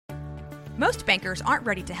Most bankers aren't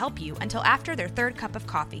ready to help you until after their third cup of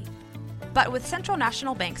coffee. But with Central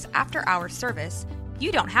National Bank's after-hours service,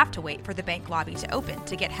 you don't have to wait for the bank lobby to open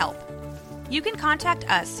to get help. You can contact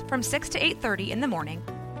us from 6 to 8:30 in the morning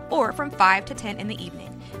or from 5 to 10 in the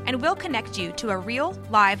evening, and we'll connect you to a real,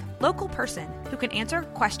 live, local person who can answer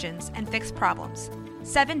questions and fix problems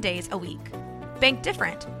 7 days a week. Bank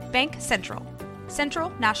different. Bank Central. Central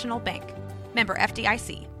National Bank. Member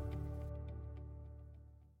FDIC.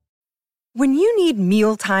 When you need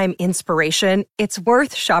mealtime inspiration, it's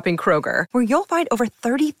worth shopping Kroger, where you'll find over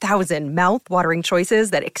 30,000 mouth-watering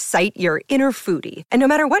choices that excite your inner foodie. And no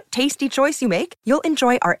matter what tasty choice you make, you'll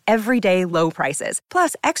enjoy our everyday low prices,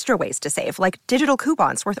 plus extra ways to save, like digital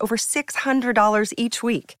coupons worth over $600 each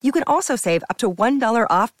week. You can also save up to $1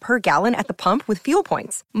 off per gallon at the pump with fuel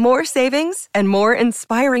points. More savings and more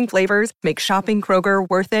inspiring flavors make shopping Kroger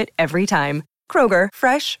worth it every time. Kroger,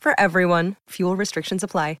 fresh for everyone. Fuel restrictions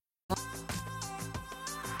apply.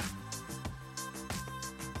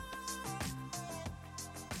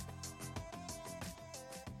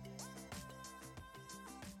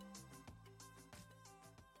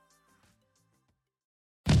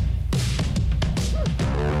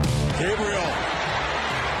 Gabriel.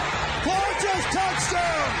 Gorgeous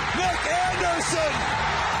touchdown! Nick Anderson!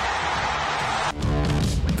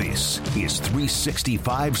 This is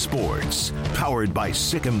 365 Sports, powered by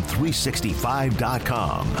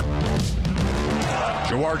Sikkim365.com.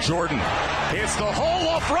 Jawar Jordan hits the hole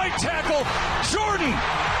off right tackle. Jordan,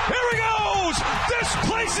 here he goes! This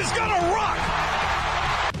place is gonna rock!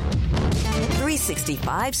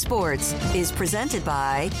 365 Sports is presented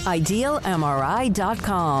by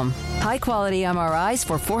IdealMRI.com. High-quality MRIs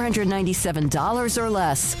for $497 or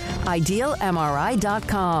less.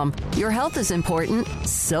 IdealMRI.com. Your health is important,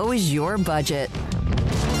 so is your budget.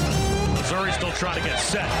 Missouri still trying to get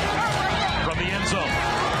set from the end zone.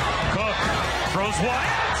 Cook throws wide.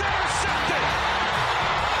 It's intercepted!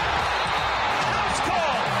 House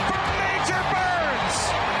call for Major Burns!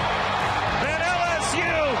 And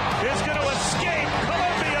LSU is going to escape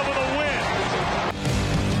Columbia with a win.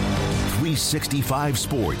 365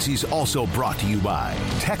 Sports is also brought to you by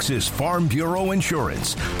Texas Farm Bureau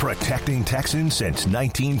Insurance, protecting Texans since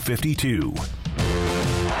 1952.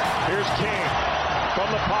 Here's King from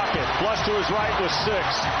the pocket. Flush to his right with 6.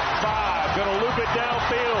 5. Going to loop it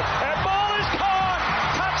downfield. And ball is caught.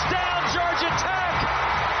 Touchdown, Georgia Tech.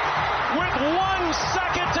 With 1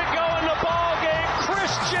 second to go in the ball game,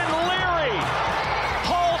 Christian Leary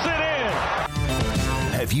hauls it in.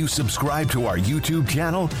 Have you subscribed to our YouTube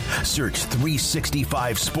channel? Search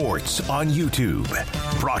 365 Sports on YouTube.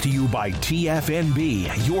 Brought to you by TFNB,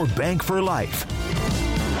 your bank for life.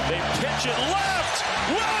 They pitch it left.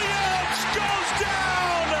 Williams goes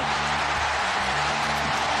down.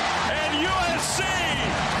 And USC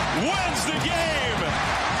wins the game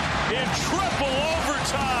in triple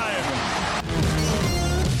overtime.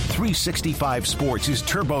 365 Sports is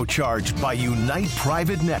turbocharged by Unite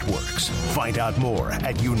Private Networks. Find out more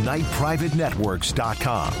at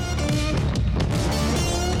uniteprivatenetworks.com.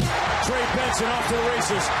 Trey Benson off to the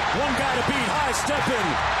races. One guy to beat. High step in.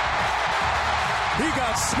 He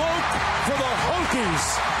got Smoak for the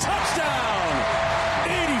Hokies. Touchdown.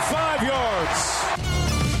 85 yards.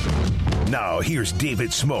 Now here's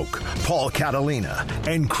David Smoak, Paul Catalina,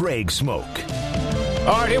 and Craig Smoak.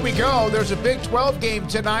 All right, here we go. There's a Big 12 game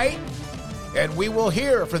tonight, and we will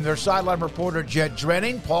hear from their sideline reporter, Jed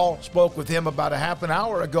Drenning. Paul spoke with him about a half an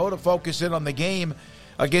hour ago to focus in on the game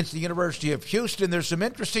against the University of Houston. There's some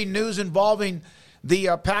interesting news involving the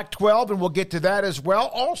Pac-12, and we'll get to that as well.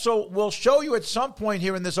 Also, we'll show you at some point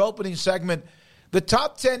here in this opening segment the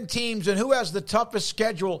top 10 teams and who has the toughest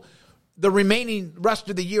schedule the remaining rest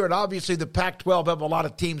of the year. And obviously the Pac-12 have a lot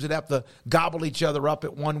of teams that have to gobble each other up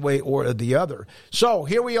at one way or the other. So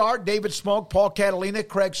here we are, David Smoak, Paul Catalina,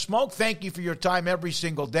 Craig Smoak. Thank you for your time every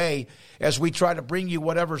single day as we try to bring you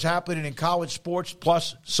whatever's happening in college sports,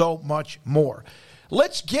 plus so much more.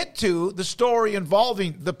 Let's get to the story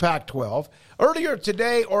involving the Pac-12. Earlier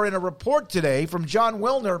today, or in a report today from John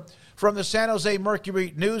Wilner from the San Jose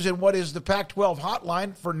Mercury News and what is the Pac-12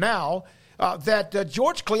 hotline for now, that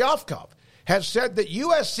George Kliavkoff has said that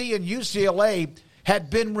USC and UCLA had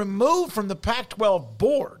been removed from the Pac-12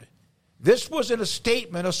 board. This was in a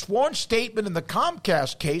statement, a sworn statement in the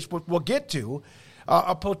Comcast case, which we'll get to,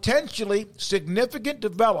 a potentially significant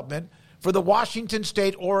development for the Washington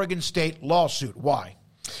State, Oregon State lawsuit. Why?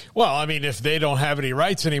 Well, I mean, if they don't have any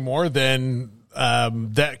rights anymore, then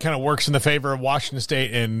that kind of works in the favor of Washington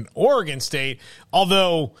State and Oregon State.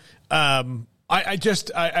 Although I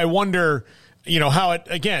wonder, how it,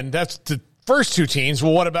 again, that's first two teams.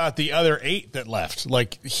 Well, what about the other 8 that left?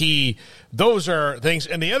 Those are things.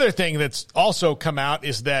 And the other thing that's also come out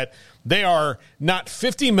is that they are not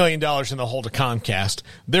 $50 million in the hole to Comcast.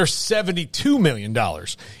 They're $72 million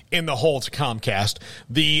in the hole to Comcast.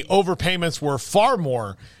 The overpayments were far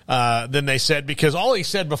more than they said, because all he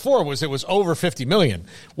said before was it was over $50 million.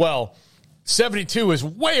 Well, 72 is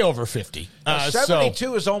way over 50.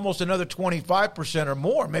 72 is almost another 25% or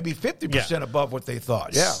more, maybe 50% above what they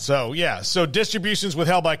thought. Yeah. So distributions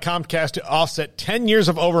withheld by Comcast to offset 10 years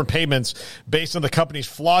of overpayments based on the company's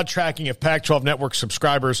flawed tracking of Pac-12 network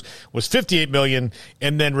subscribers was $58 million,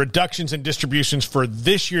 and then reductions in distributions for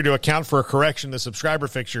this year to account for a correction in the subscriber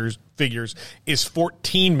figures is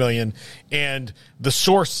 $14 million, and the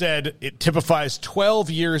source said it typifies 12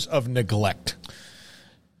 years of neglect.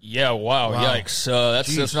 Yeah, wow. Yikes.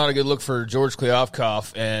 That's not a good look for George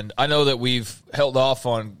Kliavkoff. And I know that we've held off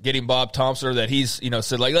on getting Bob Thompson, or that he's,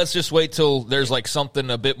 said, let's just wait till there's, something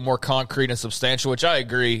a bit more concrete and substantial, which I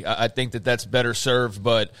agree. I think that that's better served.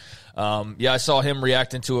 But, I saw him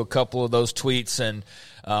reacting to a couple of those tweets. And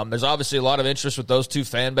there's obviously a lot of interest with those two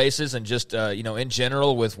fan bases, and just, in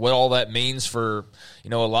general with what all that means for,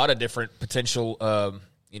 a lot of different potential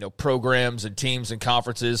programs and teams and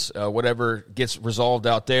conferences, whatever gets resolved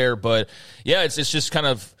out there. But, it's just kind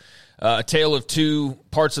of a tale of two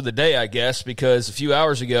parts of the day, I guess, because a few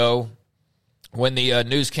hours ago when the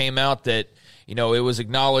news came out that, it was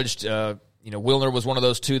acknowledged, Wilner was one of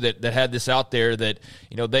those two that had this out there, that,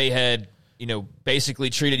 they had, basically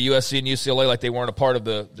treated USC and UCLA like they weren't a part of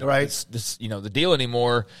the deal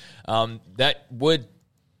anymore. That would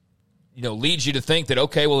leads you to think that,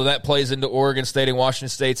 okay, well, that plays into Oregon State and Washington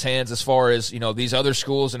State's hands as far as, these other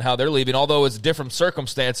schools and how they're leaving, although it's different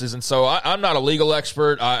circumstances. And so I'm not a legal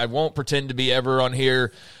expert. I won't pretend to be ever on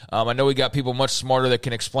here. I know we got people much smarter that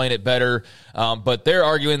can explain it better. But they're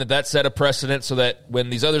arguing that set a precedent, so that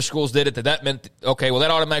when these other schools did it, that meant, okay, well,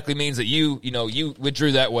 that automatically means that you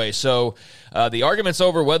withdrew that way. So the argument's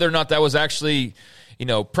over whether or not that was actually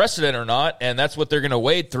precedent or not, and that's what they're going to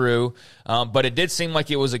wade through. But it did seem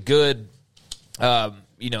like it was a good, a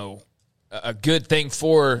good thing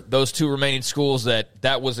for those two remaining schools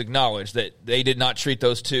that was acknowledged, that they did not treat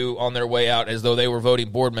those two on their way out as though they were voting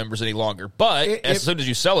board members any longer. But as soon as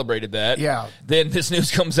you celebrated that, then this news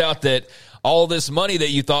comes out that all this money that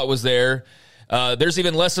you thought was there, there's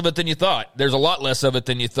even less of it than you thought. There's a lot less of it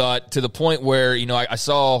than you thought, to the point where, I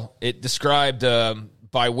saw it described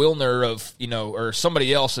by Wilner of, or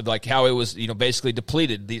somebody else, of how it was, basically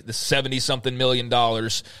depleted, the $70-something million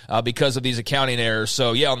because of these accounting errors. So,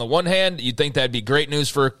 on the one hand, you'd think that'd be great news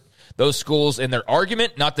for those schools and their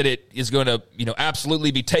argument, not that it is going to,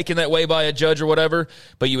 absolutely be taken that way by a judge or whatever,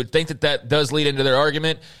 but you would think that does lead into their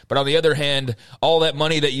argument. But on the other hand, all that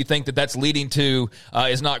money that you think that's leading to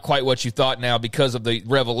is not quite what you thought now, because of the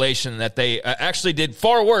revelation that they actually did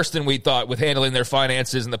far worse than we thought with handling their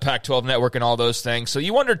finances and the Pac-12 network and all those things. So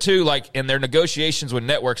you wonder too, in their negotiations with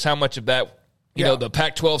networks, how much of that, the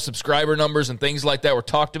Pac-12 subscriber numbers and things like that were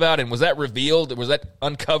talked about, and was that revealed? Was that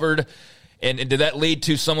uncovered? And did that lead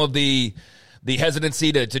to some of the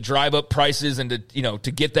hesitancy to drive up prices and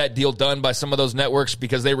to get that deal done by some of those networks,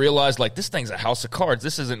 because they realized, this thing's a house of cards.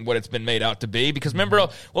 This isn't what it's been made out to be. Because remember,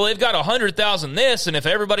 well, they've got 100,000 this, and if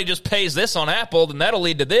everybody just pays this on Apple, then that'll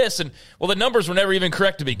lead to this. And, well, the numbers were never even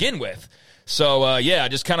correct to begin with. So,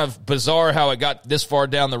 just kind of bizarre how it got this far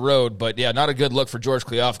down the road. But, not a good look for George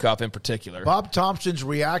Kliavkoff in particular. Bob Thompson's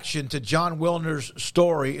reaction to John Wilner's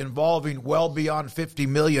story involving well beyond $50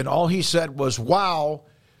 million, all he said was, wow,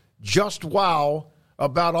 just wow,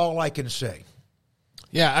 about all I can say.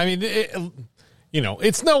 Yeah, I mean,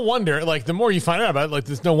 it's no wonder, the more you find out about it,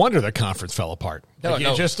 it's no wonder the conference fell apart.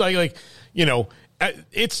 No. Just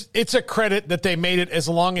it's a credit that they made it as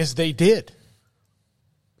long as they did.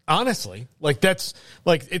 Honestly,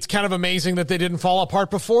 it's kind of amazing that they didn't fall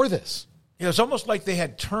apart before this. It's almost like they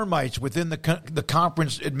had termites within the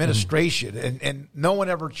conference administration, and no one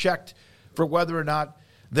ever checked for whether or not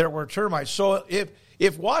there were termites. So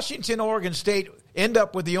if Washington, Oregon State end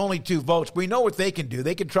up with the only two votes, we know what they can do.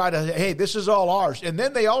 They can try to, hey, this is all ours, and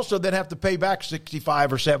then they also have to pay back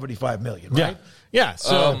 $65 or $75 million, right? Yeah.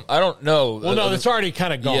 So I don't know. Well, no, it's already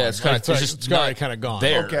kind of gone. Yeah, it's already kind of gone.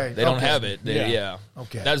 There, okay. They don't have it.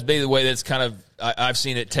 Okay. That's basically the way that's kind of I've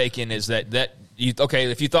seen it taken, is that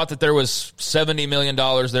if you thought that there was $70 million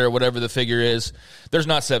there, whatever the figure is, there's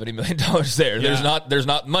not $70 million there. Yeah. There's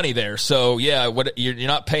not money there. So, yeah, you're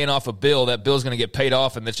not paying off a bill. That bill's going to get paid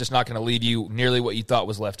off, and that's just not going to leave you nearly what you thought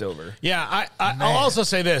was left over. Yeah, I'll also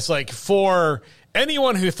say this. Like, for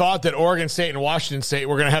anyone who thought that Oregon State and Washington State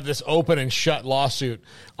were going to have this open and shut lawsuit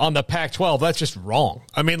on the Pac-12, that's just wrong.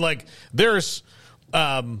 I mean, like, there's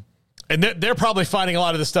and they're probably finding a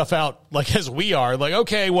lot of this stuff out, like, as we are. Like,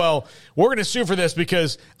 okay, well, we're going to sue for this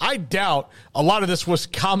because I doubt a lot of this was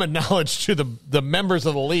common knowledge to the members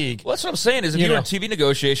of the league. Well, that's what I'm saying is if you were in TV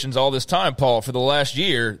negotiations all this time, Paul, for the last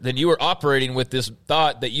year, then you were operating with this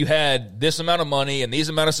thought that you had this amount of money and these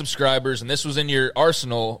amount of subscribers and this was in your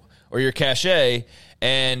arsenal or your cachet,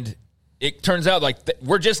 and it turns out like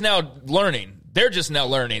we're just now learning. They're just now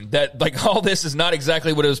learning that, like, all this is not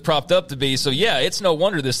exactly what it was propped up to be. So, yeah, it's no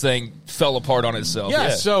wonder this thing fell apart on itself.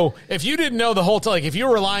 Yeah, so if you didn't know the whole time, like, if you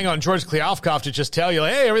were relying on George Kliavkoff to just tell you,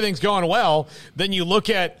 like, hey, everything's going well, then you look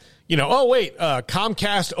at, oh, wait,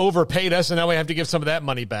 Comcast overpaid us, and now we have to give some of that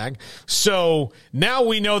money back. So now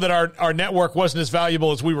we know that our network wasn't as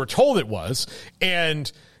valuable as we were told it was. And,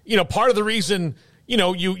 part of the reason –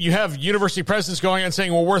 you have university presidents going and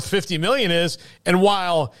saying, well, worth $50 million is, and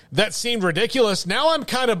while that seemed ridiculous, now I'm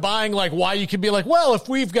kind of buying like why you could be like, well, if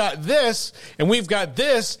we've got this and we've got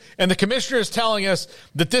this, and the commissioner is telling us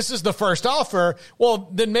that this is the first offer, well,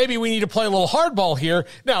 then maybe we need to play a little hardball here.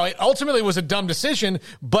 Now, it ultimately was a dumb decision,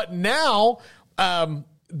 but now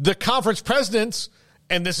the conference presidents,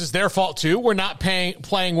 and this is their fault too, we're not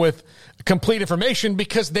playing with complete information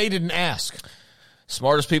because they didn't ask.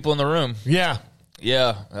 Smartest people in the room. Yeah.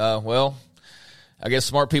 Yeah, well, I guess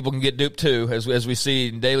smart people can get duped too, as we see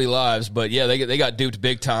in daily lives. But, yeah, they got duped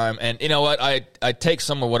big time. And you know what? I take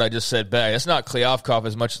some of what I just said back. It's not Kliavkoff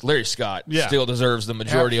as much. Larry Scott still deserves the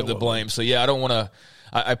majority of the blame. So, yeah, I don't want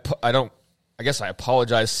to I guess I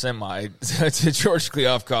apologize semi to George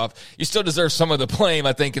Kliavkoff. You still deserve some of the blame,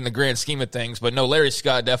 I think, in the grand scheme of things. But, no, Larry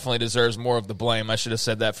Scott definitely deserves more of the blame. I should have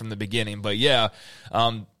said that from the beginning. But, yeah,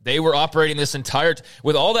 they were operating this entire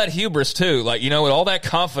with all that hubris, too. Like, with all that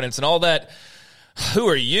confidence and all that, who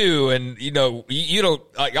are you? And, you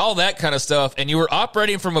don't, like, all that kind of stuff. And you were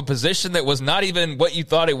operating from a position that was not even what you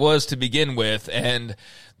thought it was to begin with. And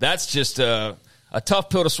that's just a tough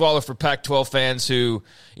pill to swallow for Pac-12 fans who,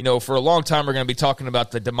 for a long time are going to be talking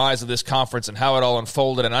about the demise of this conference and how it all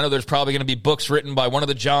unfolded. And I know there's probably going to be books written by one of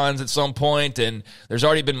the Johns at some point, and there's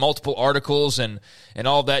already been multiple articles and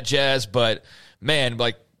all that jazz. But, man,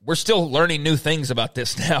 like, we're still learning new things about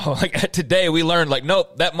this now. Like, today we learned, like,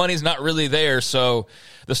 nope, that money's not really there. So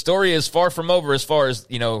the story is far from over as far as,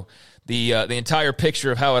 the entire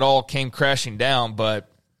picture of how it all came crashing down.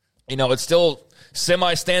 But, it's still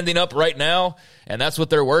semi-standing up right now, and that's what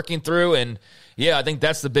they're working through. And, yeah, I think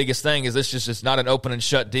that's the biggest thing is this is just not an open and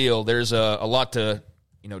shut deal. There's a lot to,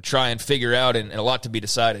 try and figure out and a lot to be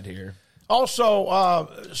decided here. Also,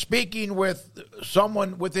 speaking with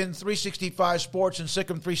someone within 365 Sports and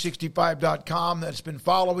Sikkim365.com that's been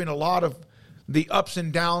following a lot of the ups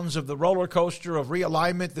and downs of the roller coaster of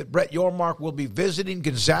realignment, that Brett Yormark will be visiting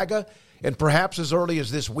Gonzaga, and perhaps as early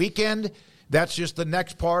as this weekend. That's just the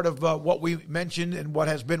next part of what we mentioned and what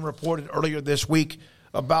has been reported earlier this week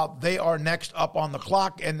about they are next up on the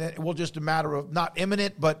clock, and it will just a matter of not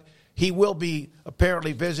imminent, but he will be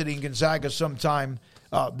apparently visiting Gonzaga sometime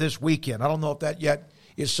this weekend. I don't know if that yet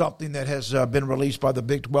is something that has been released by the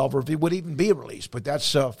Big 12 or if it would even be released, but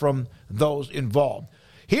that's from those involved.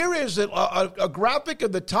 Here is a graphic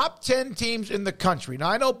of the top 10 teams in the country. Now,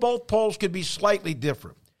 I know both polls could be slightly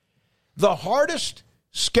different. The hardest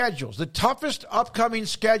schedules, the toughest upcoming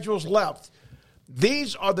schedules left,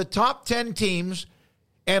 these are the top 10 teams,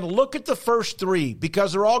 and look at the first three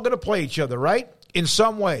because they're all going to play each other, right? In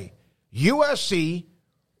some way. USC,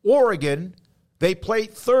 Oregon, they play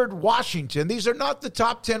third Washington. These are not the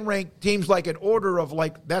top 10 ranked teams like an order of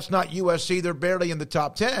like, that's not USC, they're barely in the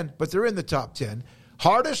top 10, but they're in the top 10.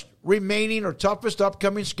 Hardest remaining or toughest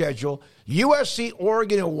upcoming schedule, USC,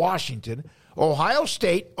 Oregon, and Washington, Ohio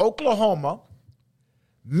State, Oklahoma,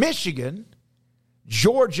 Michigan,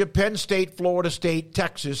 Georgia, Penn State, Florida State,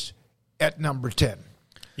 Texas at number 10.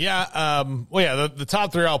 Yeah, the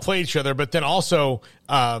top three all play each other, but then also,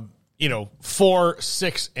 4,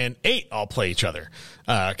 6, and 8 all play each other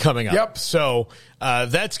coming up. Yep. So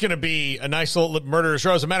that's going to be a nice little murderer's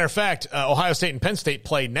row. As a matter of fact, Ohio State and Penn State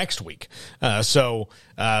play next week.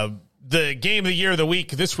 the game of the year of the week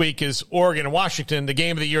this week is Oregon and Washington. The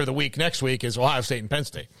game of the year of the week next week is Ohio State and Penn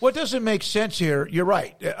State. What doesn't make sense here, you're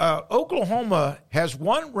right. Oklahoma has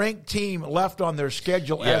one ranked team left on their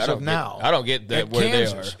schedule as of now. I don't get that where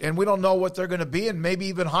Kansas, they are. And we don't know what they're going to be, and maybe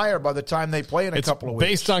even higher by the time they play in a couple of weeks.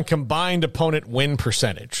 Based on combined opponent win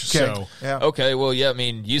percentage. Okay. Okay, well, yeah, I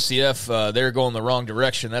mean, UCF, they're going the wrong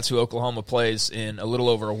direction. That's who Oklahoma plays in a little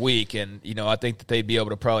over a week, and, I think that they'd be able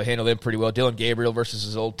to probably handle them pretty well. Dylan Gabriel versus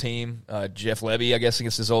his old team. Jeff Levy, I guess,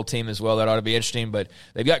 against his old team as well. That ought to be interesting. But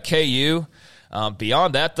they've got KU.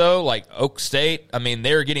 Beyond that, though, like Oak State, I mean,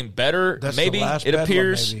 they're getting better. That's maybe it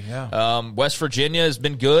appears. Maybe, yeah. West Virginia has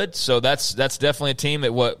been good, so that's definitely a team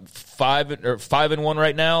at 5-1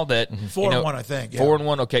 right now. That 4-1, I think.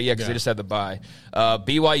 4-1. Okay, yeah, because they just had the bye.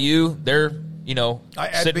 BYU, they're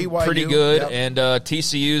sitting BYU, pretty good, yep. And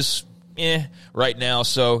TCU's right now.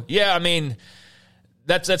 So yeah, I mean.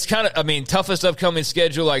 That's kind of, toughest upcoming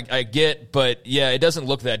schedule I get, but yeah, it doesn't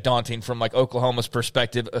look that daunting from like Oklahoma's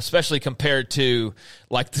perspective, especially compared to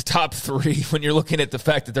like the top three when you're looking at the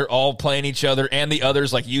fact that they're all playing each other and the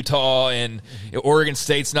others like Utah and Oregon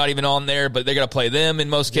State's not even on there, but they're going to play them in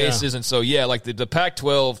most cases. And so, yeah, like the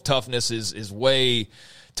Pac-12 toughness is way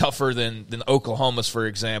tougher than Oklahoma's, for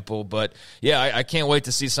example. But, yeah, I can't wait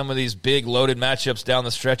to see some of these big loaded matchups down the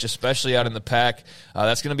stretch, especially out in the Pac.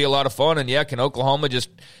 That's going to be a lot of fun. And, yeah, can Oklahoma just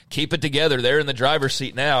keep it together? They're in the driver's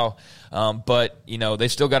seat now. But, they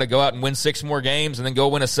still got to go out and win 6 more games and then go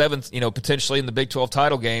win a 7th, potentially in the Big 12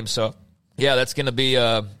 title game. So, yeah, that's going to be,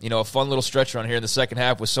 a fun little stretch run here in the second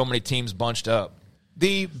half with so many teams bunched up.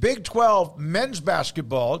 The Big 12 men's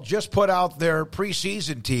basketball just put out their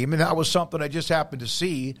preseason team, and that was something I just happened to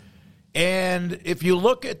see. And if you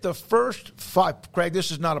look at the first 5, Craig, this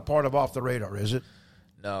is not a part of Off the Radar, is it?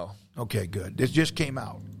 No. Okay, good. This just came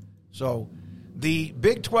out. So the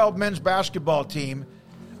Big 12 men's basketball team,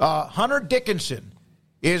 Hunter Dickinson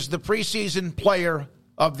is the preseason player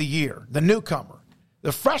of the year, the newcomer.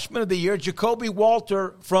 The freshman of the year, Jacoby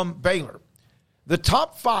Walter from Baylor. The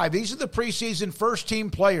top 5, these are the preseason first-team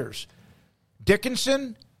players.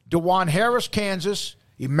 Dickinson, DeJuan Harris, Kansas,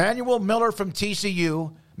 Emmanuel Miller from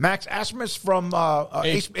TCU, Max Asmus from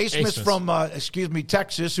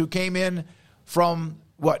Texas, who came in from,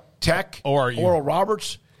 Tech? Oral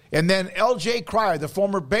Roberts. And then L.J. Cryer, the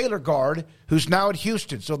former Baylor guard, who's now at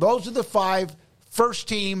Houston. So those are the 5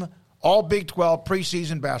 first-team all Big 12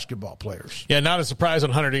 preseason basketball players. Yeah, not a surprise on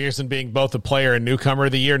Hunter Dickinson being both a player and newcomer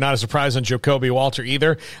of the year. Not a surprise on Jacoby Walter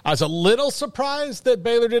either. I was a little surprised that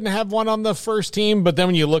Baylor didn't have one on the first team, but then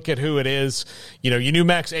when you look at who it is, you knew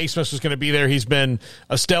Max Asmus was going to be there. He's been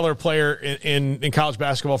a stellar player in college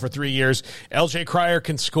basketball for 3 years. L.J. Cryer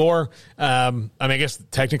can score. I guess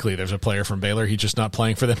technically there's a player from Baylor. He's just not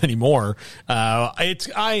playing for them anymore.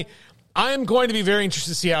 I am going to be very interested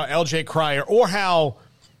to see how L.J. Cryer or how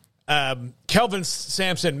Kelvin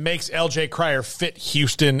Sampson makes L.J. Cryer fit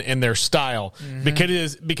Houston in their style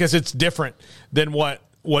because it's different than what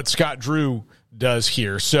Scott Drew does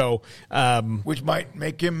here. So, which might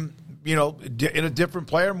make him, in a different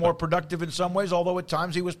player, more productive in some ways, although at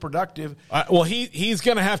times he was productive. Well, he's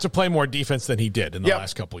going to have to play more defense than he did in the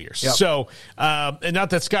last couple of years. Yep. So, and not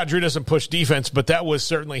that Scott Drew doesn't push defense, but that was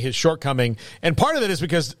certainly his shortcoming. And part of it is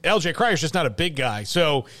because L.J. Cryer is just not a big guy.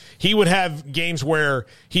 So he would have games where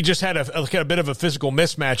he just had a bit of a physical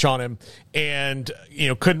mismatch on him and,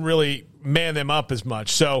 couldn't really man them up as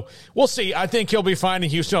much. So we'll see. I think he'll be fine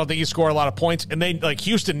in Houston. I don't think he scored a lot of points. And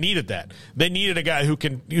Houston needed that. They needed a guy who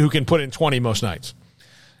can put in 20 most nights.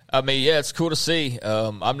 It's cool to see.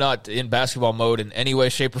 I'm not in basketball mode in any way,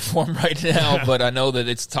 shape, or form right now, but I know that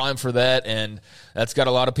it's time for that, and that's got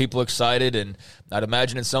a lot of people excited, and I'd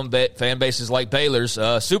imagine in some fan bases like Baylor's,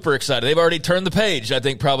 super excited. They've already turned the page, I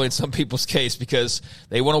think, probably in some people's case, because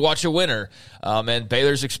they want to watch a winner, and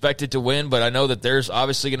Baylor's expected to win, but I know that there's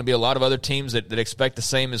obviously going to be a lot of other teams that expect the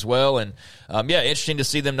same as well, and interesting to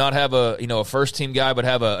see them not have a first-team guy, but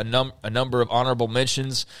have a number of honorable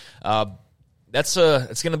mentions. It's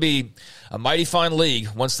going to be a mighty fine league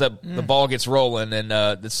once the ball gets rolling, and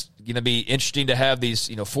it's going to be interesting to have these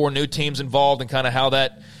 4 new teams involved and kind of how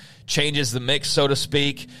that changes the mix, so to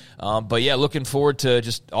speak. But yeah, looking forward to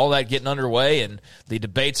just all that getting underway and the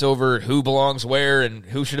debates over who belongs where and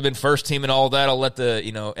who should have been first team and all that. I'll let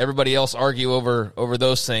everybody else argue over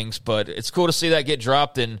those things, but it's cool to see that get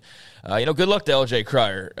dropped. And good luck to L.J.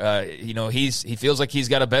 Cryer. He feels like he's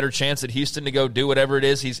got a better chance at Houston to go do whatever it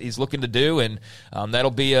is he's looking to do, and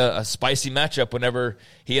that'll be a spicy matchup whenever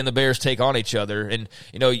he and the Bears take on each other. And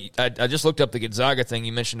I just looked up the Gonzaga thing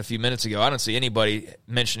you mentioned a few minutes ago. I don't see anybody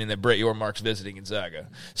mentioning that Brett Yormark's visiting Gonzaga.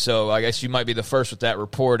 So I guess you might be the first with that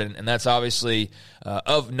report, and that's obviously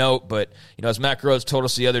of note. But, as Matt Rhodes told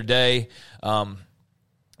us the other day,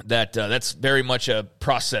 that's very much a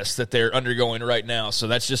process that they're undergoing right now. So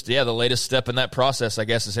that's just, the latest step in that process, I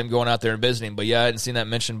guess, is him going out there and visiting. But, I hadn't seen that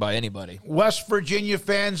mentioned by anybody. West Virginia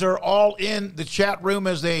fans are all in the chat room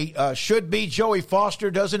as they should be. Joey Foster,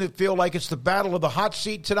 doesn't it feel like it's the battle of the hot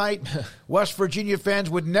seat tonight? West Virginia fans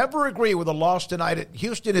would never agree with a loss tonight.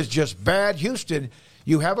 Houston is just bad. Houston,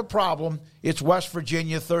 you have a problem. It's West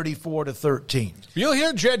Virginia 34-13. You'll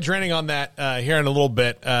hear Jed Drenning on that here in a little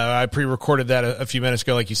bit. I pre-recorded that a few minutes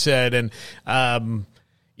ago, like you said, and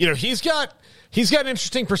he's got an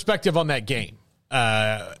interesting perspective on that game,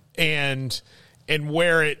 and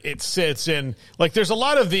where it sits. And like, there's a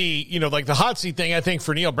lot of the, like the hot seat thing, I think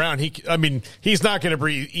for Neil Brown, he's not going to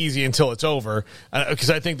breathe easy until it's over. Cause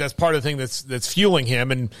I think that's part of the thing that's fueling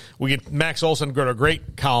him. And we get Max Olson got a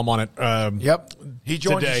great column on it. Yep. He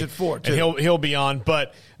joins today, us at 4 too. And he'll be on,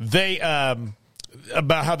 but they,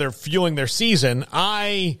 about how they're fueling their season.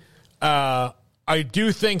 I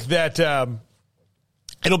do think that,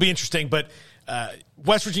 it'll be interesting, but,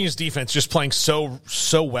 West Virginia's defense just playing so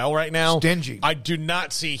well right now. Stingy. I do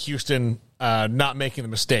not see Houston not making the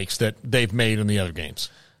mistakes that they've made in the other games.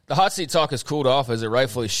 The hot seat talk has cooled off, as it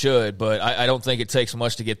rightfully should, but I don't think it takes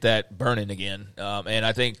much to get that burning again. And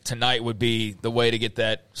I think tonight would be the way to get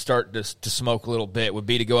that start to smoke a little bit, would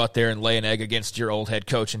be to go out there and lay an egg against your old head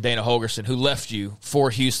coach and Dana Holgorsen, who left you for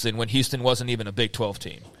Houston when Houston wasn't even a Big 12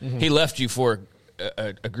 team. Mm-hmm. He left you for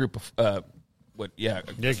a group of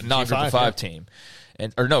non-group of five team.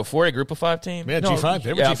 For a group of 5 team? Yeah, G5.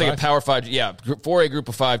 They were G5. I'm thinking Power 5. Yeah, for a group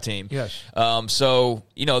of 5 team. Yes. So,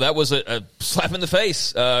 that was a slap in the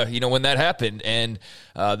face, when that happened. And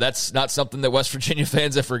that's not something that West Virginia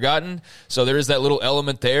fans have forgotten. So there is that little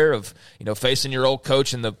element there of, facing your old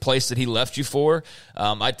coach in the place that he left you for.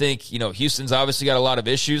 I think, Houston's obviously got a lot of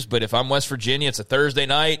issues, but if I'm West Virginia, it's a Thursday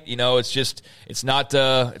night. It's not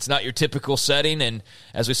your typical setting. And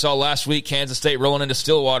as we saw last week, Kansas State rolling into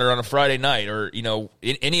Stillwater on a Friday night, or,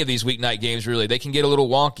 in any of these weeknight games, really, they can get a little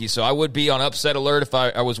wonky. So I would be on upset alert if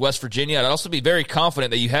I was West Virginia. I'd also be very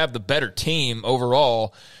confident that you have the better team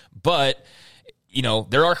overall, but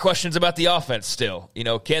there are questions about the offense still.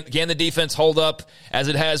 Can the defense hold up as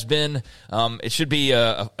it has been? It should be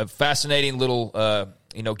a fascinating little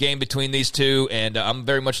game between these two, and I'm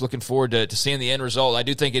very much looking forward to seeing the end result. I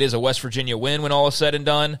do think it is a West Virginia win when all is said and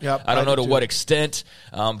done. Yep, I don't know to what extent,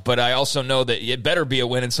 but I also know that it better be a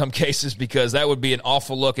win in some cases, because that would be an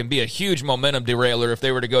awful look and be a huge momentum derailer if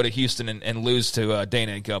they were to go to Houston and lose to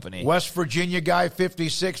Dana and company. West Virginia guy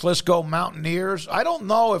 56. Let's go Mountaineers. I don't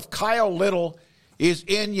know if Kyle Little is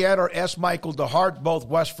in yet, or S. Michael DeHart, both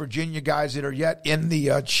West Virginia guys that are yet in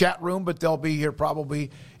the chat room, but they'll be here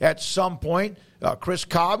probably at some point. Chris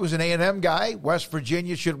Cobb, who's an A&M guy. West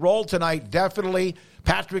Virginia should roll tonight, definitely.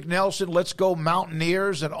 Patrick Nelson, let's go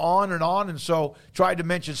Mountaineers, and on and on. And so tried to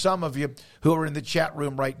mention some of you who are in the chat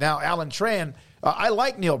room right now. Alan Tran, I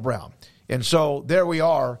like Neil Brown. And so there we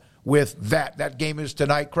are with that. That game is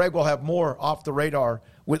tonight. Craig will have more off the radar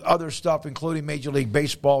with other stuff, including Major League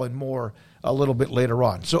Baseball and more a little bit later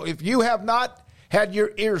on. So if you have not had your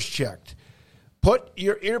ears checked, put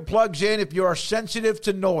your earplugs in if you are sensitive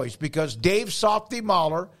to noise, because Dave Softy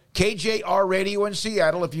Mahler, KJR Radio in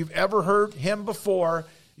Seattle, if you've ever heard him before,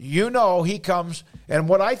 he comes, and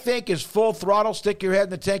what I think is full throttle, stick your head in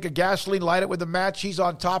the tank of gasoline, light it with a match. He's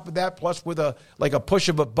on top of that, plus with a push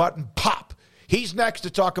of a button, pop. He's next to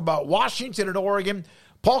talk about Washington and Oregon.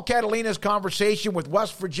 Paul Catalina's conversation with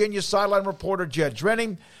West Virginia sideline reporter Jed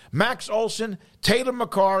Drenning, Max Olson, Taylor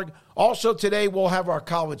McHargue. Also today we'll have our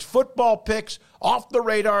college football picks, off the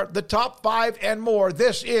radar, the top 5, and more.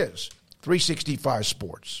 This is 365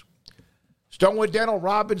 Sports. Stonewood Dental,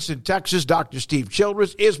 Robinson, Texas. Dr. Steve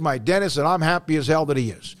Childress is my dentist, and I'm happy as hell that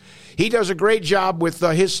he is. He does a great job with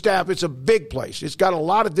his staff. It's a big place. It's got a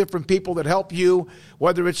lot of different people that help you,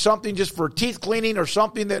 whether it's something just for teeth cleaning or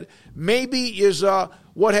something that maybe is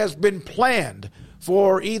what has been planned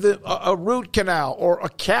for either a root canal or a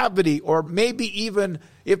cavity, or maybe even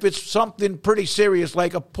if it's something pretty serious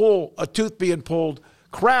like a tooth being pulled,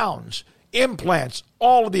 crowns, implants,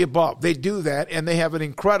 all of the above. They do that, and they have an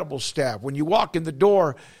incredible staff. When you walk in the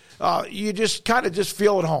door, you just kind of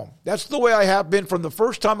feel at home. That's the way I have been from the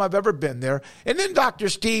first time I've ever been there. And then Dr.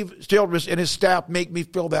 Steve Childress and his staff make me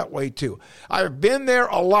feel that way too. I've been there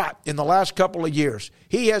a lot in the last couple of years.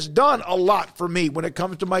 He has done a lot for me when it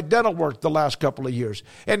comes to my dental work the last couple of years.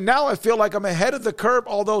 And now I feel like I'm ahead of the curve,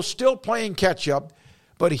 although still playing catch up.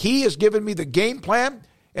 But he has given me the game plan,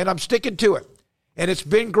 and I'm sticking to it. And it's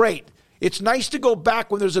been great. It's nice to go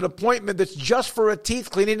back when there's an appointment that's just for a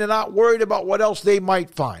teeth cleaning and not worried about what else they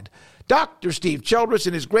might find. Dr. Steve Childress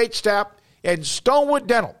and his great staff and Stonewood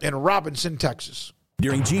Dental in Robinson, Texas.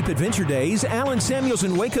 During Jeep Adventure Days, Alan Samuels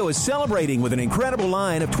in Waco is celebrating with an incredible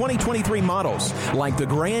line of 2023 models like the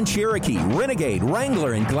Grand Cherokee, Renegade,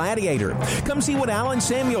 Wrangler, and Gladiator. Come see what Alan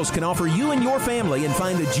Samuels can offer you and your family and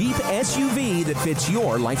find the Jeep SUV that fits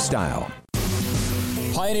your lifestyle.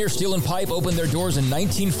 Pioneer Steel and Pipe opened their doors in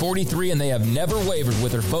 1943, and they have never wavered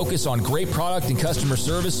with their focus on great product and customer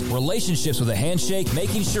service, relationships with a handshake,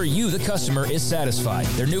 making sure you, the customer, is satisfied.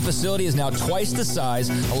 Their new facility is now twice the size,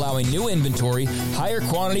 allowing new inventory, higher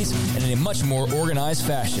quantities, and in a much more organized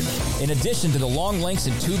fashion. In addition to the long lengths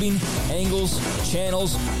in tubing, angles,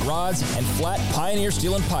 channels, rods, and flat, Pioneer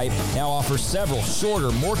Steel and Pipe now offers several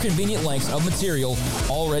shorter, more convenient lengths of material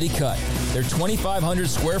already cut. Their 2,500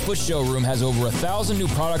 square foot showroom has over 1,000 new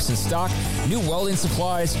products in stock, new welding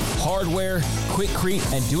supplies, hardware, quickcrete,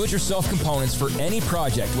 and do-it-yourself components for any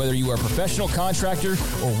project, whether you are a professional contractor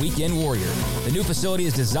or weekend warrior. The new facility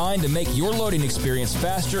is designed to make your loading experience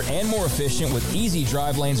faster and more efficient with easy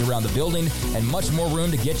drive lanes around the building and much more room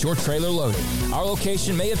to get your trailer loaded. Our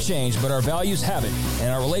location may have changed, but our values haven't,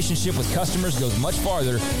 and our relationship with customers goes much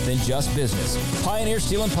farther than just business. Pioneer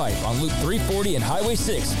Steel and Pipe on Loop 340 and Highway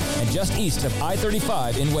 6 and just east of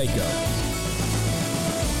I-35 in Waco.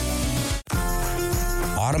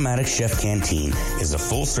 Automatic Chef Canteen is a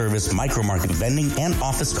full-service micro-market vending and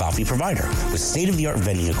office coffee provider with state-of-the-art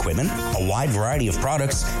vending equipment, a wide variety of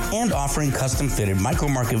products, and offering custom-fitted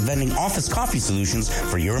micro-market vending office coffee solutions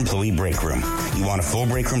for your employee break room. You want a full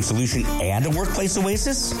break room solution and a workplace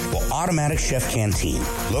oasis? Well, Automatic Chef Canteen,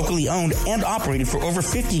 locally owned and operated for over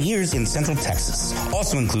 50 years in Central Texas,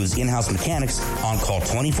 also includes in-house mechanics on call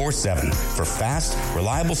 24/7 for fast,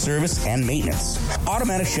 reliable service and maintenance.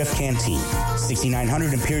 Automatic Chef Canteen,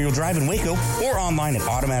 6900 Imperial Drive in Waco, or online at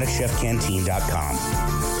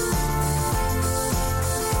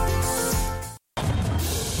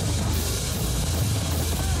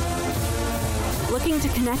automaticchefcanteen.com. Looking to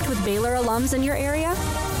connect with Baylor alums in your area?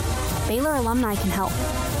 Baylor Alumni can help.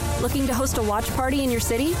 Looking to host a watch party in your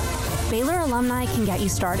city? Baylor Alumni can get you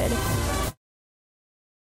started.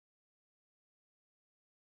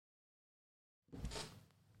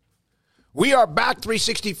 We are back,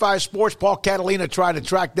 365 Sports. Paul Catalina trying to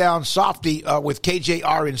track down Softy with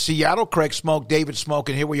KJR in Seattle. Craig Smoak, David Smoak,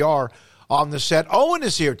 and here we are on the set. Owen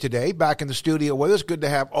is here today, back in the studio with us. Good to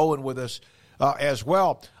have Owen with us as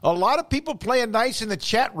well. A lot of people playing nice in the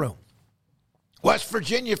chat room. West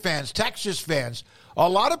Virginia fans, Texas fans, a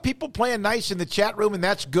lot of people playing nice in the chat room, and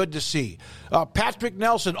that's good to see. Patrick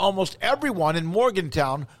Nelson, almost everyone in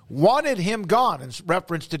Morgantown wanted him gone, in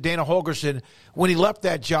reference to Dana Holgerson when he left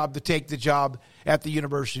that job to take the job at the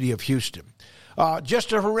University of Houston.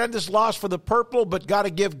 Just a horrendous loss for the Purple, but got to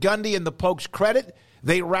give Gundy and the Pokes credit.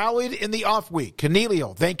 They rallied in the off week.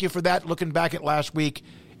 Cornelio, thank you for that, looking back at last week.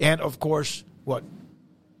 And, of course, what?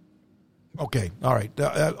 Okay, all right.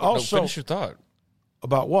 Also, finish your thought.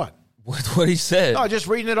 About what? What he said. No, just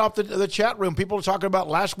reading it off the chat room. People are talking about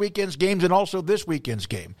last weekend's games and also this weekend's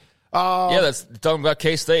game. That's talking about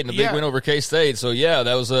K-State and the big win over K-State. So,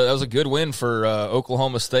 that was a good win for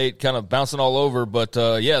Oklahoma State, kind of bouncing all over. But,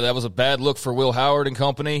 that was a bad look for Will Howard and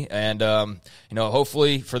company. And,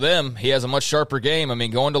 hopefully for them, he has a much sharper game. I mean,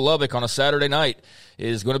 going to Lubbock on a Saturday night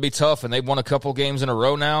is going to be tough, and they've won a couple games in a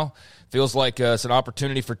row now. Feels like it's an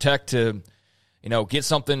opportunity for Tech to, get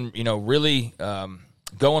something, really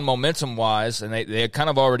going momentum-wise, and they kind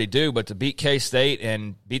of already do, but to beat K-State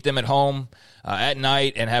and beat them at home at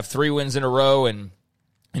night and have 3 wins in a row and,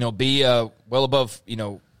 be well above,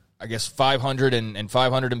 I guess 500 and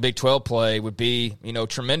 500 in Big 12 play would be,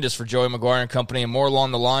 tremendous for Joey McGuire and company, and more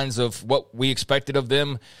along the lines of what we expected of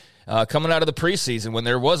them coming out of the preseason when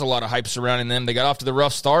there was a lot of hype surrounding them. They got off to the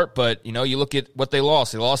rough start, but, you look at what they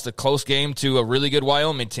lost. They lost a close game to a really good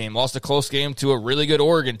Wyoming team, lost a close game to a really good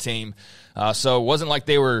Oregon team. So it wasn't like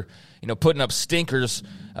they were, putting up stinkers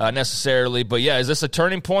necessarily. But, is this a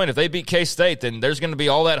turning point? If they beat K-State, then there's going to be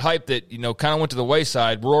all that hype that, kind of went to the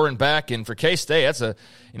wayside, roaring back. And for K-State,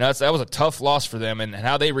 that was a tough loss for them. And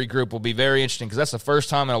how they regroup will be very interesting because that's the first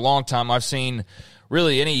time in a long time I've seen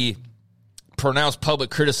really any pronounced public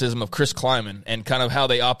criticism of Chris Kleiman and kind of how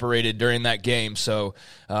they operated during that game. So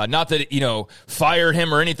not that, fired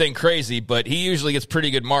him or anything crazy, but he usually gets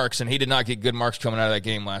pretty good marks, and he did not get good marks coming out of that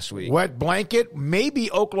game last week. Wet blanket.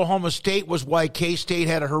 Maybe Oklahoma State was why K-State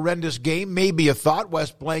had a horrendous game. Maybe a thought.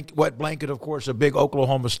 Wet blanket, of course, a big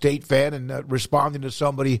Oklahoma State fan, and responding to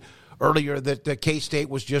somebody earlier that K-State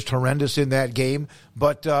was just horrendous in that game.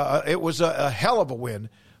 But it was a hell of a win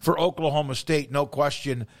for Oklahoma State, no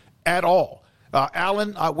question at all.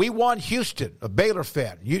 Alan, we won Houston, a Baylor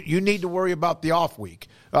fan. You need to worry about the off week.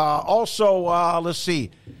 Also, let's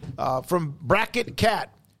see, from Bracket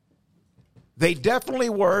Cat, they definitely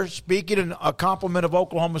were speaking in a compliment of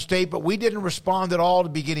Oklahoma State, but we didn't respond at all to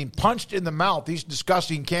be getting punched in the mouth. He's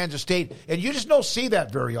discussing Kansas State, and you just don't see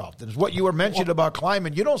that very often. Is what you were mentioning about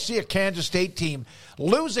Kleiman. You don't see a Kansas State team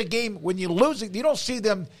lose a game. When you lose it, you don't see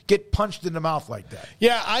them get punched in the mouth like that.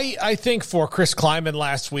 Yeah, I think for Chris Kleiman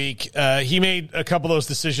last week, he made a couple of those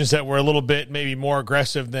decisions that were a little bit maybe more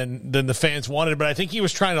aggressive than the fans wanted, but I think he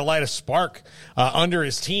was trying to light a spark under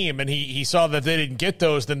his team, and he saw that they didn't get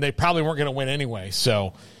those, then they probably weren't going to win anyway.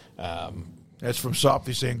 So that's from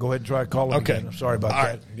Softy saying, go ahead and try to call him again. I'm sorry about that.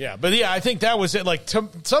 Right. Yeah, but I think that was it. Like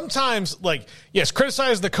sometimes, yes,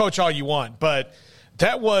 criticize the coach all you want, but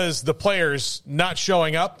that was the players not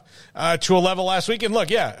showing up to a level last week. And look,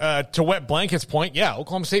 to Wet Blanket's point,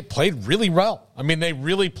 Oklahoma State played really well. I mean, they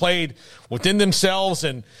really played within themselves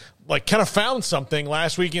and kind of found something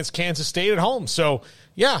last week against Kansas State at home. So,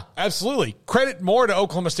 yeah, absolutely. Credit more to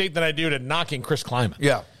Oklahoma State than I do to knocking Chris Kleiman.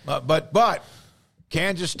 Yeah, but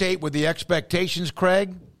Kansas State with the expectations,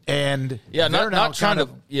 Craig, and not trying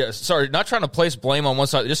to place blame on one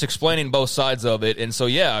side, just explaining both sides of it. And so,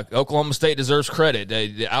 Oklahoma State deserves credit.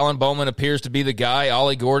 Alan Bowman appears to be the guy.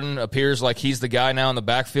 Ollie Gordon appears like he's the guy now in the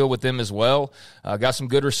backfield with them as well. Got some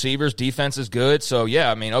good receivers. Defense is good. So,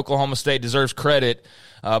 Oklahoma State deserves credit.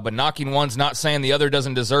 But knocking one's not saying the other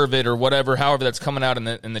doesn't deserve it or whatever, however that's coming out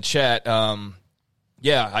in the chat.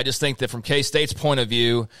 I just think that from K-State's point of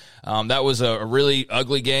view, that was a really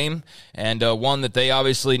ugly game and one that they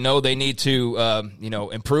obviously know they need to,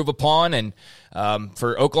 improve upon. And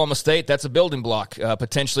for Oklahoma State, that's a building block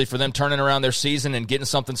potentially for them turning around their season and getting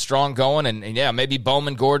something strong going. And maybe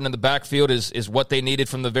Bowman Gordon in the backfield is what they needed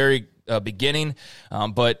from the very beginning,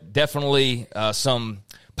 but definitely some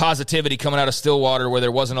positivity coming out of Stillwater where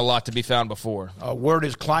there wasn't a lot to be found before. Word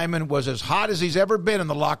is Kleiman was as hot as he's ever been in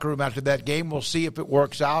the locker room after that game. We'll see if it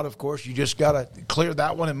works out. Of course, you just got to clear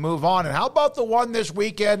that one and move on. And how about the one this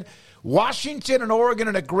weekend? Washington and Oregon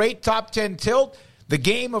in a great top 10 tilt. The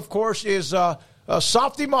game, of course, is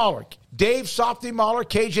Softy Mahler. Dave Softy Mahler,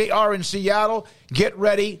 KJR in Seattle. Get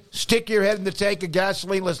ready. Stick your head in the tank of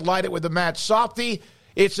gasoline. Let's light it with the match. Softy,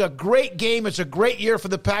 it's a great game. It's a great year for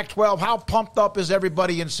the Pac-12. How pumped up is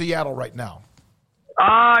everybody in Seattle right now?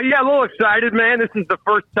 A little excited, man. This is the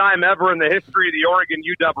first time ever in the history of the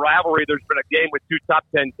Oregon-UW rivalry there's been a game with two top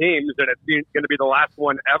 10 teams, and it's going to be the last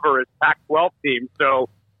one ever as Pac-12 teams. So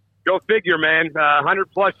go figure, man.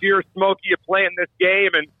 100-plus years, Smokey, of playing this game,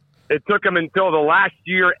 and it took them until the last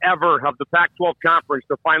year ever of the Pac-12 conference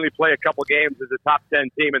to finally play a couple games as a top 10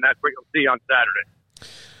 team, and that's what you'll see on Saturday.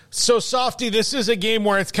 So, Softy, this is a game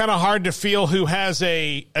where it's kind of hard to feel who has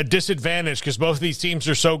a disadvantage because both of these teams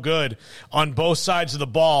are so good on both sides of the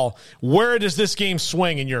ball. Where does this game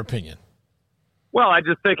swing, in your opinion? Well, I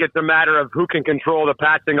just think it's a matter of who can control the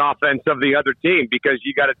passing offense of the other team because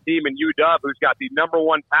you got a team in UW who's got the number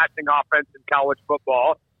one passing offense in college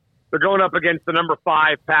football. They're going up against the number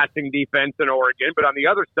 5 passing defense in Oregon. But on the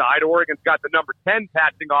other side, Oregon's got the number 10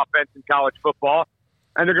 passing offense in college football.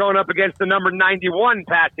 And they're going up against the number 91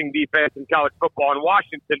 passing defense in college football in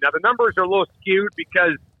Washington. Now, the numbers are a little skewed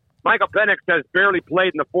because Michael Penix has barely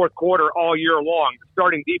played in the fourth quarter all year long. The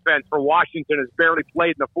starting defense for Washington has barely played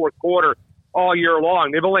in the fourth quarter all year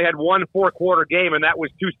long. They've only had one four-quarter game, and that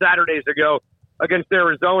was 2 Saturdays ago against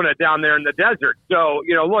Arizona down there in the desert. So,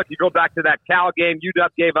 look, you go back to that Cal game, UW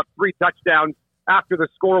gave up 3 touchdowns after the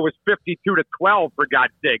score was 52-12, for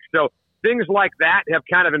God's sake. So, things like that have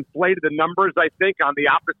kind of inflated the numbers, I think, on the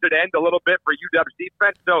opposite end a little bit for UW's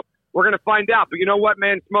defense. So we're going to find out. But you know what,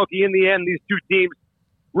 man, Smokey, in the end, these two teams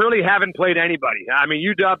really haven't played anybody. I mean,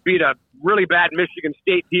 UW beat a really bad Michigan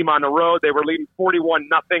State team on the road. They were leading 41-0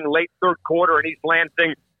 late third quarter in East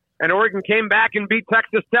Lansing. And Oregon came back and beat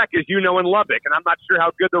Texas Tech, as you know, in Lubbock. And I'm not sure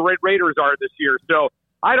how good the Red Raiders are this year. So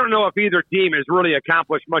I don't know if either team has really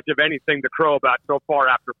accomplished much of anything to crow about so far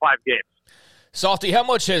after 5 games. Softy, how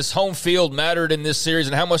much has home field mattered in this series,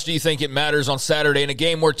 and how much do you think it matters on Saturday in a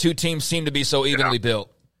game where two teams seem to be so evenly built?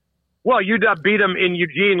 Well, UW beat them in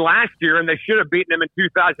Eugene last year, and they should have beaten them in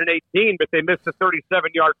 2018, but they missed a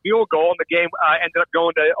 37-yard field goal, and the game ended up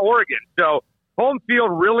going to Oregon. So home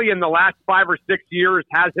field really in the last 5 or 6 years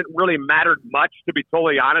hasn't really mattered much, to be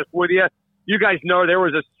totally honest with you. You guys know there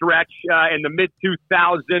was a stretch in the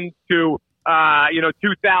mid-2000s to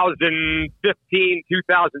 2015,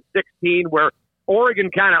 2016, where Oregon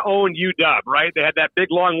kind of owned UW, right? They had that big,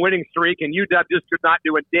 long winning streak, and UW just could not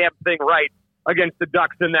do a damn thing right against the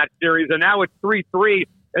Ducks in that series. And now it's 3-3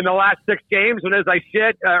 in the last 6 games. And as I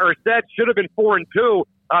said, should have been 4-2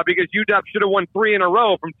 because UW should have won 3 in a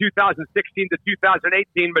row from 2016 to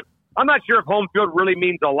 2018. But I'm not sure if home field really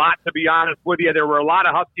means a lot, to be honest with you. There were a lot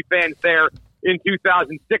of Husky fans there in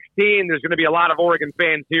 2016. There's going to be a lot of Oregon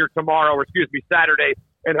fans here Saturday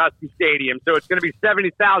in Husky Stadium. So it's going to be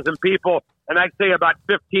 70,000 people, and I'd say about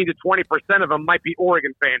 15 to 20% of them might be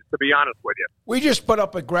Oregon fans, to be honest with you. We just put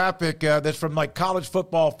up a graphic that's from like College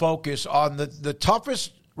Football Focus on the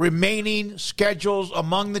toughest remaining schedules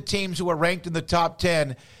among the teams who are ranked in the top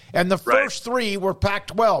 10. And the first three were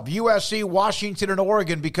Pac-12, USC, Washington, and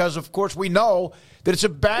Oregon, because, of course, we know that it's a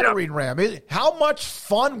battering ram. How much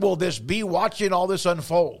fun will this be watching all this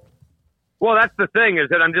unfold? Well, that's the thing, is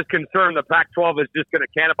that I'm just concerned the Pac-12 is just going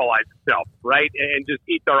to cannibalize itself, right, and just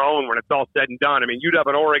eat their own when it's all said and done. I mean, UW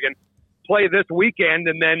and Oregon play this weekend,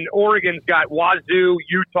 and then Oregon's got Wazoo,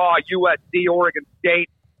 Utah, USC, Oregon State,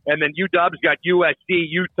 and then UW's got USC,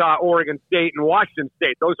 Utah, Oregon State, and Washington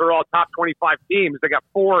State. Those are all top 25 teams. They got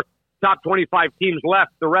 4 top 25 teams left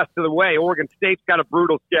the rest of the way. Oregon State's got a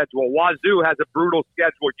brutal schedule. Wazoo has a brutal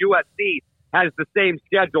schedule. USC has the same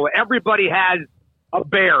schedule. Everybody has a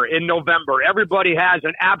bear in November. Everybody has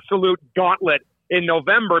an absolute gauntlet in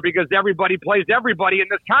November because everybody plays everybody in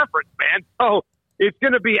this conference, man. So it's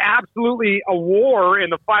going to be absolutely a war in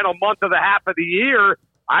the final month of the half of the year.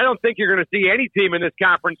 I don't think you're going to see any team in this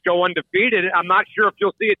conference go undefeated. I'm not sure if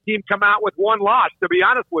you'll see a team come out with one loss, to be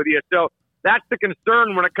honest with you. So that's the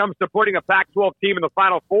concern when it comes to putting a Pac-12 team in the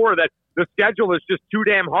Final Four, that the schedule is just too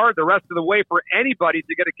damn hard the rest of the way for anybody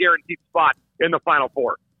to get a guaranteed spot in the Final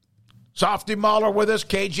Four. Softy Mahler with us,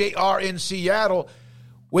 KJR in Seattle,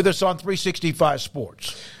 with us on 365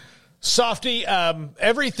 Sports. Softy,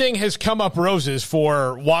 everything has come up roses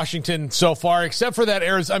for Washington so far, except for that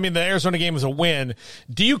the Arizona game was a win.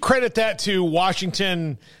 Do you credit that to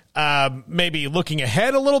Washington maybe looking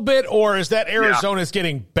ahead a little bit, or is that Arizona's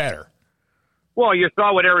getting better? Well, you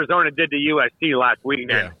saw what Arizona did to USC last weekend.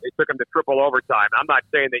 Yeah. They took them to triple overtime. I'm not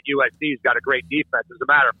saying that USC's got a great defense. As a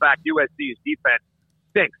matter of fact, USC's defense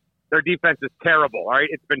stinks. Their defense is terrible, all right?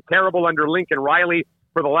 It's been terrible under Lincoln Riley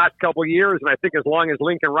for the last couple of years, and I think as long as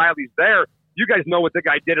Lincoln Riley's there, you guys know what the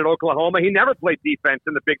guy did at Oklahoma. He never played defense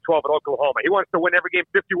in the Big 12 at Oklahoma. He wants to win every game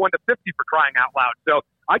 51-50 for crying out loud. So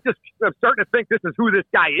I'm starting to think this is who this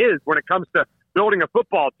guy is when it comes to building a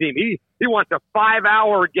football team. He wants a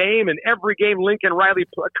 5-hour game, and every game Lincoln Riley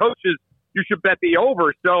coaches, you should bet the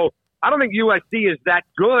over. So I don't think USC is that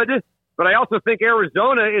good, but I also think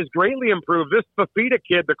Arizona is greatly improved. This Fafita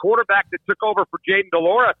kid, the quarterback that took over for Jaden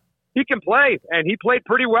DeLora, he can play, and he played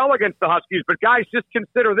pretty well against the Huskies. But, guys, just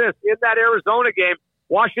consider this. In that Arizona game,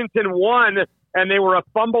 Washington won, and they were a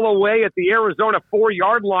fumble away at the Arizona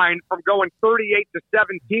 4-yard line from going 38-17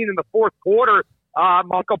 in the fourth quarter.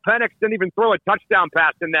 Michael Penix didn't even throw a touchdown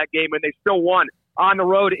pass in that game, and they still won on the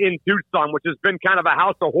road in Tucson, which has been kind of a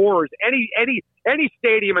house of horrors. Any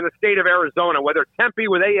stadium in the state of Arizona, whether Tempe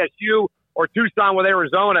with ASU or Tucson with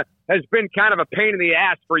Arizona, has been kind of a pain in the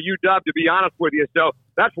ass for UW, to be honest with you. So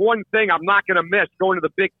that's one thing I'm not going to miss going to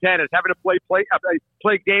the Big Ten, is having to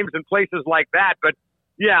play games in places like that. But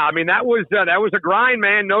yeah, I mean, that was a grind,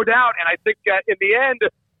 man, no doubt. And I think in the end,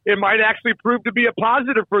 it might actually prove to be a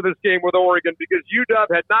positive for this game with Oregon, because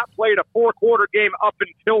UW had not played a 4-quarter game up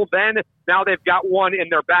until then. Now they've got one in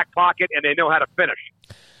their back pocket, and they know how to finish.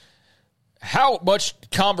 How much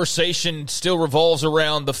conversation still revolves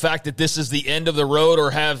around the fact that this is the end of the road,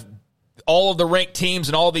 or have all of the ranked teams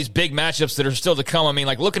and all of these big matchups that are still to come? I mean,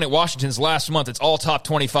 like looking at Washington's last month, it's all top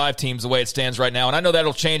 25 teams the way it stands right now. And I know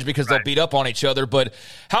that'll change because they'll beat up on each other, but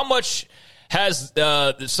how much has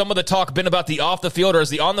some of the talk been about the off the field, or has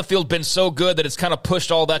the on the field been so good that it's kind of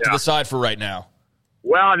pushed all that to the side for right now?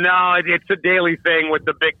 Well, no, it's a daily thing with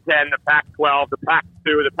the Big Ten, the Pac-12, the Pac-2.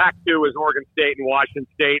 The Pac-2 is Oregon State and Washington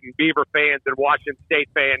State, and Beaver fans and Washington State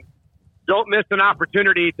fans don't miss an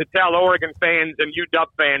opportunity to tell Oregon fans and UW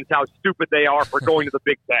fans how stupid they are for going to the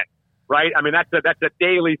Big Ten, right? I mean, that's a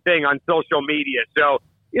daily thing on social media. So,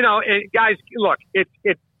 guys, look,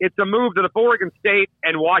 it's a move that if Oregon State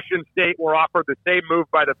and Washington State were offered the same move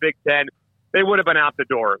by the Big Ten, they would have been out the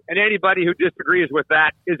door. And anybody who disagrees with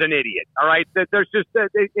that is an idiot, all right? There's just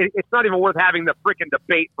it's not even worth having the freaking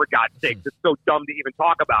debate, for God's sake. It's so dumb to even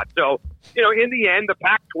talk about. So, in the end, the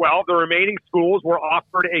Pac-12, the remaining schools, were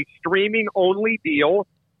offered a streaming-only deal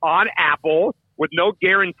on Apple with no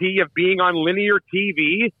guarantee of being on linear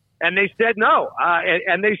TV, and they said no.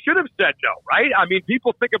 And they should have said no, right? I mean,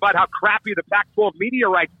 people think about how crappy the Pac-12 media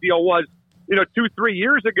rights deal was, 2-3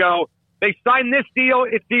 years ago. They signed this deal,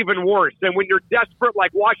 it's even worse. And when you're desperate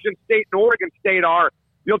like Washington State and Oregon State are,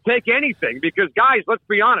 you'll take anything. Because, guys, let's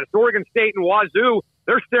be honest, Oregon State and Wazoo,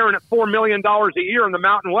 they're staring at $4 million a year in the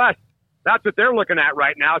Mountain West. That's what they're looking at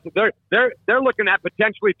right now. So they're looking at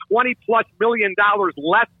potentially $20+ million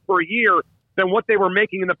less per year than what they were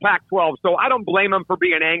making in the Pac-12. So I don't blame them for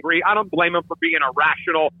being angry. I don't blame them for being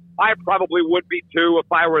irrational. I probably would be too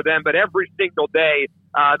if I were them. But every single day,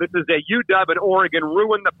 this is a UW and Oregon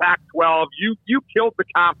ruined the Pac-12. You killed the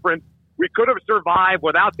conference. We could have survived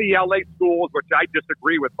without the LA schools, which I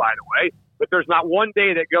disagree with, by the way. But there's not one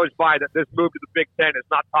day that goes by that this move to the Big Ten is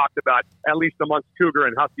not talked about, at least amongst Cougar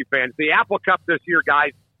and Husky fans. The Apple Cup this year,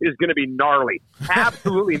 guys, is going to be gnarly.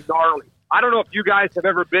 Absolutely gnarly. I don't know if you guys have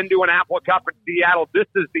ever been to an Apple Cup in Seattle. This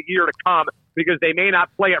is the year to come because they may not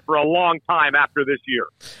play it for a long time after this year.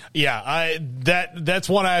 Yeah, that's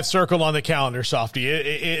one I have circled on the calendar, Softy.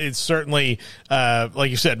 It's certainly, like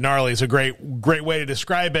you said, gnarly is a great way to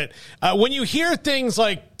describe it. When you hear things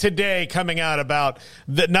like today coming out about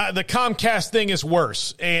the Comcast thing is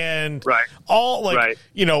worse, and a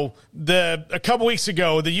couple weeks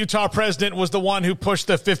ago, the Utah president was the one who pushed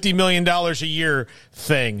the $50 million a year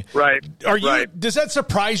thing. Right. Does that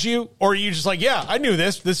surprise you, or are you just like, yeah, I knew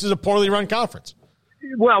this. This is a poorly run conference?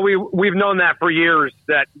 Well, we've known that for years,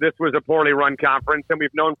 that this was a poorly run conference, and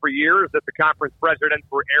we've known for years that the conference presidents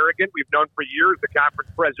were arrogant. We've known for years the conference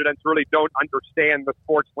presidents really don't understand the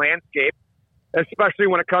sports landscape, especially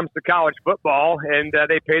when it comes to college football, and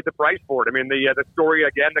they paid the price for it. I mean, the story,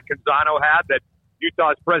 again, that Canzano had, that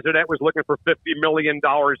Utah's president was looking for $50 million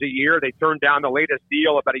a year. They turned down the latest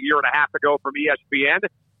deal about a year and a half ago from ESPN.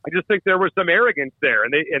 I just think there was some arrogance there,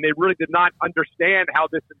 and they really did not understand how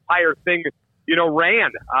this entire thing,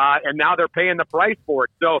 ran, and now they're paying the price for it.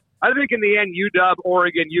 So I think in the end, UW,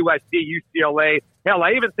 Oregon, USC, UCLA, hell,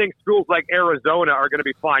 I even think schools like Arizona are going to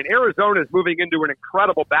be fine. Arizona is moving into an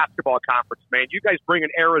incredible basketball conference, man. You guys bringing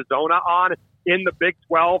Arizona on in the Big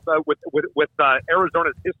 12 with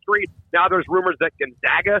Arizona's history. Now there's rumors that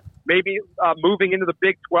Gonzaga maybe moving into the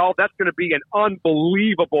Big 12. That's going to be an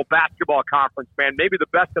unbelievable basketball conference, man. Maybe the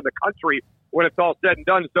best in the country when it's all said and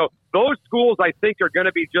done. So those schools, I think, are going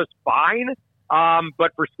to be just fine.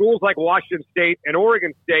 But for schools like Washington State and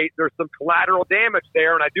Oregon State, there's some collateral damage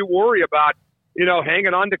there, and I do worry about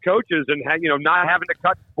hanging on to coaches and not having to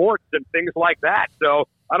cut sports and things like that. So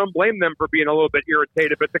I don't blame them for being a little bit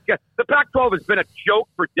irritated. But the Pac-12 has been a joke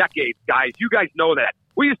for decades, guys. You guys know that.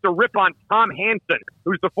 We used to rip on Tom Hansen,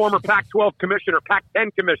 who's the former Pac-12 commissioner,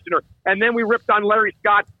 Pac-10 commissioner, and then we ripped on Larry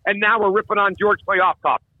Scott, and now we're ripping on George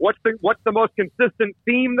Playoff-Top. What's the most consistent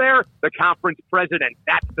theme there? The conference president.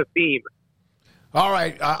 That's the theme. All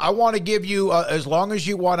right. I want to give you as long as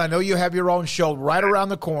you want. I know you have your own show right around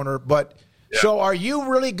the corner, but so are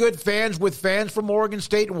you really good fans with fans from Oregon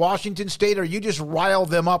State and Washington State, or you just rile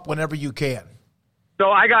them up whenever you can? So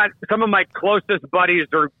I got some of my closest buddies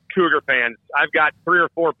are Cougar fans. I've got 3 or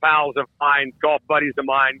 4 pals of mine, golf buddies of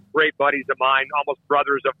mine, great buddies of mine, almost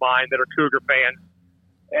brothers of mine that are Cougar fans.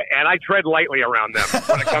 And I tread lightly around them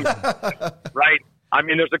when it comes to right? I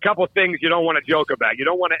mean, there's a couple of things you don't want to joke about. You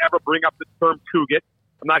don't want to ever bring up the term Cougat.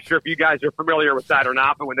 I'm not sure if you guys are familiar with that or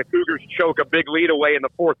not, but when the Cougars choke a big lead away in the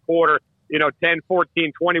fourth quarter, 10,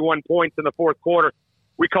 14, 21 points in the fourth quarter,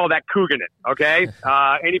 we call that Couganing, okay?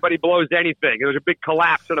 Anybody blows anything. There's a big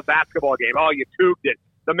collapse in a basketball game. Oh, you couged it.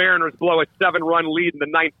 The Mariners blow a 7-run lead in the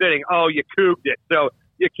 9th inning. Oh, you couged it. So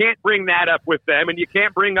you can't bring that up with them, and you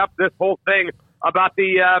can't bring up this whole thing about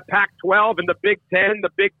the Pac-12 and the Big 10, the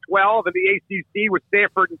Big 12, and the ACC with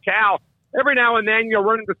Stanford and Cal. Every now and then you'll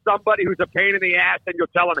run into somebody who's a pain in the ass, and you'll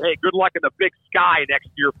tell them, hey, good luck in the big sky next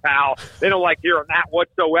year, pal. They don't like hearing that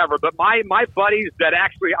whatsoever. But my buddies that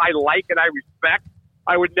actually I like and I respect,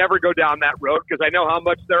 I would never go down that road because I know how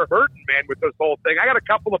much they're hurting, man, with this whole thing. I got a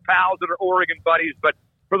couple of pals that are Oregon buddies, but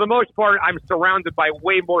for the most part, I'm surrounded by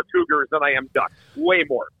way more Cougars than I am Ducks. Way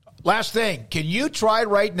more. Last thing, can you try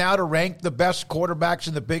right now to rank the best quarterbacks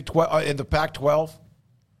in the Big 12 in the Pac-12?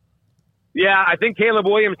 Yeah, I think Caleb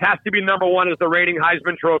Williams has to be number one as the reigning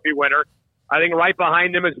Heisman Trophy winner. I think right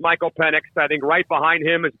behind him is Michael Penix. I think right behind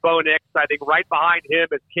him is Bo Nix. I think right behind him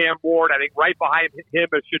is Cam Ward. I think right behind him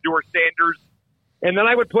is Shedeur Sanders. And then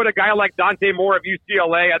I would put a guy like Dante Moore of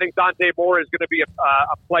UCLA. I think Dante Moore is going to be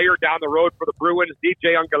a player down the road for the Bruins.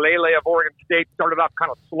 DJ Ungalele of Oregon State started off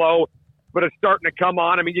kind of slow, but it's starting to come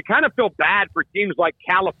on. I mean, you kind of feel bad for teams like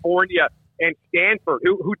California and Stanford,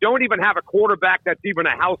 who don't even have a quarterback that's even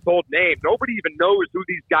a household name. Nobody even knows who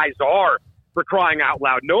these guys are, for crying out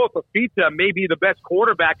loud. Noah Fafita may be the best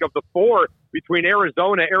quarterback of the four between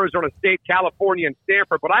Arizona, Arizona State, California, and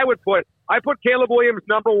Stanford. But I put Caleb Williams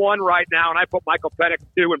number one right now, and I put Michael Penix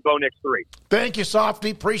 2 and Bo Nix 3. Thank you, Softy.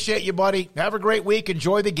 Appreciate you, buddy. Have a great week.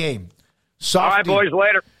 Enjoy the game. Softy. All right, boys.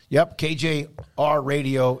 Later. Yep, KJR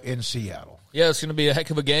Radio in Seattle. Yeah, it's going to be a heck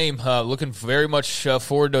of a game. Looking very much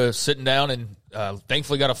forward to sitting down, and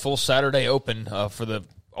thankfully got a full Saturday open for the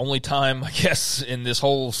only time, I guess, in this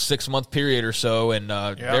whole 6-month period or so, and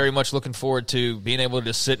very much looking forward to being able to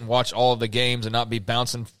just sit and watch all of the games and not be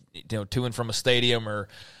bouncing, to and from a stadium or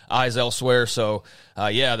eyes elsewhere. So,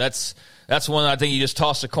 that's one I think you just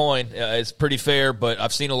toss a coin. It's pretty fair, but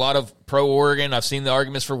I've seen a lot of pro-Oregon. I've seen the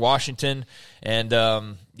arguments for Washington, and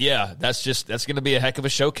that's going to be a heck of a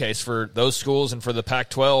showcase for those schools and for the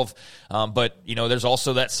Pac-12. But there's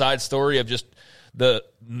also that side story of just the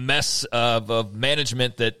mess of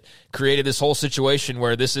management that created this whole situation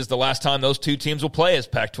where this is the last time those two teams will play as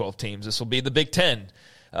Pac-12 teams. This will be the Big Ten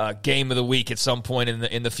game of the week at some point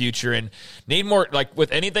in the future, and need more, like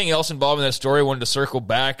with anything else involved in that story. I wanted to circle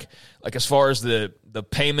back, like as far as the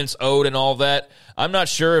payments owed and all that. I'm not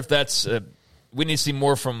sure if that's we need to see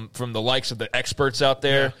more from the likes of the experts out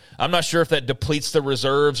there. Yeah. I'm not sure if that depletes the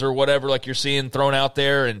reserves or whatever, like you're seeing thrown out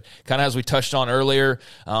there, and kind of as we touched on earlier.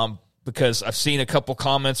 Because I've seen a couple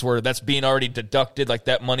comments where that's being already deducted, like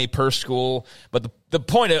that money per school. But the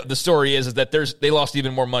point of the story is that they lost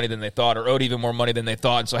even more money than they thought, or owed even more money than they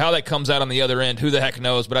thought. And so how that comes out on the other end, who the heck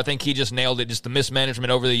knows? But I think he just nailed it, just the mismanagement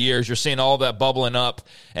over the years. You're seeing all that bubbling up,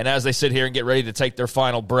 and as they sit here and get ready to take their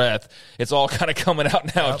final breath, it's all kind of coming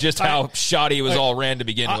out now, just how shoddy it was all ran to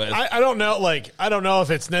begin with. I don't know, I don't know if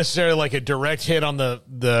it's necessarily like a direct hit on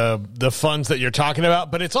the funds that you're talking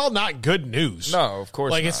about, but it's all not good news. No, of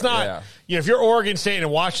course not. It's not. Yeah. If you're Oregon State and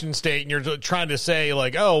Washington State and you're trying to say,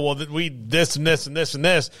 like, oh, well, we this and this and this and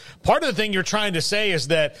this, part of the thing you're trying to say is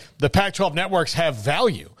that the Pac-12 networks have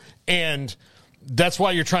value, and that's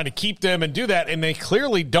why you're trying to keep them and do that, and they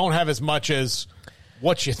clearly don't have as much as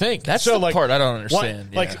what you think. That's the part I don't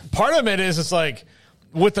understand. Part of it is, it's like,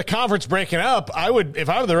 with the conference breaking up, if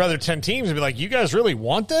I were the other 10 teams, I'd be like, you guys really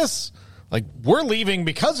want this? Like, we're leaving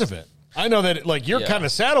because of it. I know that, you're kind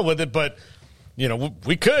of saddled with it, but,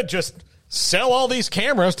 we could just sell all these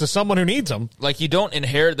cameras to someone who needs them. Like, you don't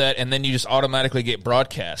inherit that and then you just automatically get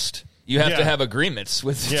broadcast. You have to have agreements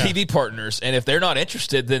with TV partners, and if they're not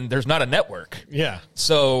interested, then there's not a network. Yeah.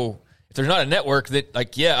 So if there's not a network, that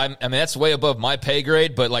I mean, that's way above my pay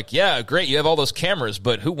grade, but great, you have all those cameras,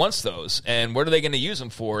 but who wants those? And what are they going to use them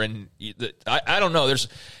for? And I don't know.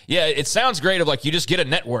 It sounds great of you just get a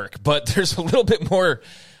network, but there's a little bit more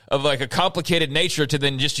of a complicated nature to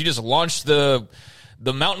than you just launch the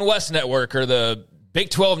Mountain West network or the Big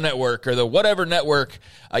 12 network or the whatever network.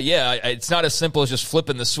 It's not as simple as just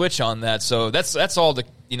flipping the switch on that. So that's all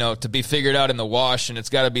to be figured out in the wash, and it's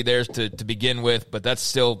got to be theirs to begin with, but that's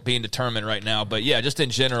still being determined right now. But just in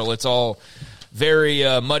general, it's all very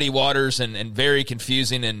muddy waters and very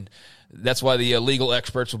confusing, and that's why the legal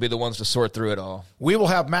experts will be the ones to sort through it all. We will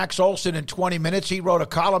have Max Olson in 20 minutes. He wrote a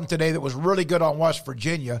column today that was really good on West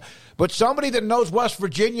Virginia. But somebody that knows West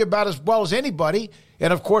Virginia about as well as anybody,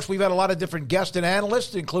 and of course we've had a lot of different guests and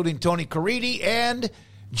analysts, including Tony Caridi and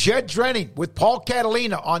Jed Drenning with Paul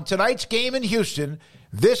Catalina on tonight's game in Houston.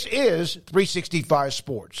 This is 365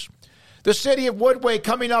 Sports. The city of Woodway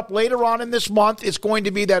coming up later on in this month is going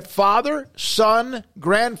to be that father-son,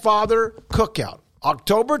 grandfather cookout.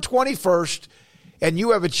 October 21st, and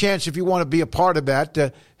you have a chance, if you want to be a part of that,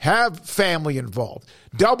 to have family involved.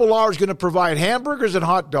 Double R is going to provide hamburgers and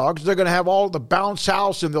hot dogs. They're going to have all the bounce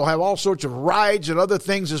house, and they'll have all sorts of rides and other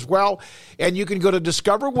things as well. And you can go to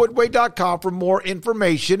discoverwoodway.com for more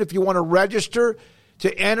information if you want to register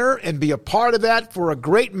to enter and be a part of that for a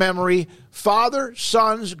great memory. Father,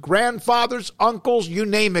 sons, grandfathers, uncles, you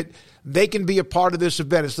name it, they can be a part of this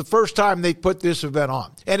event. It's the first time they put this event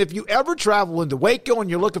on. And if you ever travel into Waco and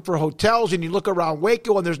you're looking for hotels and you look around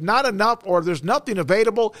Waco and there's not enough or there's nothing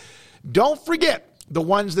available, don't forget the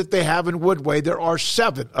ones that they have in Woodway. There are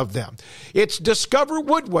 7 of them. It's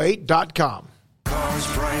discoverwoodway.com. Cars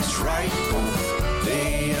priced right both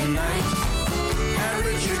day and night.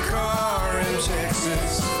 Average your car in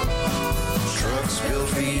Texas. Trucks built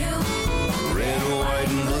for you, red, white,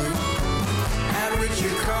 and blue. Average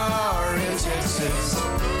your car in Texas.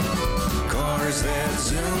 Cars that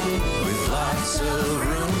zoom with lots of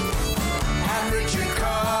room. Average your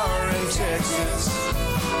car in Texas.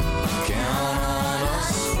 Count on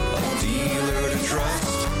us, a dealer to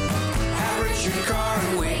trust. Average your car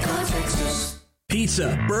in Waco, Texas.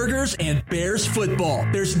 pizza, burgers, and Bears football.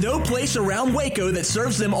 There's no place around Waco that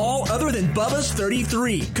serves them all other than Bubba's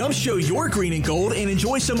 33. Come show your green and gold and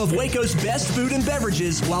enjoy some of Waco's best food and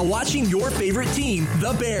beverages while watching your favorite team,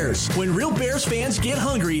 the Bears. When real Bears fans get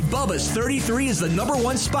hungry, Bubba's 33 is the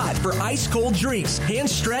 #1 spot for ice-cold drinks,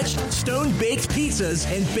 hand-stretched, stone-baked pizzas,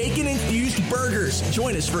 and bacon-infused burgers.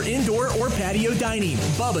 Join us for indoor or patio dining.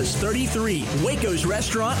 Bubba's 33, Waco's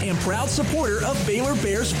restaurant and proud supporter of Baylor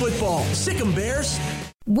Bears football. Sick 'em, Bears.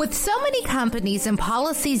 With so many companies and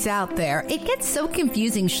policies out there, it gets so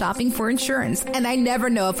confusing shopping for insurance, and I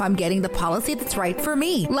never know if I'm getting the policy that's right for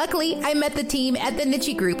me. Luckily, I met the team at the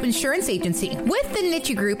Niche Group Insurance Agency. With the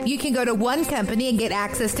Niche Group, you can go to one company and get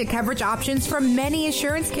access to coverage options from many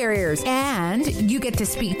insurance carriers, and you get to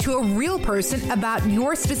speak to a real person about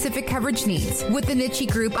your specific coverage needs. With the Niche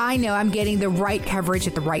Group, I know I'm getting the right coverage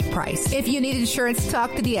at the right price. If you need insurance,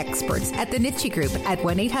 talk to the experts at the Niche Group at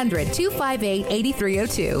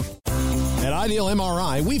 1-800-258-8302. At Ideal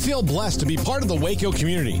MRI, we feel blessed to be part of the Waco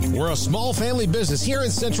community. We're a small family business here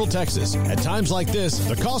in Central Texas. At times like this,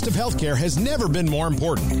 the cost of healthcare has never been more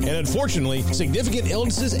important. And unfortunately, significant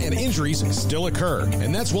illnesses and injuries still occur.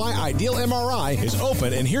 And that's why Ideal MRI is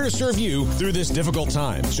open and here to serve you through this difficult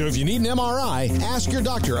time. So if you need an MRI, ask your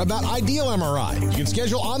doctor about Ideal MRI. You can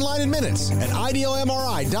schedule online in minutes at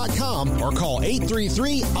idealmri.com or call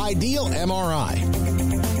 833-IDEAL-MRI.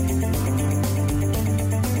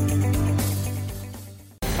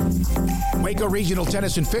 Waco Regional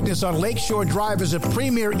Tennis and Fitness on Lakeshore Drive is a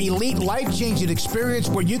premier, elite, life-changing experience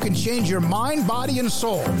where you can change your mind, body, and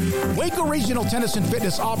soul. Waco Regional Tennis and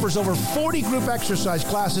Fitness offers over 40 group exercise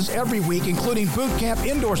classes every week, including boot camp,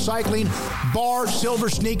 indoor cycling, bar, silver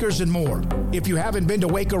sneakers, and more. If you haven't been to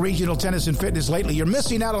Waco Regional Tennis and Fitness lately, you're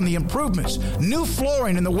missing out on the improvements. New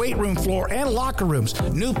flooring in the weight room floor and locker rooms,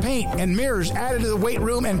 new paint and mirrors added to the weight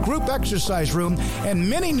room and group exercise room, and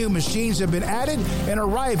many new machines have been added and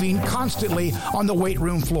arriving constantly on the weight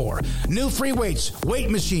room floor. New free weights, weight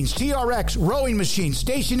machines, TRX, rowing machines,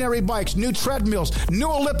 stationary bikes, new treadmills, new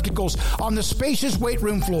ellipticals on the spacious weight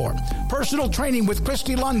room floor. Personal training with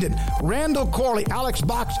Christy London, Randall Corley, Alex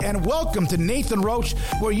Box, and welcome to Nathan Roach,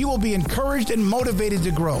 where you will be encouraged and motivated to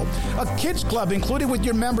grow. A kids club included with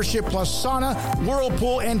your membership, plus sauna,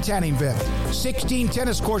 whirlpool, and tanning bed. 16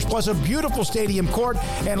 tennis courts plus a beautiful stadium court,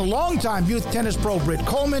 and longtime youth tennis pro Britt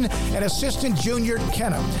Coleman and assistant junior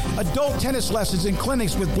Kenna. Adult tennis lessons and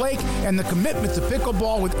clinics with Blake, and the commitment to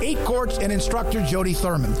pickleball with 8 courts and instructor Jody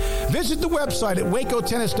Thurman. Visit the website at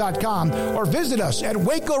wacotennis.com or visit us at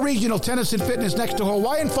Waco Regional Tennis and Fitness next to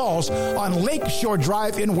Hawaiian Falls on Lakeshore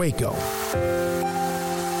Drive in Waco.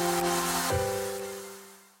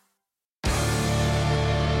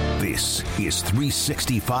 This is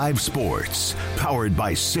 365 Sports, powered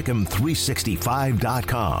by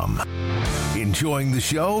Sikkim365.com. Enjoying the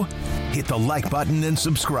show? Hit the like button and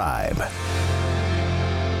subscribe.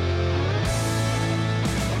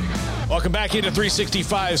 Welcome back into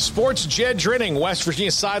 365 Sports. Jed Drenning, West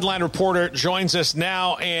Virginia sideline reporter, joins us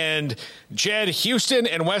now. And Jed, Houston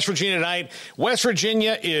and West Virginia tonight. West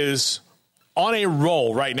Virginia is on a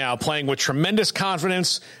roll right now, playing with tremendous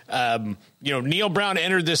confidence. Neil Brown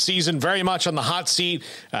entered this season very much on the hot seat.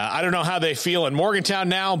 I don't know how they feel in Morgantown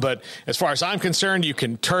now, but as far as I'm concerned, you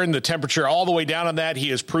can turn the temperature all the way down on that. He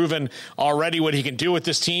has proven already what he can do with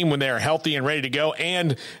this team when they are healthy and ready to go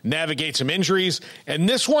and navigate some injuries. And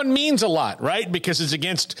this one means a lot, right? Because it's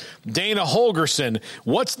against Dana Holgorsen.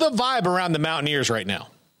 What's the vibe around the Mountaineers right now?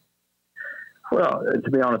 Well,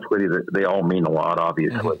 to be honest with you, they all mean a lot,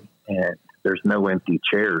 obviously. And there's no empty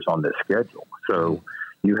chairs on this schedule. So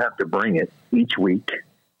you have to bring it each week.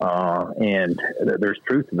 And there's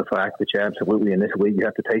truth to the fact that you absolutely, in this league, you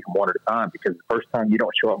have to take them one at a time, because the first time you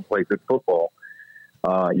don't show up and play good football,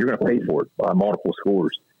 you're going to pay for it by multiple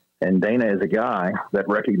scores. And Dana is a guy that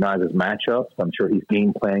recognizes matchups. I'm sure he's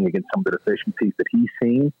game planning against some of the deficiencies that he's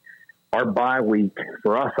seen. Our bye week,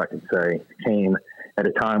 for us, I can say, came at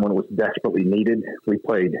a time when it was desperately needed. We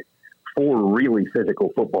played 4 really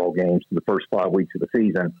physical football games in the first 5 weeks of the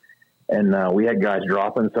season. And we had guys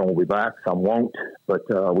dropping. Some will be back, some won't. But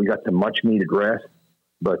we got some much-needed rest.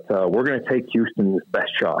 But we're going to take Houston's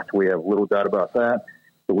best shot. We have little doubt about that.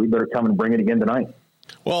 So we better come and bring it again tonight.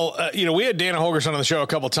 Well, we had Dana Holgorsen on the show a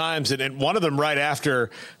couple of times, and one of them right after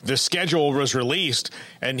the schedule was released,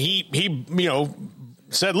 and he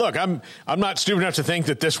said, look, I'm not stupid enough to think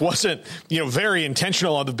that this wasn't, very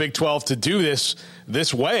intentional on the Big 12 to do this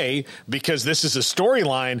way, because this is a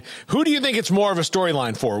storyline. Who do you think it's more of a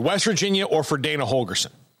storyline for, West Virginia or for Dana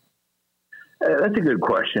Holgorsen? That's a good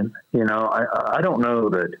question. I don't know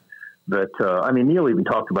that that, Neil even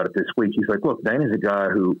talked about it this week. He's like, look, Dana's a guy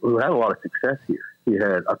who had a lot of success here. He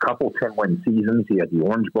had a couple 10-win seasons. He had the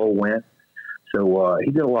Orange Bowl win. So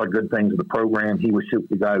he did a lot of good things with the program. He was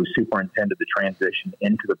the guy who superintended the transition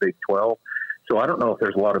into the Big 12. So I don't know if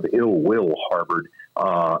there's a lot of ill will harbored,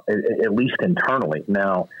 at least internally.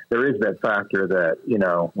 Now, there is that factor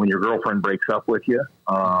that, when your girlfriend breaks up with you,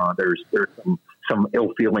 there's some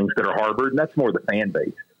ill feelings that are harbored, and that's more the fan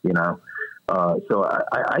base, So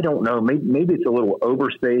I don't know. Maybe it's a little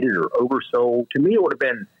overstated or oversold. To me, it would have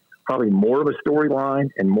been probably more of a storyline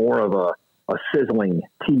and more of a sizzling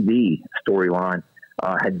TV storyline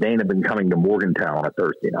had Dana been coming to Morgantown on a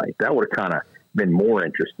Thursday night. That would have kind of been more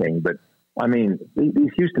interesting. But, these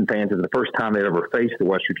Houston fans, is the first time they've ever faced the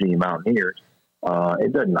West Virginia Mountaineers. I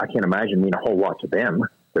can't imagine mean a whole lot to them.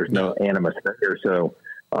 There's no animus there. So,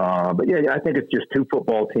 but yeah, I think it's just two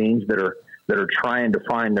football teams that are trying to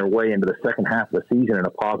find their way into the second half of the season in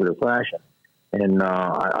a positive fashion. And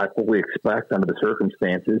I fully expect, under the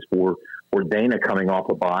circumstances, for Dana coming off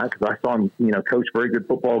a bye, because I saw him, coach very good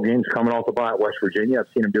football games coming off a bye at West Virginia. I've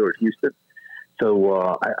seen him do it at Houston.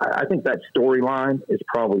 So I think that storyline is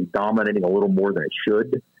probably dominating a little more than it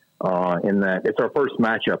should, in that it's our first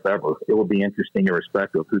matchup ever. It will be interesting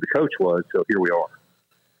irrespective of who the coach was. So here we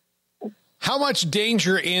are. How much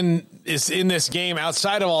danger is in this game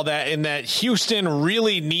outside of all that, in that Houston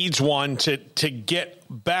really needs one to get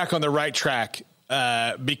back on the right track,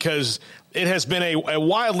 because it has been a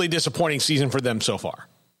wildly disappointing season for them so far?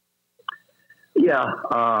 Yeah,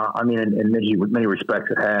 in many respects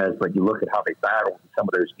it has, but you look at how they battled in some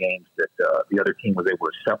of those games that the other team was able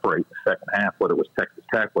to separate the second half, whether it was Texas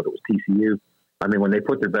Tech, whether it was TCU. When they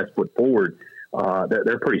put their best foot forward,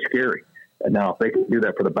 they're pretty scary. And now, if they can do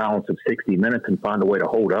that for the balance of 60 minutes and find a way to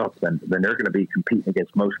hold up, then they're going to be competing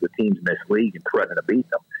against most of the teams in this league and threatening to beat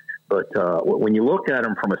them. But when you look at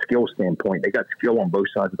them from a skill standpoint, they got skill on both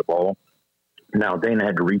sides of the ball. Now, Dana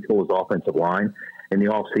had to retool his offensive line in the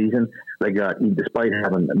offseason. They got, despite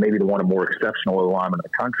having maybe the one of the more exceptional linemen in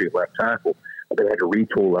the country at left tackle, they had to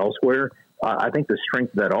retool elsewhere. I think the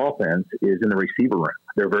strength of that offense is in the receiver room.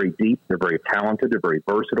 They're very deep. They're very talented. They're very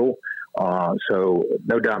versatile. So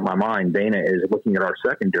no doubt in my mind, Dana is looking at our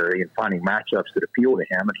secondary and finding matchups that appeal to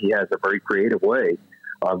him, and he has a very creative way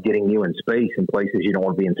of getting you in space in places you don't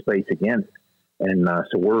want to be in space against. And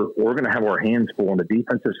so we're going to have our hands full on the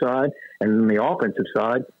defensive side, and on the offensive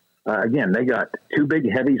side, again, they got two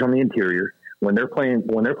big heavies on the interior. When they're playing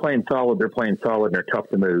solid, they're playing solid, and they're tough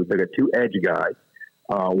to move. They got two edge guys.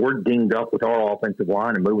 We're dinged up with our offensive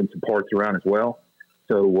line and moving some parts around as well.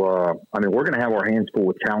 So, we're going to have our hands full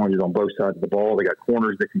with challenges on both sides of the ball. They got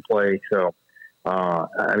corners that can play. So,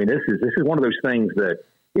 this is one of those things that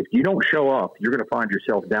if you don't show up, you're going to find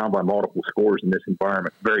yourself down by multiple scores in this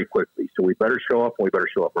environment very quickly. So we better show up, and we better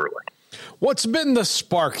show up early. What's been the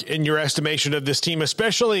spark in your estimation of this team,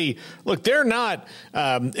 especially, look, they're not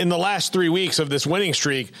in the last 3 weeks of this winning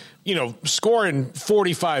streak, scoring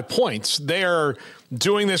 45 points. They're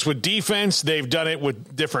doing this with defense. They've done it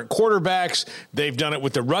with different quarterbacks. They've done it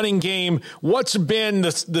with the running game. What's been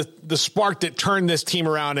the spark that turned this team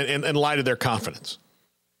around in light of their confidence?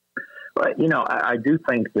 But, I do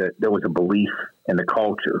think that there was a belief in the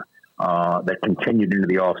culture that continued into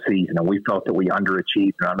the offseason, and we felt that we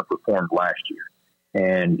underachieved and underperformed last year.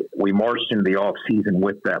 And we marched into the offseason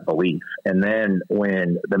with that belief. And then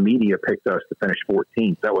when the media picked us to finish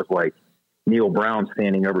 14th, that was like Neil Brown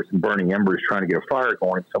standing over some burning embers trying to get a fire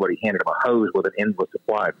going, and somebody handed him a hose with an endless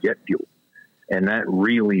supply of jet fuel. And that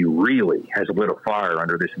really, really has lit a fire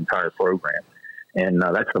under this entire program. And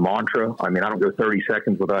that's the mantra. I don't go 30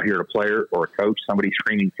 seconds without hearing a player or a coach, somebody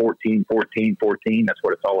screaming 14, 14, 14. That's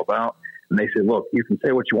what it's all about. And they said, look, you can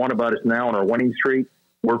say what you want about us now on our winning streak.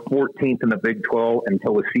 We're 14th in the Big 12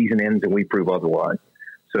 until the season ends and we prove otherwise.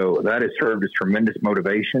 So that has served as tremendous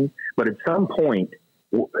motivation. But at some point,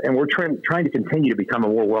 and we're trying to continue to become a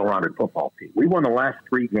more well-rounded football team. We won the last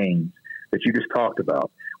 3 games that you just talked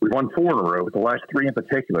about. We won 4 in a row, but the last 3 in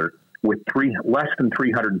particular, with less than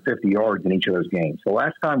 350 yards in each of those games. The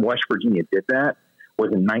last time West Virginia did that was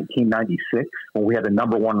in 1996 when we had the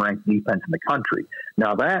number 1 ranked defense in the country.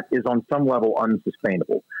 Now that is on some level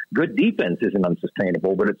unsustainable. Good defense isn't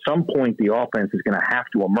unsustainable, but at some point the offense is going to have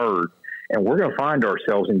to emerge, and we're going to find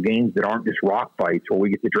ourselves in games that aren't just rock fights where we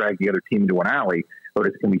get to drag the other team into an alley, but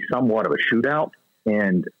it's going to be somewhat of a shootout.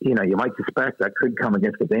 And, you might suspect that could come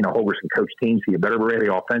against the Dana Holgorsen coach team, so you better be ready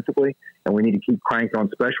offensively, and we need to keep cranking on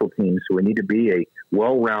special teams, so we need to be a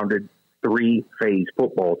well-rounded 3-phase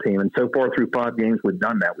football team. And so far through 5 games, we've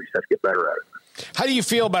done that. We just have to get better at it. How do you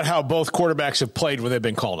feel about how both quarterbacks have played when they've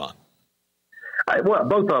been called on? Well,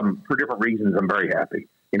 both of them, for different reasons, I'm very happy.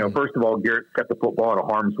 First of all, Garrett's kept the football out of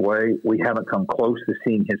harm's way. We haven't come close to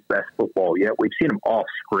seeing his best football yet. We've seen him off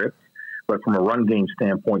script, but from a run game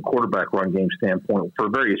standpoint, quarterback run game standpoint, for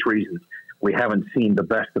various reasons, we haven't seen the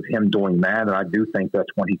best of him doing that, and I do think that's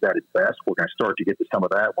when he's at his best. We're going to start to get to some of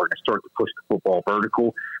that. We're going to start to push the football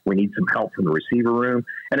vertical. We need some help from the receiver room.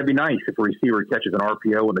 And it'd be nice if a receiver catches an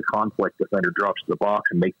RPO and the conflict defender drops to the box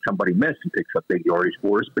and makes somebody miss and picks up big yardage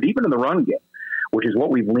for us. But even in the run game, which is what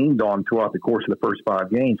we've leaned on throughout the course of the first 5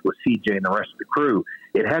 games with CJ and the rest of the crew,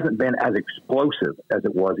 it hasn't been as explosive as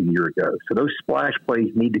it was a year ago. So those splash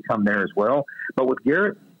plays need to come there as well. But with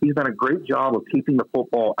Garrett, he's done a great job of keeping the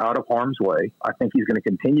football out of harm's way. I think he's going to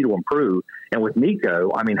continue to improve. And with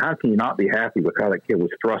Nico, I mean, how can you not be happy with how that kid was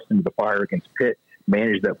thrust into the fire against Pitt,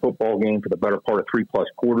 managed that football game for the better part of 3+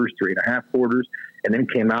 quarters, 3.5 quarters, and then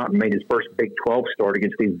came out and made his first Big 12 start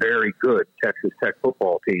against a very good Texas Tech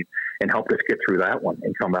football team and helped us get through that one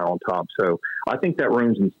and come out on top. So I think that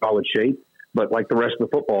room's in solid shape. But like the rest of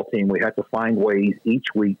the football team, we have to find ways each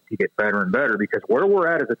week to get better and better, because where we're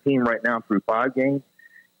at as a team right now through 5 games,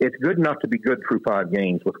 it's good enough to be good through 5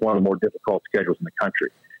 games with one of the more difficult schedules in the country.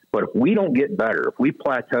 But if we don't get better, if we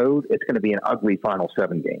plateaued, it's going to be an ugly final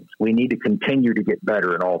 7 games. We need to continue to get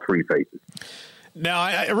better in all 3 phases. Now,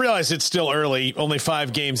 I realize it's still early, only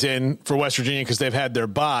 5 games in for West Virginia because they've had their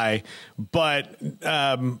bye. But,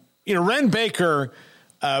 Ren Baker,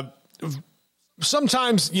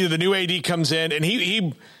 sometimes, the new AD comes in, and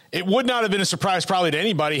it would not have been a surprise probably to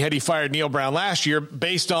anybody had he fired Neil Brown last year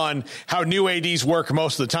based on how new ADs work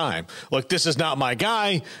most of the time. Look, this is not my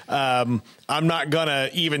guy. I'm not going to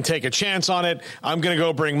even take a chance on it. I'm going to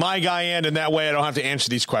go bring my guy in, and that way I don't have to answer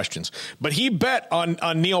these questions. But he bet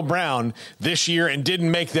on Neil Brown this year and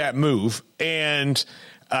didn't make that move. And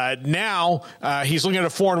now he's looking at a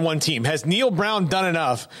 4-1 team. Has Neil Brown done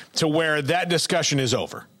enough to where that discussion is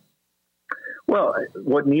over? Well,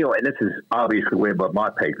 what Neil, and this is obviously way above my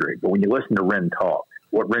pay grade, but when you listen to Ren talk,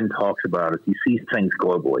 what Ren talks about is he sees things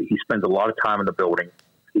globally. He spends a lot of time in the building.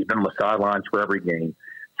 He's been on the sidelines for every game.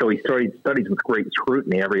 So he studies with great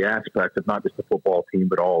scrutiny every aspect of not just the football team,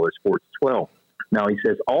 but all other sports as well. Now, he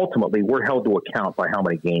says, ultimately, we're held to account by how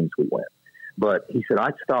many games we win. But he said,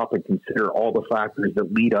 I'd stop and consider all the factors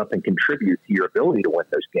that lead up and contribute to your ability to win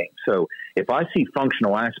those games. So if I see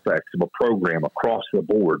functional aspects of a program across the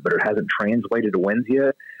board, but it hasn't translated to wins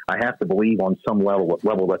yet, I have to believe on some level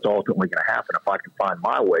that's ultimately going to happen if I can find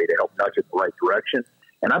my way to help nudge it in the right direction.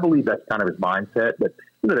 And I believe that's kind of his mindset. But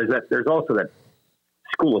there's also that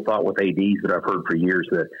school of thought with ADs that I've heard for years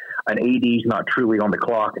that an AD is not truly on the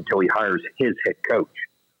clock until he hires his head coach.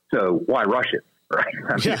 So why rush it? Right?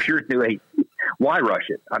 I mean, if you're a new AD, why rush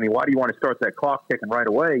it? I mean, why do you want to start that clock ticking right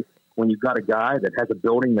away when you've got a guy that has a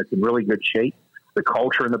building that's in really good shape? The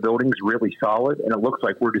culture in the building is really solid, and it looks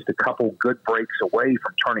like we're just a couple good breaks away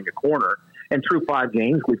from turning a corner. And through 5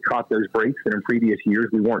 games, we've caught those breaks that in previous years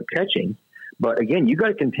we weren't catching. But again, you got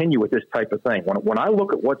to continue with this type of thing. When I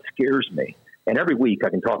look at what scares me, and every week I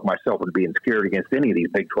can talk myself into being scared against any of these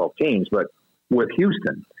Big 12 teams, but with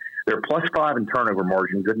Houston, they're +5 in turnover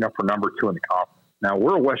margin, good enough for number 2 in the conference. Now,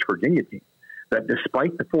 we're a West Virginia team that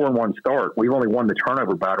despite the 4-1 start, we've only won the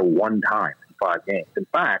turnover battle 1 time in 5 games. In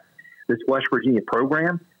fact, this West Virginia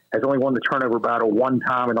program has only won the turnover battle 1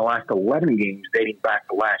 time in the last 11 games dating back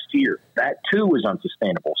to last year. That, too, is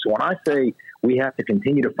unsustainable. So when I say we have to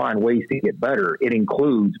continue to find ways to get better, it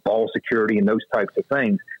includes ball security and those types of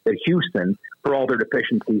things that Houston, for all their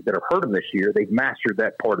deficiencies that have hurt them this year, they've mastered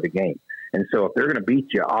that part of the game. And so if they're going to beat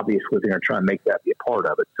you, obviously they're going to try and make that be a part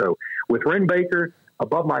of it. So with Ren Baker,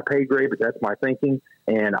 above my pay grade, but that's my thinking.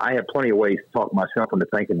 And I have plenty of ways to talk myself into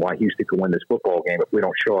thinking why Houston could win this football game if we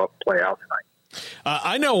don't show up and play out tonight.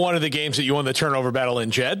 I know one of the games that you won the turnover battle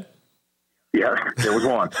in, Jed. Yeah, there was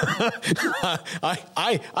one.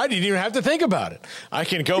 I didn't even have to think about it. I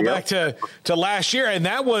can go back to last year, and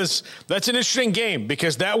that's an interesting game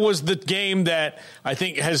because that was the game that I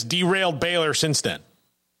think has derailed Baylor since then.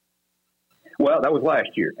 Well, that was last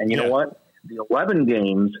year. And you know what? The 11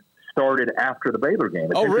 games started after the Baylor game.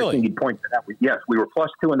 It's really? You'd point to that. Yes, we were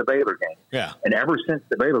 +2 in the Baylor game. Yeah. And ever since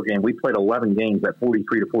the Baylor game, we played 11 games, that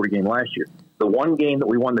 43-40 game last year. The one game that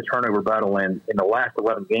we won the turnover battle in the last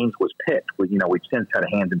 11 games was Pitt. We've since had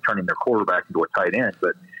a hand in turning their quarterback into a tight end.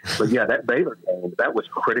 But yeah, that Baylor game, that was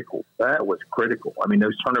critical. That was critical. I mean,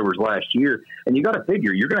 those turnovers last year. And you got to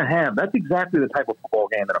figure, you're going to have, that's exactly the type of football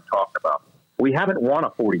game that I'm talking about. We haven't won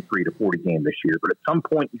a 43-40 game this year, but at some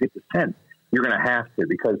point you get to 10. You're going to have to,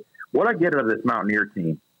 because what I get out of this Mountaineer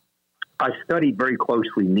team, I studied very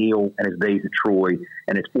closely Neil and his days at Troy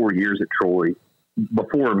and his 4 years at Troy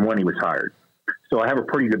before and when he was hired. So I have a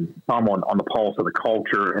pretty good thumb on the pulse of the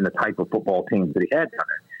culture and the type of football teams that he had down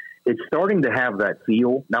there. It's starting to have that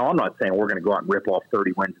feel. Now, I'm not saying we're going to go out and rip off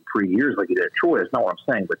 30 wins in 3 years like he did at Troy. That's not what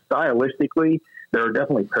I'm saying. But stylistically, there are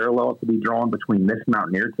definitely parallels to be drawn between this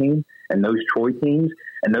Mountaineer team and those Troy teams.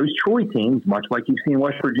 And those Troy teams, much like you've seen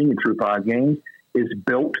West Virginia through 5 games, is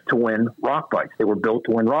built to win rock fights. They were built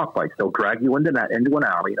to win rock fights. They'll drag you into an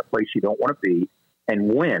alley in a place you don't want to be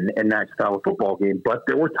and win in that style of football game. But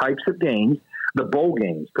there were types of games, the bowl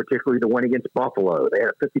games, particularly the win against Buffalo. They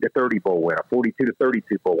had a 50-30 bowl win, a 42-32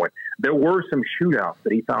 bowl win. There were some shootouts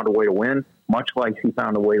that he found a way to win, much like he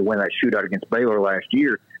found a way to win that shootout against Baylor last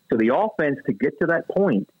year. So the offense, to get to that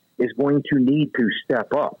point, is going to need to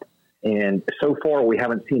step up. And so far, we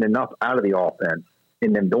haven't seen enough out of the offense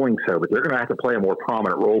in them doing so, but they're going to have to play a more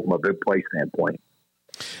prominent role from a big play standpoint.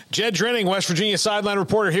 Jed Drenning, West Virginia sideline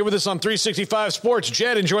reporter, here with us on 365 Sports.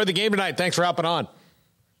 Jed, enjoy the game tonight. Thanks for hopping on.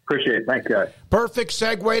 Appreciate it. Thanks, guys. Perfect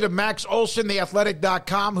segue to Max Olson,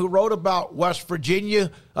 theathletic.com, who wrote about West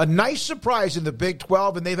Virginia. A nice surprise in the Big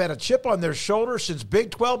 12, and they've had a chip on their shoulder since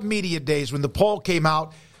Big 12 media days when the poll came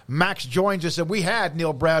out. Max joins us, and we had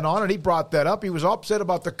Neil Brown on, and he brought that up. He was upset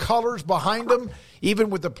about the colors behind him, even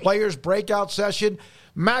with the players' breakout session.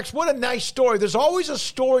 Max, what a nice story. There's always a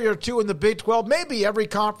story or two in the Big 12, maybe every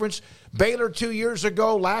conference. Baylor 2 years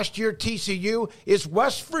ago, last year TCU. Is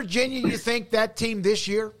West Virginia, you think, that team this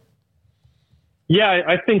year? Yeah,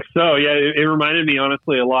 I think so. Yeah, it reminded me,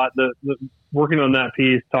 honestly, a lot. The working on that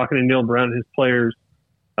piece, talking to Neil Brown and his players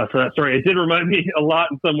for that story, it did remind me a lot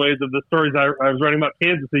in some ways of the stories I was writing about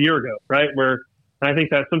Kansas a year ago, right? Where I think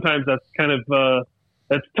that sometimes that's kind of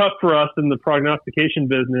that's tough for us in the prognostication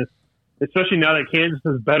business, especially now that Kansas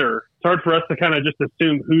is better. It's hard for us to kind of just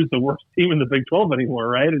assume who's the worst team in the Big 12 anymore,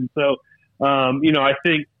 right? And so, I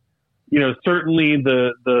think, certainly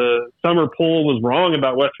the summer poll was wrong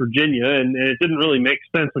about West Virginia, and it didn't really make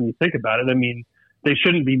sense when you think about it. I mean, they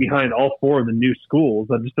shouldn't be behind all 4 of the new schools.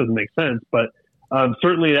 That just doesn't make sense. But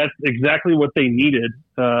certainly that's exactly what they needed.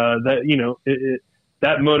 That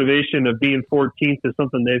motivation of being 14th is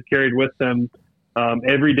something they've carried with them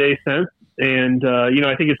every day since. And,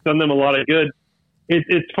 I think it's done them a lot of good.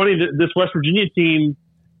 It's funny that this West Virginia team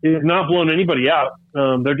is not blowing anybody out.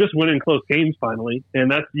 They're just winning close games finally.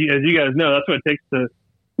 And that's, as you guys know, that's what it takes to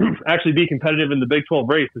actually be competitive in the Big 12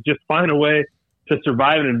 race, is just find a way to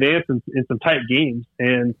survive and advance in some tight games.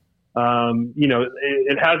 And,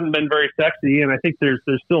 it hasn't been very sexy. And I think there's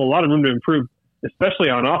still a lot of room to improve, especially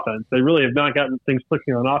on offense. They really have not gotten things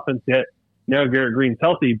clicking on offense yet. Now Garrett Green's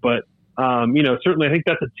healthy, but, certainly I think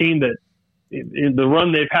that's a team that in the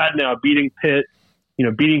run they've had now, beating Pitt,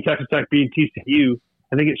 beating Texas Tech, beating TCU,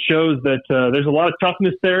 I think it shows that there's a lot of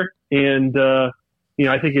toughness there. And, I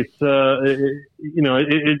think it's,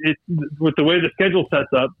 with the way the schedule sets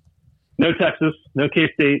up, no Texas, no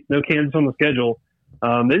K-State, no Kansas on the schedule,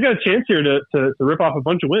 they've got a chance here to rip off a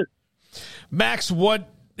bunch of wins. Max, what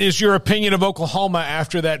is your opinion of Oklahoma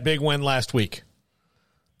after that big win last week?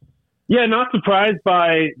 Yeah, not surprised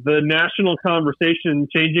by the national conversation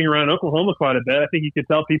changing around Oklahoma quite a bit. I think you could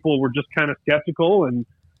tell people were just kind of skeptical, and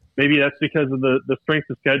maybe that's because of the strength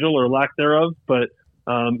of schedule or lack thereof. But,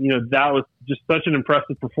 that was just such an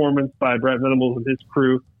impressive performance by Brett Venables and his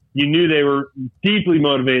crew. You knew they were deeply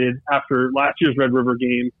motivated after last year's Red River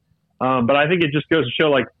game. But I think it just goes to show,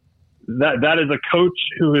 like, that is a coach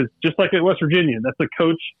who is just like at West Virginia. That's a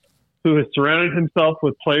coach who has surrounded himself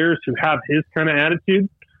with players who have his kind of attitude.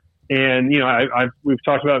 And, we've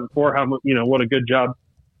talked about it before, how, what a good job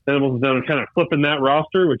Venables has done in kind of flipping that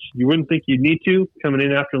roster, which you wouldn't think you'd need to coming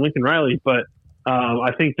in after Lincoln Riley. But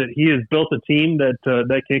I think that he has built a team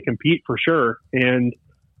that can compete for sure. And,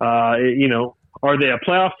 are they a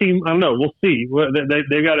playoff team? I don't know. We'll see.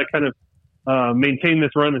 They've got to kind of maintain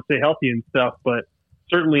this run and stay healthy and stuff. But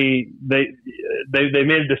certainly they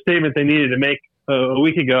made the statement they needed to make a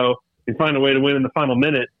week ago and find a way to win in the final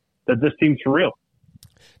minute, that this team's for real.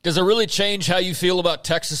 Does it really change how you feel about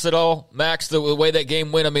Texas at all, Max, the way that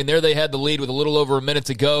game went? I mean, there they had the lead with a little over a minute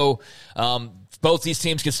to go. Both these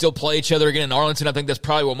teams can still play each other again in Arlington. I think that's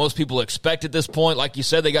probably what most people expect at this point. Like you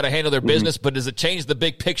said, they got to handle their business, but does it change the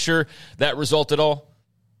big picture, that result at all?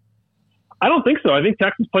 I don't think so. I think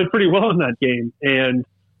Texas played pretty well in that game. And,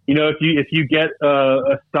 if you get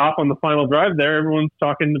a stop on the final drive there, everyone's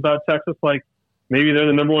talking about Texas like maybe they're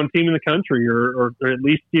the number 1 team in the country or at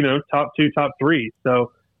least, top 2, top 3.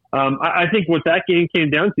 So, I think what that game came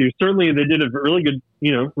down to, certainly they did a really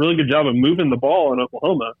good job of moving the ball in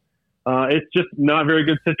Oklahoma. It's just not very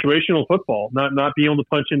good situational football, not being able to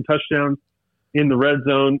punch in touchdowns in the red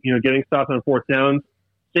zone, getting stopped on 4th downs.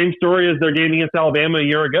 Same story as their game against Alabama a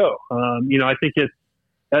year ago. I think it's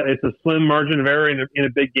it's a slim margin of error in a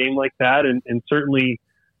big game like that. And certainly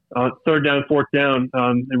third down, fourth down,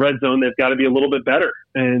 in red zone, they've got to be a little bit better.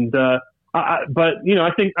 And, but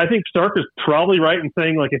I think Stark is probably right in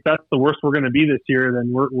saying, like, if that's the worst we're going to be this year,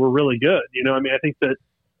 then we're really good. I mean, I think that,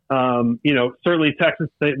 certainly Texas,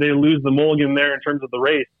 they lose the mulligan there in terms of the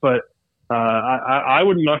race, but I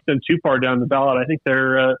wouldn't knock them too far down the ballot. I think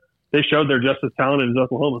they showed they're just as talented as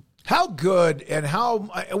Oklahoma. How good and how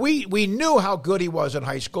we knew how good he was in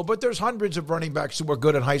high school, but there's hundreds of running backs who were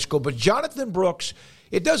good in high school. But Jonathan Brooks,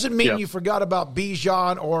 it doesn't mean you forgot about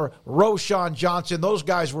Bijan or Roschon Johnson. Those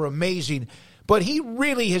guys were amazing. But he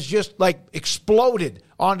really has just exploded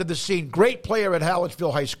onto the scene. Great player at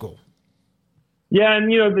Hallettsville High School. Yeah,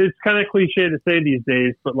 and it's kind of cliche to say these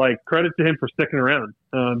days, but credit to him for sticking around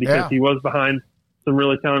because he was behind some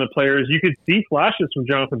really talented players. You could see flashes from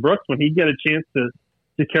Jonathan Brooks when he'd get a chance to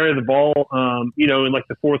carry the ball, in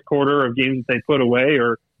the fourth quarter of games that they put away,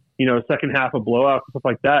 or second half of blowouts and stuff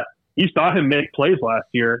like that. You saw him make plays last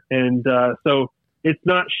year, and so it's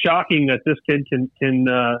not shocking that this kid can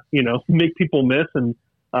make people miss. And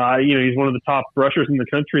he's one of the top rushers in the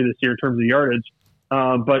country this year in terms of yardage.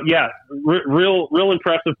 But yeah, real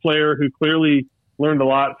impressive player who clearly learned a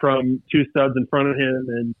lot from two studs in front of him.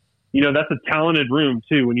 And, that's a talented room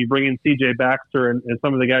too. When you bring in CJ Baxter and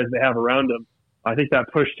some of the guys they have around him, I think that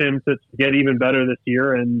pushed him to get even better this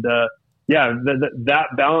year. And, that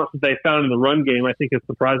balance that they found in the run game, I think has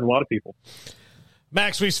surprised a lot of people.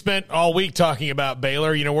 Max, we spent all week talking about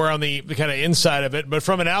Baylor. We're on the kind of inside of it, but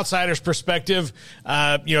from an outsider's perspective,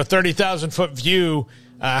 30,000-foot view,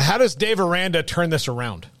 how does Dave Aranda turn this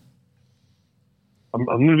around? I'm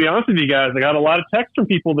going to be honest with you guys. I got a lot of texts from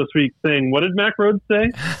people this week saying, what did Mac Rhodes say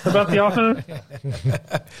about the offense?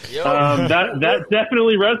 That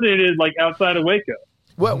definitely resonated outside of Waco.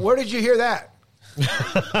 Where did you hear that?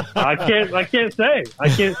 I can't say,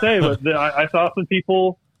 but I saw some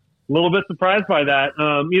people a little bit surprised by that.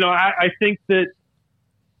 I think that,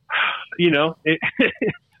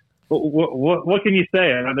 what can you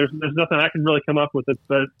say? There's nothing I can really come up with that's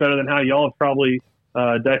better than how y'all have probably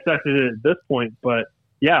dissected it at this point. But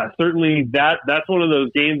yeah, certainly that's one of those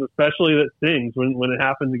games, especially that stings when it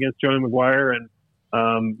happens against Joey McGuire. And,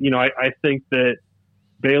 I think that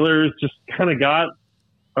Baylor's just kind of got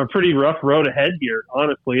a pretty rough road ahead here,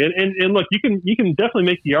 honestly. And look, you can definitely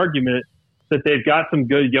make the argument that they've got some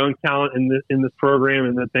good young talent in this program,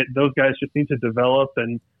 and that those guys just need to develop.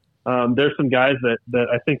 And there's some guys that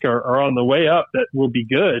I think are on the way up that will be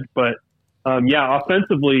good. But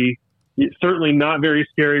offensively, it's certainly not very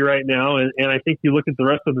scary right now. And I think you look at the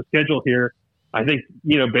rest of the schedule here, I think,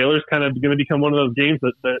 Baylor's kind of going to become one of those games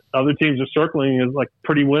that other teams are circling as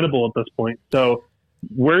pretty winnable at this point. So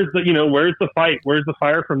where's the fight? Where's the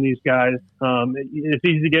fire from these guys? It's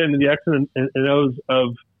easy to get into the X's and O's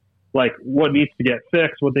of what needs to get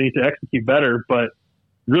fixed, what they need to execute better, but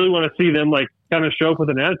really want to see them kind of show up with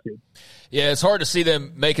an attitude. Yeah, it's hard to see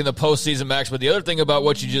them making the postseason, Max. But the other thing about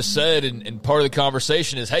what you just said and part of the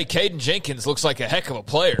conversation is, hey, Caden Jenkins looks like a heck of a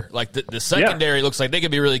player. The secondary looks like they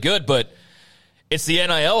could be really good, but it's the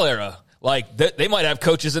NIL era. They might have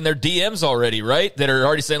coaches in their DMs already, right? That are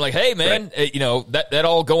already saying hey, man, right. That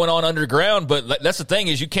all going on underground. But that's the thing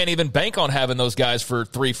is you can't even bank on having those guys for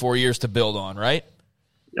 3-4 years to build on, right?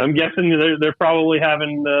 I'm guessing they're probably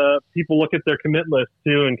having people look at their commit list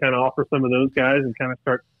too and kind of offer some of those guys and kind of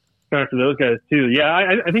start after those guys too. Yeah,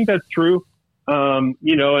 I think that's true. And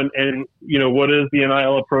what is the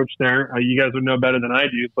NIL approach there? You guys would know better than I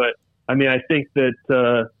do, but I mean, I think that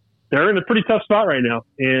they're in a pretty tough spot right now.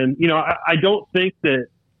 And I don't think that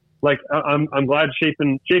I'm glad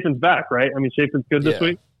Chapin's back, right? I mean, Chapin's good this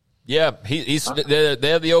week. Yeah, they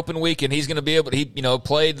have the open week, and he's going to be able to. He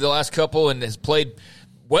played the last couple and has played.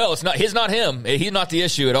 Well, it's not him. He's not the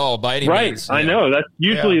issue at all by any means. Right, I know. That's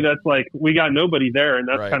usually that's we got nobody there, and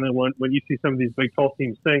that's kind of when you see some of these Big 12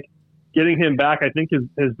 teams think. Getting him back, I think,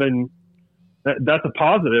 has been that's a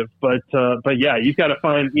positive. But yeah, you've got to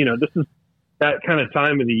find. This is that kind of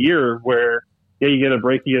time of the year where you get a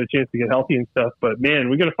break, you get a chance to get healthy and stuff. But man,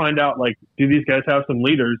 we got to find out do these guys have some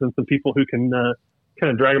leaders and some people who can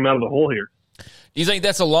kind of drag them out of the hole here. Do you think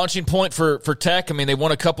that's a launching point for Tech? I mean, they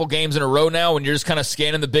won a couple games in a row now, and you're just kind of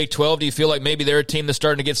scanning the Big 12. Do you feel like maybe they're a team that's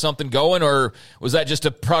starting to get something going, or was that just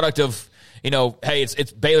a product of, hey,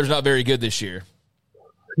 it's Baylor's not very good this year?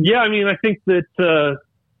 Yeah, I mean, I think that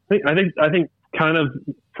I think kind of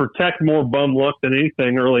for Tech more bum luck than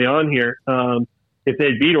anything early on here. If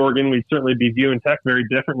they beat Oregon, we'd certainly be viewing Tech very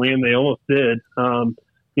differently, and they almost did.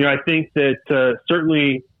 I think that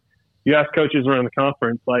certainly. You ask coaches around the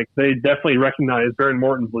conference, they definitely recognize Baron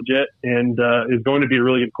Morton's legit and is going to be a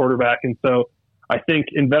really good quarterback. And so I think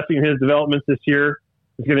investing in his development this year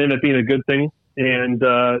is going to end up being a good thing. And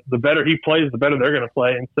the better he plays, the better they're going to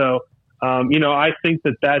play. And so, I think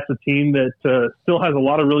that that's a team that still has a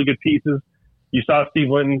lot of really good pieces. You saw Steve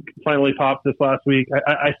Linton finally pop this last week.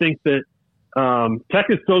 I think that Tech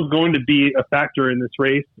is still going to be a factor in this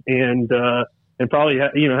race, and probably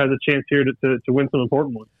has a chance here to win some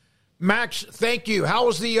important ones. Max, thank you. How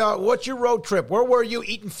was what's your road trip? Where were you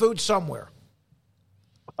eating food somewhere?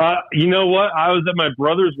 You know what? I was at my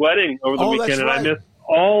brother's wedding over the weekend, and I missed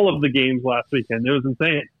all of the games last weekend. It was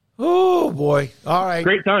insane. Oh, boy. All right.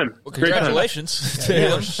 Great time. Well, congratulations.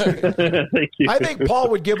 Thank you. I think Paul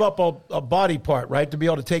would give up a body part, right, to be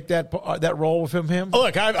able to take that role with him. Oh,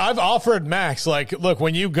 look, I've offered Max, like, look,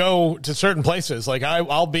 when you go to certain places, like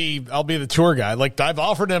I'll be the tour guide. Like I've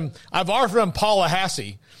offered him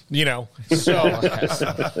Tallahassee, so.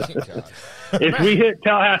 If we hit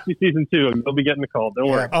Tallahassee season 2, you'll be getting the call. Don't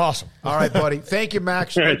worry. Awesome. All right, buddy. Thank you,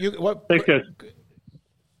 Max. Right. Thanks, guys.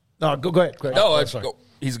 No, go ahead. No,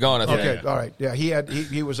 he's gone. I think. Okay, all right. Yeah,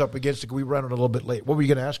 he was up against it. We ran it a little bit late. What were you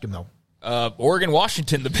going to ask him, though? Oregon,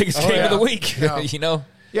 Washington, the biggest game of the week. Yeah.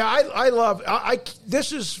 Yeah, I love.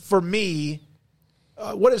 This is for me.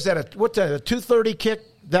 What is that? What's that? A 2:30 kick?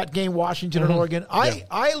 That game, Washington and Oregon.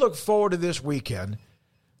 I look forward to this weekend.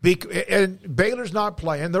 And Baylor's not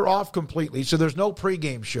playing. They're off completely, so there's no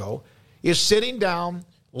pregame show. Is sitting down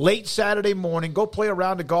late Saturday morning, go play a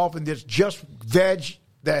round of golf, and just veg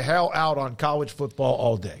the hell out on college football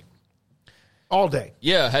all day. All day.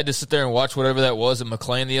 Yeah, I had to sit there and watch whatever that was at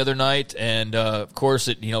McLean the other night, and of course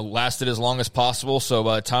it lasted as long as possible. So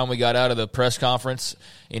by the time we got out of the press conference,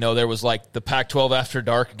 there was like the Pac-12 after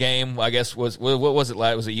dark game. I guess what was it?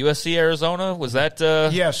 Was it USC Arizona? Was that?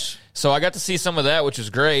 Yes. So I got to see some of that, which was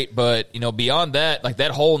great. But beyond that, like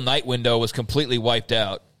that whole night window was completely wiped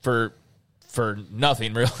out for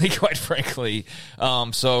nothing, really, quite frankly.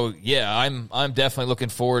 So yeah, I'm definitely looking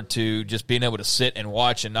forward to just being able to sit and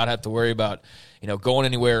watch and not have to worry about going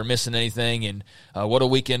anywhere or missing anything. And what a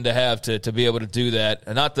weekend to have to be able to do that.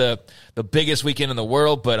 And not the biggest weekend in the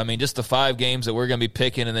world, but I mean just the 5 games that we're going to be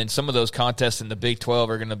picking, and then some of those contests in the Big 12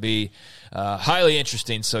 are going to be highly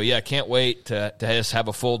interesting. So yeah, can't wait to just have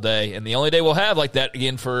a full day, and the only day we'll have like that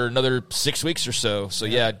again for another 6 weeks or so. So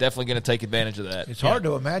yeah, definitely going to take advantage of that. It's hard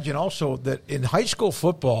to imagine also that in high school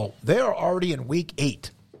football they are already in week 8.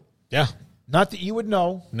 Yeah, not that you would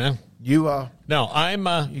know. No, you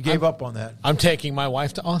you gave up on that. I'm taking my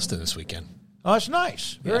wife to Austin this weekend. Oh, that's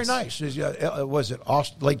nice. Very nice. Was it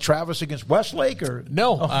Austin, Lake Travis against Westlake or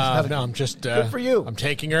no? No, I'm just good for you. I'm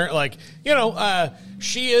taking her.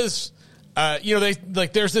 She is.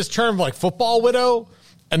 There's this term like football widow,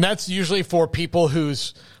 and that's usually for people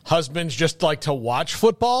whose husbands just like to watch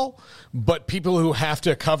football, but people who have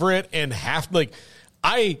to cover it and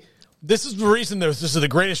this is the reason this is the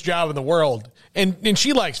greatest job in the world. And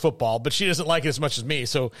she likes football, but she doesn't like it as much as me.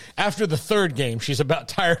 So after the 3rd game, she's about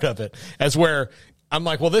tired of it, as where I'm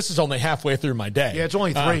like, well, this is only halfway through my day. Yeah, it's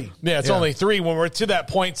only 3. It's only 3 when we're to that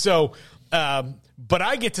point. So, but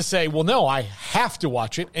I get to say, well, no, I have to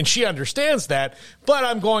watch it, and she understands that. But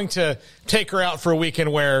I'm going to take her out for a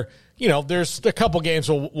weekend where there's a couple games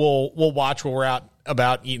we'll watch when we're out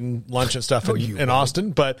about eating lunch and stuff in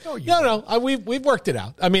Austin. But we've worked it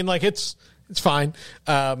out. I mean, like it's fine.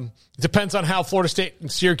 Depends on how Florida State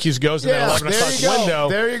and Syracuse goes in that 11 o'clock window.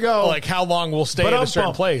 There you go. Like how long we'll stay at a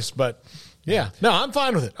certain place. But yeah, no, I'm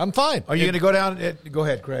fine with it. I'm fine. Are you going to go down? Go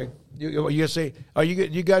ahead, Craig. You going to say? Are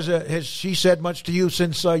you guys? Has she said much to you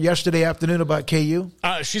since yesterday afternoon about KU?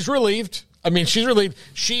 She's relieved. I mean, she's relieved.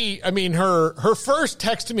 Her first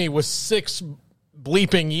text to me was 6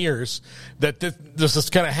 bleeping years that this is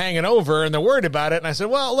kind of hanging over, and they're worried about it. And I said,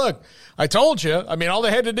 well, look, I told you. I mean, all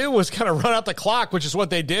they had to do was kind of run out the clock, which is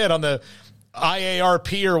what they did on the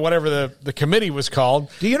IARP or whatever the committee was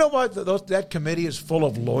called. Do you know what that committee is full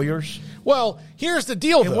of lawyers? Well, here's the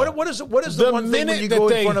deal, and though. What is the one thing when you go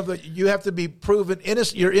in front of you have to be proven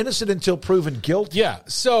innocent? You're innocent until proven guilty. Yeah.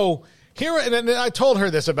 So here, and I told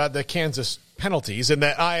her this about the Kansas penalties and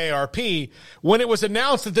that IARP, when it was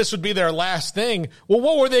announced that this would be their last thing, well,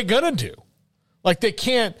 what were they going to do? Like, they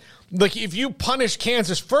can't, like, if you punish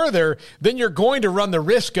Kansas further, then you're going to run the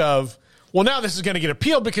risk of, well, now this is going to get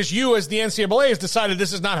appealed because you, as the NCAA, has decided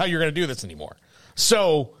this is not how you're going to do this anymore.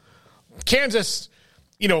 So Kansas,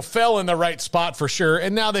 fell in the right spot for sure,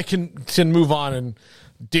 and now they can move on and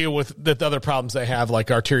deal with the other problems they have, like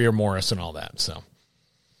Arteria Morris and all that, so.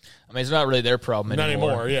 I mean, it's not really their problem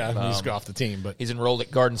anymore. Not anymore, yeah. He's off the team. But he's enrolled at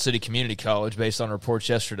Garden City Community College based on reports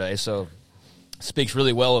yesterday, so speaks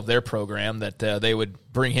really well of their program that they would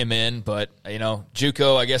bring him in. But,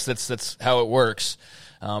 JUCO, I guess that's how it works.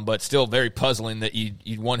 But still very puzzling that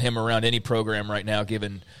you'd want him around any program right now,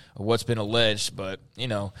 given what's been alleged. But,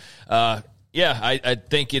 I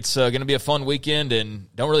think it's going to be a fun weekend,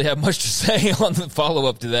 and don't really have much to say on the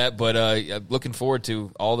follow-up to that. But looking forward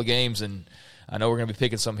to all the games, and I know we're going to be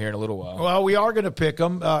picking some here in a little while. Well, we are going to pick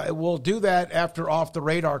them. We'll do that after Off the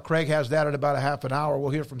Radar. Craig has that at about a half an hour.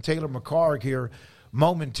 We'll hear from Taylor McHargue here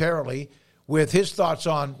momentarily with his thoughts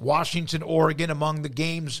on Washington, Oregon, among the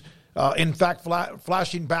games. In fact,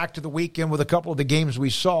 flashing back to the weekend with a couple of the games we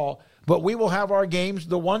saw. But we will have our games.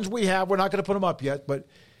 The ones we have, we're not going to put them up yet, but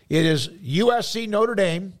it is USC, Notre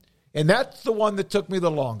Dame, and that's the one that took me the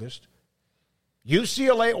longest.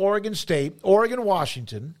 UCLA, Oregon State, Oregon,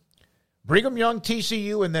 Washington, Brigham Young,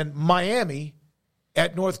 TCU, and then Miami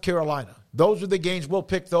at North Carolina. Those are the games. We'll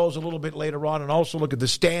pick those a little bit later on and also look at the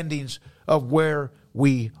standings of where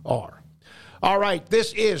we are. All right,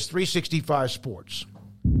 this is 365 Sports.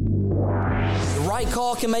 The right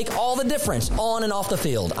call can make all the difference on and off the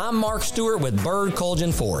field. I'm Mark Stewart with Bird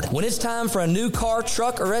Colgan Ford. When it's time for a new car,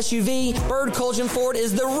 truck, or SUV, Bird Colgan Ford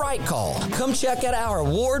is the right call. Come check out our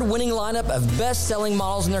award-winning lineup of best-selling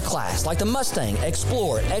models in their class, like the Mustang,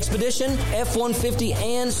 Explorer, Expedition, F-150,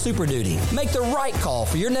 and Super Duty. Make the right call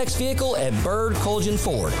for your next vehicle at Bird Colgan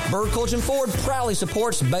Ford. Bird Colgan Ford proudly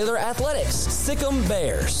supports Baylor Athletics. Sic 'em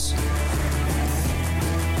Bears.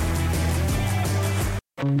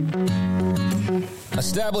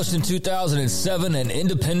 Established in 2007 and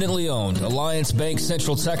independently owned, Alliance Bank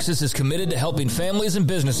Central Texas is committed to helping families and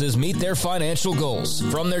businesses meet their financial goals.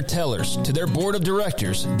 From their tellers to their board of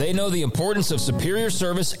directors, they know the importance of superior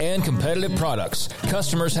service and competitive products.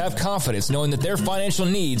 Customers have confidence knowing that their financial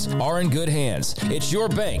needs are in good hands. It's your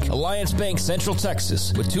bank, Alliance Bank Central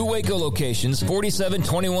Texas, with 2 Waco locations,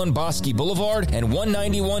 4721 Bosque Boulevard and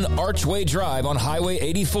 191 Archway Drive on Highway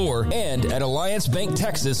 84, and at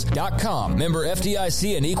AllianceBankTexas.com. Member FDIC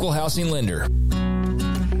and equal housing lender.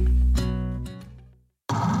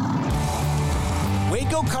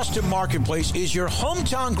 Waco Custom Marketplace is your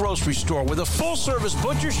hometown grocery store with a full-service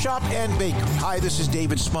butcher shop and bakery. Hi, this is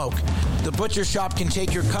David Smoak. The butcher shop can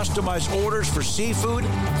take your customized orders for seafood,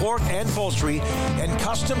 pork, and poultry and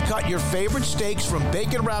custom cut your favorite steaks from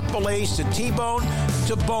bacon-wrapped fillets to T-bone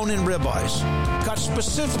to bone-in ribeyes. Cut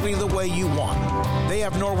specifically the way you want. They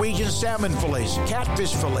have Norwegian salmon fillets,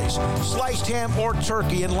 catfish fillets, sliced ham or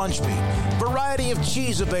turkey and lunch meat, variety of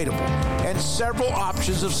cheese available, and several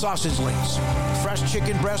options of sausage links. Fresh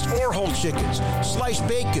chicken breast or whole chickens, sliced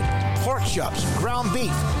bacon, pork chops, ground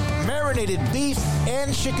beef, marinated beef,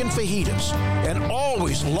 and chicken fajitas, and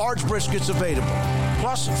always large briskets available,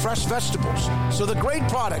 plus fresh vegetables. So the great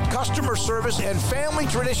product, customer service, and family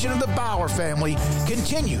tradition of the Bauer family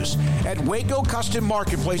continues at Waco Custom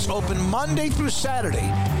Marketplace, open Monday through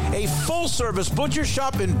Saturday. A full-service butcher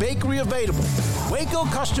shop and bakery available. Waco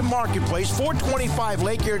Custom Marketplace, 425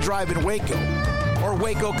 Lake Air Drive in Waco, or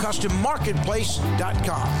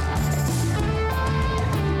WacoCustomMarketplace.com.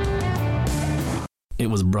 It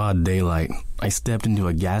was broad daylight. I stepped into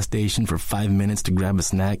a gas station for 5 minutes to grab a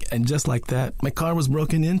snack, and just like that, my car was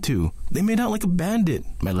broken into. They made out like a bandit.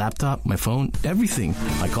 My laptop, my phone, everything.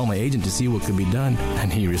 I called my agent to see what could be done,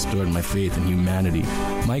 and he restored my faith in humanity.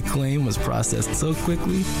 My claim was processed so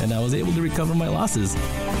quickly, and I was able to recover my losses.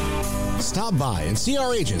 Stop by and see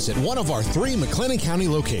our agents at one of our 3 McLennan County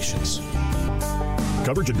locations.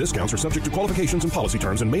 Coverage and discounts are subject to qualifications and policy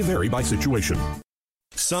terms and may vary by situation.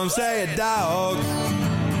 Some say a dog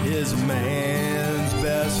is a man's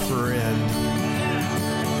best friend.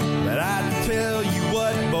 But I tell you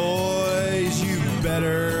what, boys, you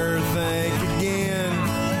better think again.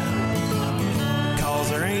 'Cause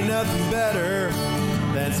there ain't nothing better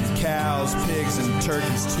than some cows, pigs, and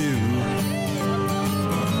turkeys too.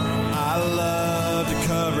 I love to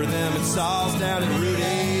cover them in sauce down at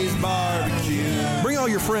Rudy's Barbecue. Bring all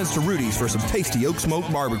your friends to Rudy's for some tasty oak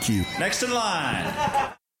smoke barbecue. Next in line.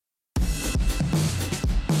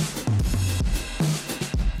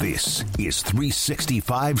 This is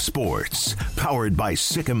 365 Sports, powered by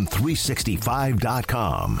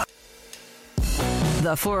SicEm365.com.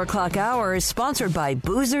 The 4 o'clock hour is sponsored by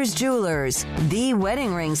Boozer's Jewelers, the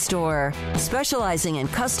wedding ring store, specializing in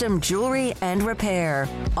custom jewelry and repair,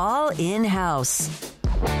 all in-house.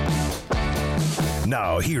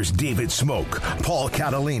 Now here's David Smoak, Paul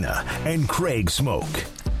Catalina, and Craig Smoak.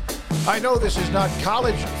 I know this is not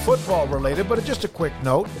college football related, but just a quick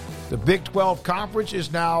note. The Big 12 Conference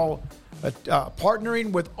is now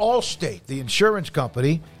partnering with Allstate, the insurance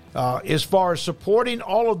company, as far as supporting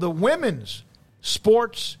all of the women's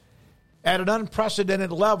sports at an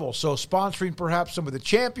unprecedented level. So sponsoring perhaps some of the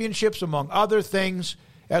championships, among other things.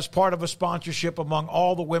 as part of a sponsorship among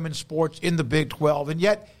all the women's sports in the Big 12. And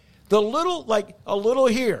yet a little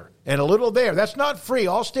here and a little there. That's not free.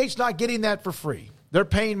 Allstate's not getting that for free. They're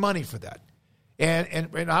paying money for that. And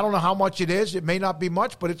I don't know how much it is. It may not be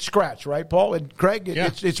much, but it's scratch, right, Paul? And Craig,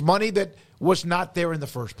 it's money that was not there in the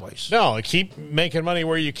first place. No, keep making money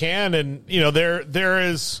where you can. And, there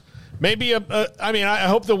is maybe I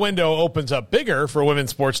hope the window opens up bigger for women's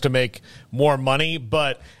sports to make more money.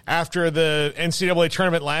 But after the NCAA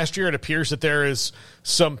tournament last year, it appears that there is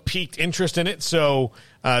some piqued interest in it. So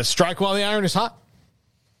strike while the iron is hot.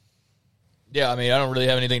 Yeah, I don't really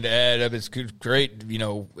have anything to add. It's great.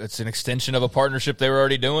 It's an extension of a partnership they were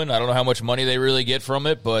already doing. I don't know how much money they really get from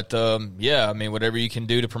it, but whatever you can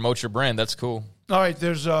do to promote your brand, that's cool. All right,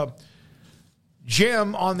 there's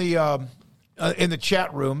Jim on the in the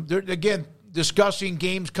chat room. They're, again, discussing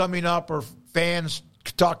games coming up or fans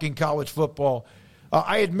talking college football.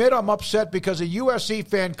 I admit I'm upset because a USC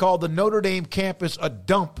fan called the Notre Dame campus a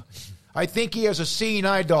dump. I think he has a seeing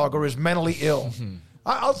eye dog or is mentally ill.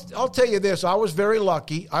 I'll tell you this. I was very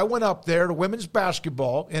lucky. I went up there to women's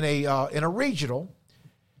basketball in a regional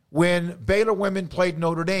when Baylor women played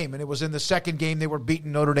Notre Dame, and it was in the second game they were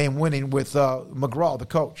beating Notre Dame, winning with McHargue, the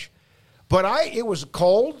coach. But it was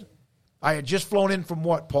cold. I had just flown in from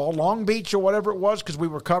Paul? Long Beach or whatever it was, because we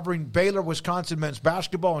were covering Baylor, Wisconsin men's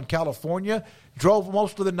basketball in California. Drove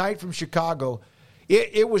most of the night from Chicago.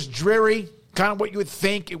 It was dreary, kind of what you would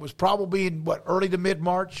think. It was probably in early to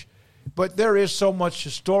mid-March. But there is so much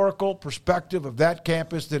historical perspective of that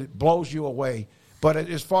campus that it blows you away. But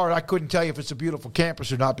as far as I couldn't tell you if it's a beautiful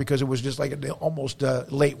campus or not because it was just like almost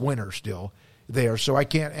late winter still there. So I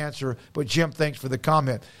can't answer. But, Jim, thanks for the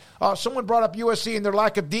comment. Someone brought up USC and their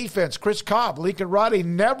lack of defense. Chris Cobb, Lincoln Riley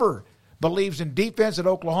never believes in defense at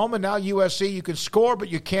Oklahoma. Now USC, you can score, but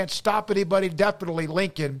you can't stop anybody. Definitely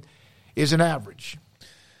Lincoln is an average.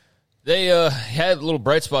 They had a little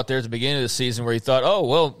bright spot there at the beginning of the season where you thought, oh,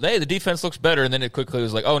 well, hey, the defense looks better. And then it quickly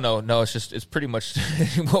was like, oh, no, it's pretty much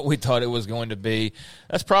what we thought it was going to be.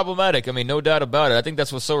 That's problematic. No doubt about it. I think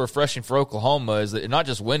that's what's so refreshing for Oklahoma is that not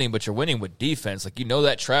just winning, but you're winning with defense. Like,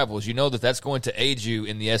 that travels. That's going to aid you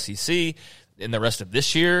in the SEC in the rest of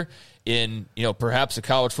this year, in, perhaps a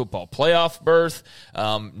college football playoff berth.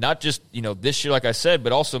 Not just, this year, like I said,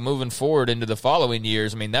 but also moving forward into the following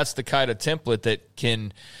years. That's the kind of template that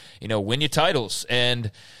can – win you titles.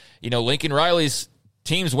 And, Lincoln Riley's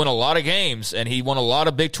teams win a lot of games, and he won a lot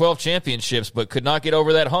of Big 12 championships, but could not get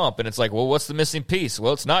over that hump. And it's like, well, what's the missing piece?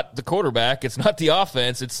 Well, it's not the quarterback. It's not the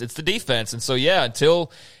offense. It's the defense. And so,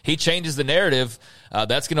 until he changes the narrative,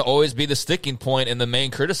 that's going to always be the sticking point and the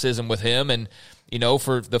main criticism with him. And,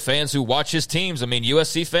 for the fans who watch his teams,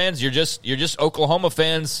 USC fans, you're just Oklahoma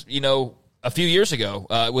fans, a few years ago,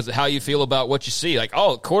 was how you feel about what you see. Like,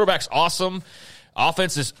 oh, quarterback's awesome.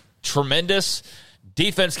 Offense is tremendous.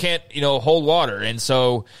 Defense can't, hold water. And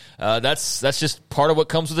so that's just part of what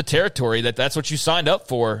comes with the territory, that's what you signed up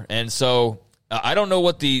for. And so I don't know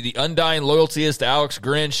what the undying loyalty is to Alex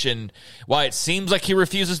Grinch and why it seems like he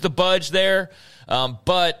refuses to budge there.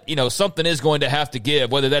 But, something is going to have to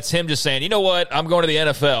give, whether that's him just saying, you know what, I'm going to the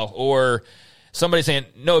NFL, or somebody saying,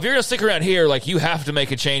 no, if you're going to stick around here, you have to make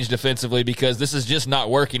a change defensively because this is just not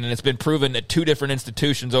working, and it's been proven at two different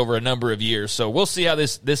institutions over a number of years. So we'll see how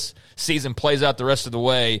this season plays out the rest of the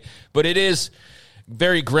way. But it is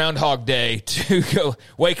very Groundhog Day to go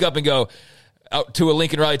wake up and go out to a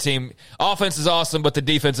Lincoln Riley team. Offense is awesome, but the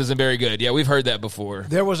defense isn't very good. Yeah, we've heard that before.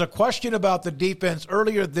 There was a question about the defense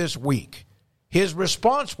earlier this week. His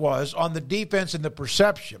response was on the defense and the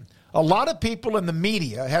perception. A lot of people in the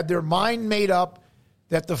media had their mind made up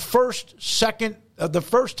that the first second there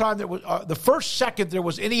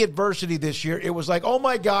was any adversity this year, it was like, oh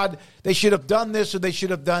my God, they should have done this or they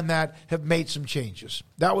should have done that, have made some changes.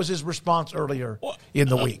 That was his response earlier in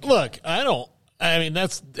the week. Look, that's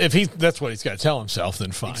what he's got to tell himself,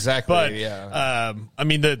 then fine. Exactly. But yeah.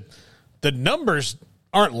 The numbers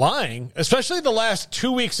aren't lying, especially the last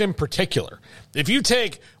 2 weeks in particular. If you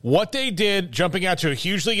take what they did jumping out to a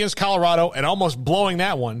huge lead against Colorado and almost blowing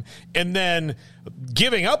that one, and then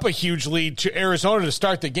giving up a huge lead to Arizona to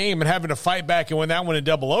start the game and having to fight back and win that one in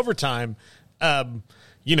double overtime, to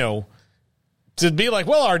be like,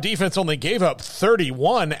 well, our defense only gave up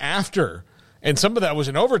 31 after, and some of that was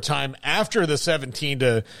in overtime after the 17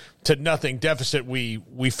 to nothing deficit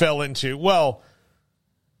we fell into. Well,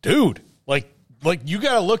 dude, like you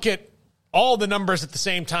got to look at all the numbers at the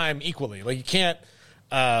same time equally. Like you can't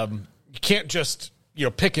just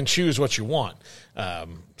pick and choose what you want. But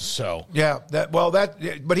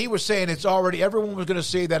he was saying it's already, everyone was going to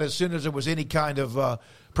see that as soon as there was any kind of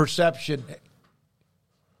perception.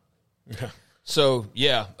 So,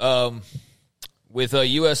 yeah, with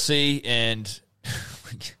USC and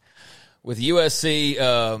with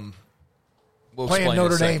USC we'll playing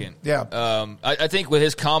Notre Dame. Yeah. I think with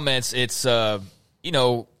his comments, it's, I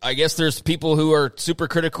guess there's people who are super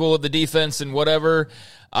critical of the defense and whatever.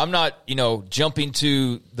 I'm not, jumping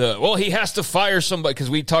to he has to fire somebody, because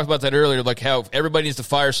we talked about that earlier, like how everybody needs to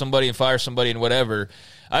fire somebody and whatever.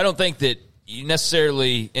 I don't think that you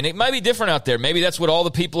necessarily, and it might be different out there. Maybe that's what all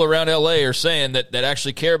the people around LA are saying that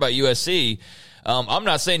actually care about USC. I'm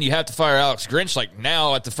not saying you have to fire Alex Grinch like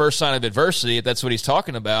now at the first sign of adversity, if that's what he's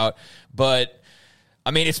talking about. But,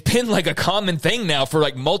 I mean, it's been like a common thing now for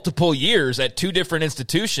like multiple years at two different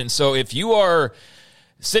institutions. So if you are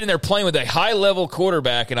sitting there playing with a high-level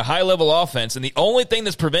quarterback and a high-level offense, and the only thing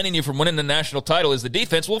that's preventing you from winning the national title is the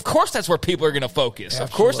defense, well, of course that's where people are going to focus. Absolutely.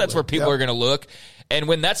 Of course that's where people are going to look. And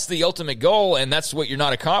when that's the ultimate goal and that's what you're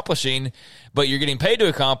not accomplishing, but you're getting paid to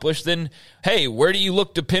accomplish, then, hey, where do you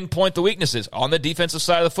look to pinpoint the weaknesses? On the defensive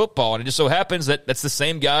side of the football. And it just so happens that that's the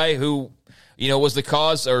same guy who, was the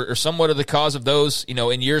cause or somewhat of the cause of those,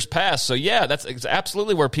 in years past. So, yeah, that's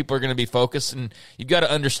absolutely where people are going to be focused, and you've got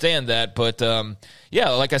to understand that. But,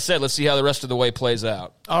 like I said, let's see how the rest of the way plays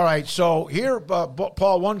out. All right, so here,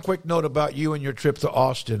 Paul, one quick note about you and your trip to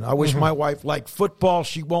Austin. I wish my wife liked football.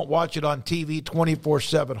 She won't watch it on TV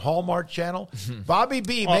 24/7. Hallmark Channel. Bobby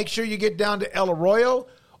B, make sure you get down to El Arroyo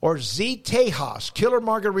or Z Tejas, killer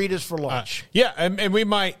margaritas for lunch. And we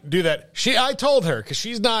might do that. I told her, because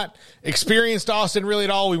she's not experienced Austin really at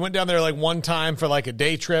all. We went down there like one time for like a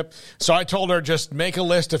day trip. So I told her, just make a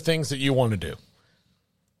list of things that you want to do.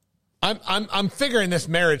 I'm figuring this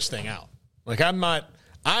marriage thing out. Like I'm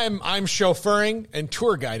chauffeuring and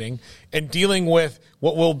tour guiding and dealing with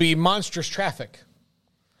what will be monstrous traffic.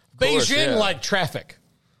 Beijing-like traffic.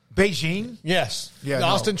 Beijing? Yes. Yeah,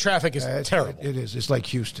 Austin traffic is terrible. It is. It's like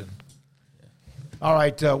Houston. All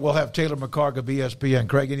right, we'll have Taylor McHargue of ESPN.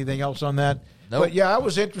 Craig, anything else on that? Nope. But, yeah, I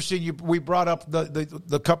was interested. We brought up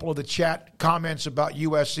the couple of the chat comments about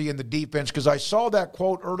USC and the defense, because I saw that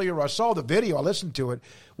quote earlier. I saw the video. I listened to it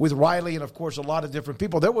with Riley and, of course, a lot of different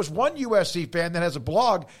people. There was one USC fan that has a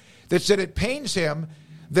blog that said it pains him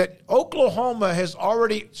that Oklahoma has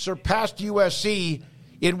already surpassed USC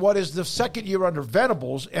in what is the second year under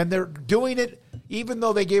Venables, and they're doing it even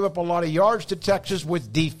though they gave up a lot of yards to Texas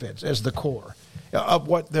with defense as the core of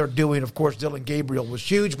what they're doing. Of course, Dylan Gabriel was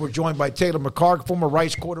huge. We're joined by Taylor McHargue, former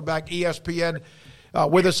Rice quarterback, ESPN,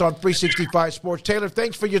 with us on 365 Sports. Taylor,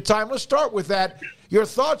 thanks for your time. Let's start with that. Your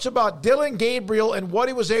thoughts about Dylan Gabriel and what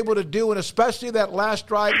he was able to do, and especially that last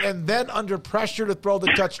drive, and then under pressure to throw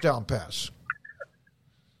the touchdown pass.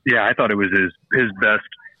 Yeah, I thought it was his best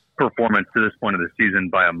performance to this point of the season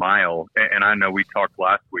by a mile. And I know we talked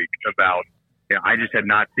last week about, I just had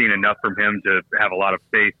not seen enough from him to have a lot of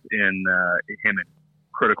faith in him at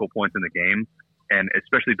critical points in the game, and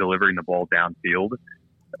especially delivering the ball downfield.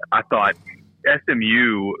 I thought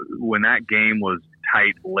SMU, when that game was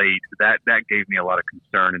tight late, that gave me a lot of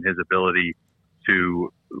concern in his ability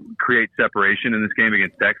to create separation in this game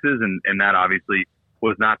against Texas, and that obviously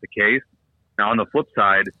was not the case. Now, on the flip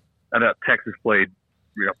side, I thought Texas played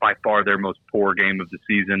by far their most poor game of the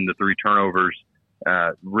season. The 3 turnovers,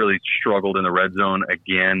 really struggled in the red zone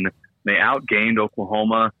again. They outgained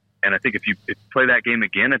Oklahoma, and I think if you play that game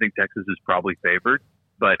again, I think Texas is probably favored.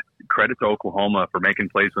 But credit to Oklahoma for making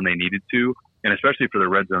plays when they needed to, and especially for the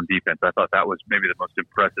red zone defense. I thought that was maybe the most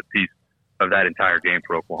impressive piece of that entire game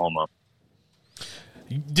for Oklahoma.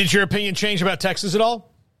 Did your opinion change about Texas at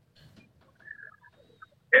all?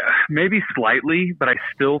 Yeah, maybe slightly, but I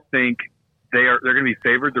still think they're going to be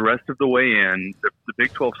favored the rest of the way in. The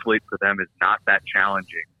Big 12 slate for them is not that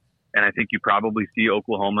challenging. And I think you probably see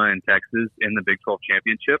Oklahoma and Texas in the Big 12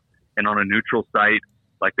 championship. And on a neutral site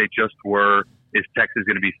like they just were, is Texas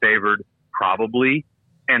going to be favored? Probably.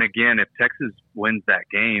 And again, if Texas wins that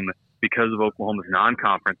game because of Oklahoma's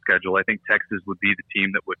non-conference schedule, I think Texas would be the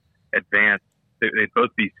team that would advance. They'd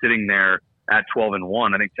both be sitting there at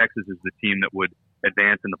 12-1. I think Texas is the team that would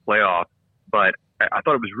advance in the playoff. But I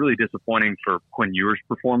thought it was really disappointing for Quinn Ewers'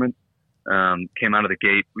 performance. Came out of the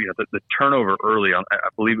gate, the turnover early on. I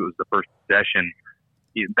believe it was the first possession.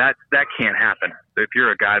 That can't happen. If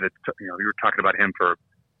you're a guy that's, you were talking about him for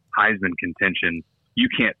Heisman contention, you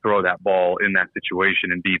can't throw that ball in that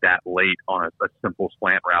situation and be that late on a simple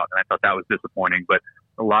slant route. And I thought that was disappointing. But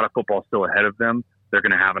a lot of football still ahead of them. They're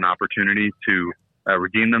going to have an opportunity to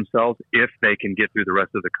redeem themselves if they can get through the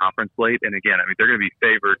rest of the conference slate. And again, they're going to be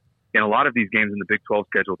favored in a lot of these games in the Big 12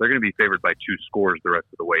 schedule. They're going to be favored by 2 scores the rest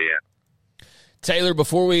of the way in. Taylor,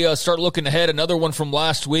 before we start looking ahead, another one from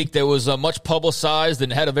last week that was much publicized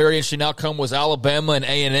and had a very interesting outcome was Alabama and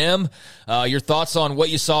A&M. Your thoughts on what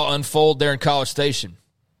you saw unfold there in College Station?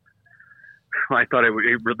 I thought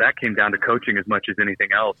that came down to coaching as much as anything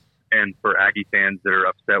else. And for Aggie fans that are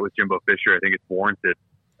upset with Jimbo Fisher, I think it's warranted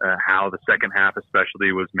how the second half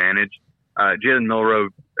especially was managed. Jalen Milroe,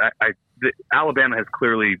 Alabama has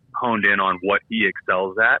clearly honed in on what he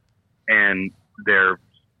excels at, and they're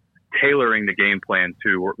tailoring the game plan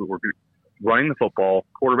to we're running the football,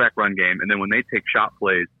 quarterback run game, and then when they take shot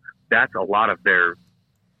plays, that's a lot of their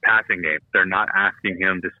passing game. They're not asking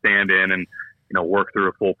him to stand in and work through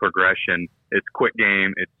a full progression. It's quick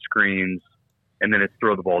game, it's screens, and then it's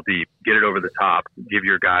throw the ball deep, get it over the top, give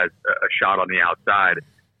your guys a shot on the outside.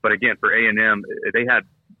 But again, for A&M, they had,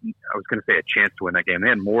 I was going to say a chance to win that game. They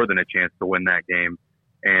had more than a chance to win that game,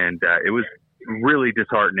 and it was really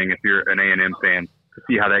disheartening if you're an A&M fan to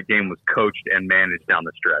see how that game was coached and managed down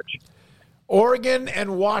the stretch. Oregon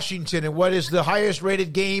and Washington, and what is the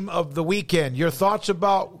highest-rated game of the weekend? Your thoughts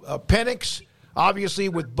about Penix, obviously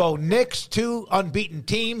with Bo Nix, two unbeaten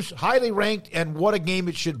teams, highly ranked, and what a game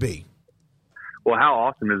it should be. Well, how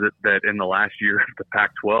awesome is it that in the last year of the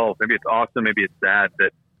Pac-12, maybe it's awesome, maybe it's sad,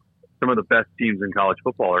 that some of the best teams in college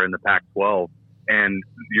football are in the Pac-12, and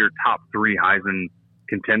your top three Heisman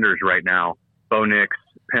contenders right now, Bo Nix,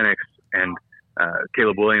 Penix, and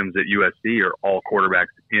Caleb Williams at USC are all quarterbacks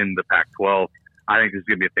in the Pac-12. I think this is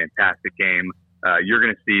going to be a fantastic game. You're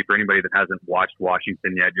going to see, for anybody that hasn't watched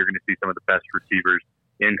Washington yet, you're going to see some of the best receivers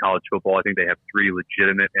in college football. I think they have three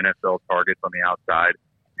legitimate NFL targets on the outside.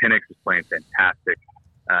 Penix is playing fantastic.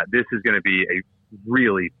 This is going to be a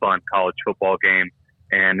really fun college football game.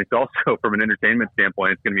 And it's also, from an entertainment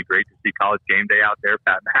standpoint, it's going to be great to see College Game Day out there.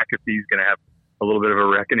 Pat McAfee's going to have a little bit of a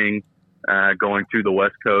reckoning going through the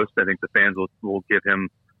West Coast. I think the fans will give him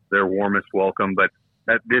their warmest welcome. But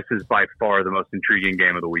this is by far the most intriguing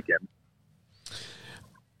game of the weekend.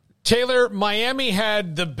 Taylor, Miami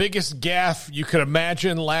had the biggest gaffe you could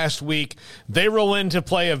imagine last week. They roll in to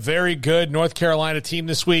play a very good North Carolina team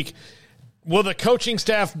this week. Will the coaching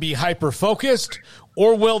staff be hyper-focused,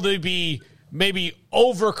 or will they be maybe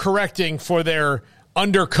overcorrecting for their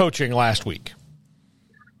under-coaching last week?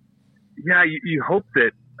 Yeah, you hope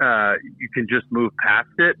that you can just move past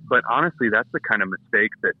it, but honestly, that's the kind of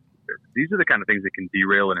mistake that these are the kind of things that can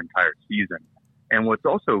derail an entire season. And what's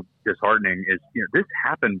also disheartening is, this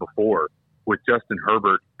happened before with Justin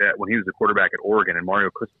Herbert when he was a quarterback at Oregon, and Mario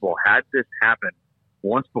Cristobal had this happen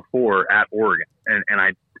once before at Oregon. And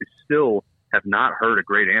I still have not heard a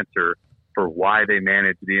great answer for why they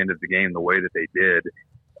managed the end of the game the way that they did.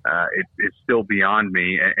 It's still beyond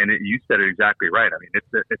me. And you said it exactly right. I mean,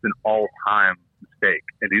 it's an all-time mistake.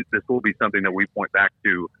 And this will be something that we point back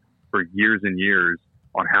to for years and years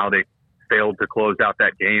on how they failed to close out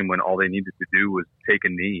that game when all they needed to do was take a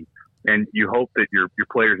knee. And you hope that your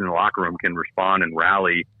players in the locker room can respond and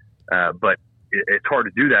rally. But it's hard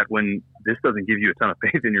to do that when this doesn't give you a ton of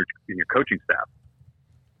faith in your coaching staff.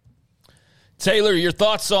 Taylor, your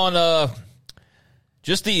thoughts on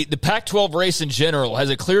just the Pac-12 race in general. Has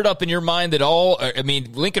it cleared up in your mind at all? I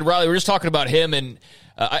mean, Lincoln Riley, we were just talking about him, and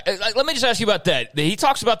let me just ask you about that. He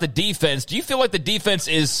talks about the defense. Do you feel like the defense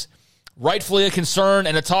is rightfully a concern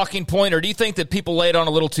and a talking point, or do you think that people lay it on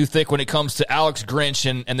a little too thick when it comes to Alex Grinch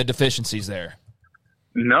and the deficiencies there?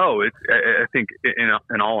 No, I think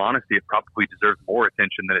in all honesty, it probably deserves more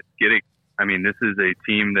attention than it's getting. I mean, this is a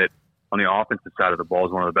team that on the offensive side of the ball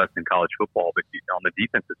is one of the best in college football, but on the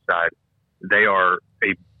defensive side, they are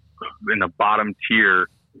in the bottom tier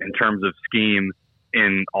in terms of scheme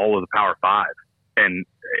in all of the Power Five. And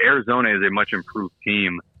Arizona is a much improved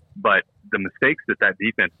team, but the mistakes that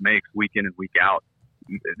defense makes week in and week out,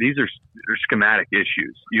 these are schematic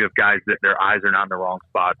issues. You have guys that their eyes are not in the wrong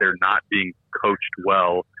spot. They're not being coached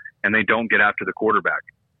well, and they don't get after the quarterback.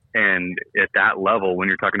 And at that level, when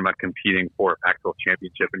you're talking about competing for a Pac-12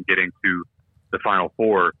 championship and getting to the Final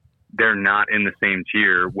Four, they're not in the same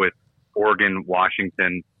tier with Oregon,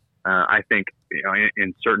 Washington. I think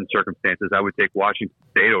in certain circumstances, I would take Washington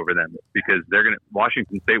State over them because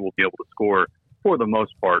Washington State will be able to score for the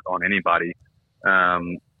most part on anybody.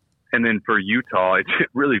 And then for Utah, it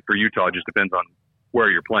just depends on where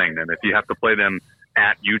you're playing them. If you have to play them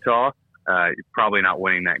at Utah, you're probably not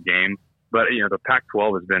winning that game. But, the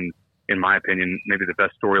Pac-12 has been, in my opinion, maybe the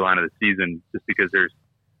best storyline of the season just because there's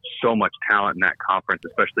so much talent in that conference,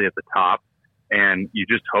 especially at the top. And you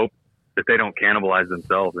just hope that they don't cannibalize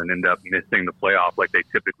themselves and end up missing the playoff like they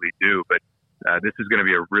typically do. But this is going to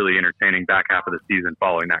be a really entertaining back half of the season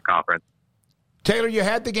following that conference. Taylor, you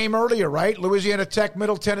had the game earlier, right? Louisiana Tech,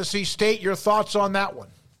 Middle Tennessee State. Your thoughts on that one?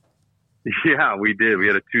 Yeah, we did. We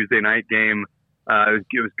had a Tuesday night game. It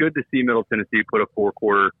was good to see Middle Tennessee put a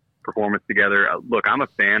 4-quarter performance together. Look, I'm a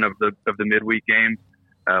fan of the midweek game.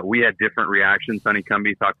 We had different reactions. Sonny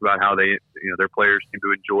Cumbie talked about how their players seem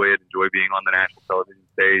to enjoy being on the national television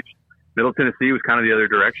stage. Middle Tennessee was kind of the other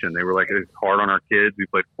direction. They were like, it's hard on our kids. We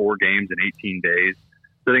played 4 games in 18 days.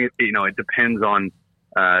 So I think it depends on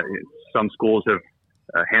some schools have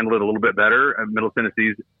handled it a little bit better. Middle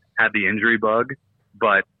Tennessee's had the injury bug,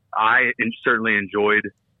 but I certainly enjoyed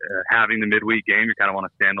having the midweek game. You're kind of on a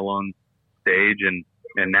standalone stage,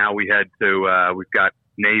 and now we head to we've got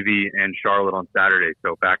Navy and Charlotte on Saturday,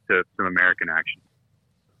 so back to some American action.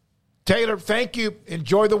 Taylor, thank you.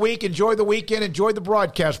 Enjoy the week. Enjoy the weekend. Enjoy the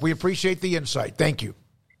broadcast. We appreciate the insight. Thank you.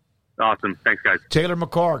 Awesome. Thanks, guys. Taylor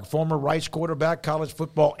McHargue, former Rice quarterback, college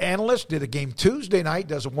football analyst, did a game Tuesday night,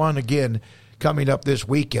 does one again coming up this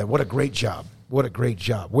weekend. What a great job. What a great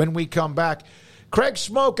job. When we come back, Craig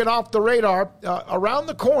Smoak and Off the Radar around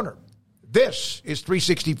the corner. This is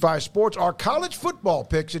 365 Sports, our college football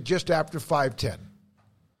picks at just after 5:10.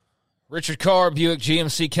 Richard Carr, Buick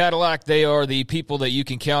GMC Cadillac, they are the people that you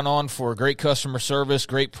can count on for great customer service,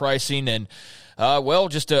 great pricing, and,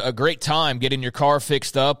 just a great time getting your car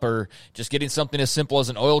fixed up or just getting something as simple as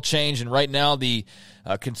an oil change. And right now the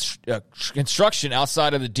construction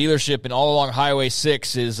outside of the dealership and all along Highway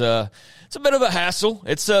 6 is it's a bit of a hassle.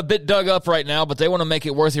 It's a bit dug up right now, but they want to make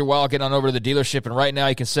it worth your while getting on over to the dealership. And right now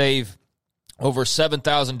you can save over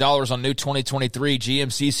 $7,000 on new 2023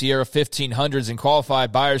 GMC Sierra 1500s, and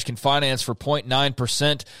qualified buyers can finance for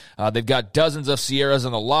 0.9%. They've got dozens of Sierras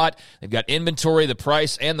on the lot. They've got inventory, the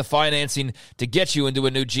price, and the financing to get you into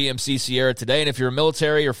a new GMC Sierra today. And if you're a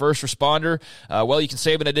military or first responder, you can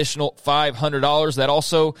save an additional $500. That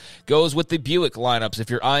also goes with the Buick lineups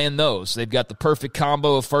if you're eyeing those. They've got the perfect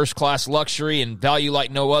combo of first-class luxury and value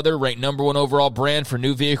like no other, ranked #1 overall brand for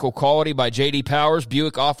new vehicle quality by J.D. Powers.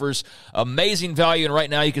 Buick offers amazing value, and right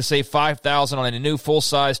now you can save $5,000 on a new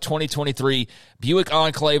full-size 2023 Buick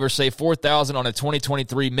Enclave or save $4,000 on a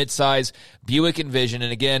 2023 midsize Buick Envision.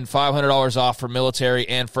 And again, $500 off for military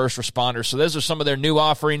and first responders. So those are some of their new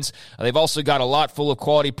offerings. They've also got a lot full of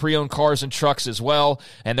quality pre-owned cars and trucks as well,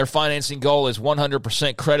 and their financing goal is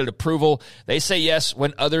 100% credit approval. They say yes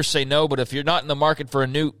when others say no, but if you're not in the market for a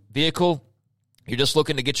new vehicle, you're just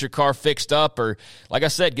looking to get your car fixed up, or, like I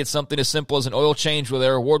said, get something as simple as an oil change, where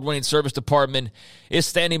their award-winning service department is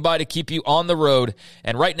standing by to keep you on the road.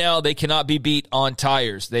 And right now, they cannot be beat on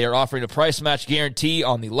tires. They are offering a price match guarantee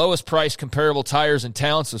on the lowest price comparable tires in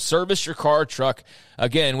town. So service your car or truck,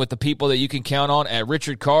 again, with the people that you can count on at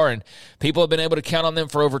Richard Carr. And people have been able to count on them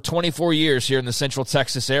for over 24 years here in the Central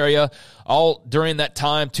Texas area. All during that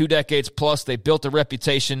time, 2 decades plus, they built a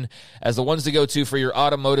reputation as the ones to go to for your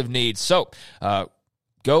automotive needs. So,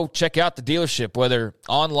 go check out the dealership, whether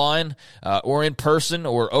online or in person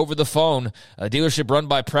or over the phone. A dealership run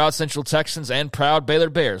by proud Central Texans and proud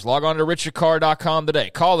Baylor Bears. Log on to richardcarr.com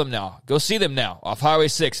today. Call them now. Go see them now off Highway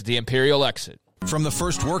 6 at the Imperial exit. From the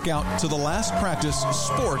first workout to the last practice,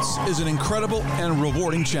 sports is an incredible and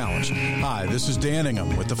rewarding challenge. Hi, this is Dan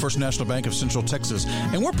Ingham with the First National Bank of Central Texas,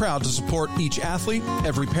 and we're proud to support each athlete,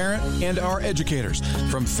 every parent, and our educators.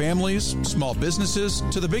 From families, small businesses,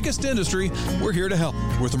 to the biggest industry, we're here to help.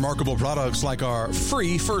 With remarkable products like our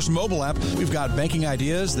free First mobile app, we've got banking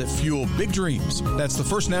ideas that fuel big dreams. That's the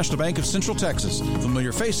First National Bank of Central Texas.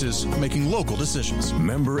 Familiar faces making local decisions.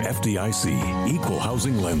 Member FDIC, Equal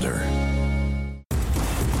Housing Lender.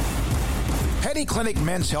 Petty Clinic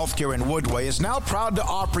Men's Healthcare in Woodway is now proud to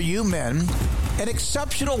offer you men an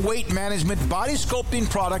exceptional weight management body sculpting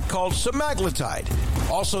product called semaglutide,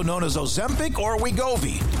 also known as Ozempic or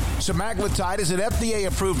Wegovy. Semaglutide is an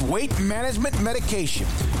FDA-approved weight management medication.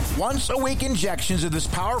 Once-a-week injections of this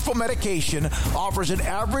powerful medication offers an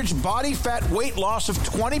average body fat weight loss of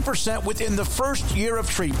 20% within the first year of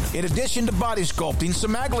treatment. In addition to body sculpting,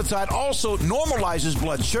 semaglutide also normalizes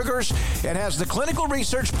blood sugars and has the clinical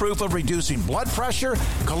research proof of reducing blood pressure,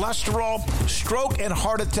 cholesterol, stroke, and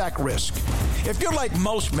heart attack risk. If you're like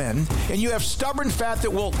most men and you have stubborn fat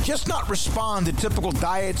that will just not respond to typical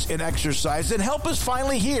diets and exercise, then help is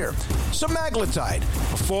finally here. Semaglutide,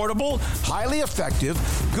 affordable, highly effective.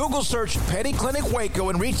 Google search Petty Clinic Waco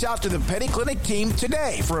and reach out to the Petty Clinic team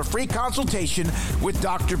today for a free consultation with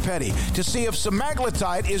Dr. Petty to see if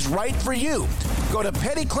semaglutide is right for you. Go to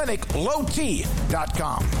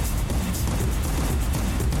pettycliniclowt.com.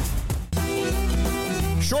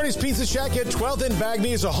 Shorty's Pizza Shack at 12th and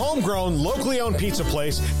Bagby is a homegrown, locally owned pizza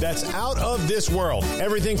place that's out of this world.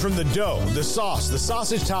 Everything from the dough, the sauce, the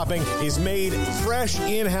sausage topping is made fresh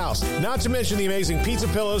in-house. Not to mention the amazing pizza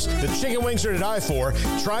pillows, the chicken wings are to die for.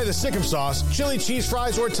 Try the Sikkim sauce, chili cheese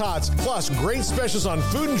fries, or tots, plus great specials on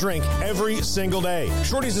food and drink every single day.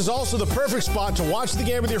 Shorty's is also the perfect spot to watch the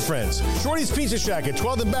game with your friends. Shorty's Pizza Shack at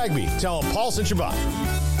 12th and Bagby. Tell them Paul sent you by.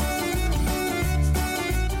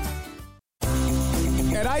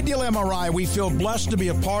 At Ideal MRI, we feel blessed to be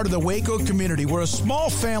a part of the Waco community. We're a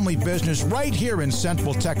small family business right here in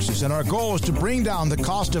Central Texas, and our goal is to bring down the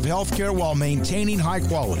cost of healthcare while maintaining high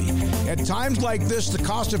quality. At times like this, the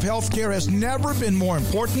cost of healthcare has never been more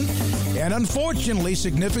important, and unfortunately,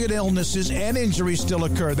 significant illnesses and injuries still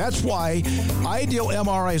occur. That's why Ideal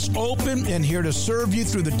MRI is open and here to serve you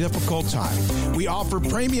through the difficult time. We offer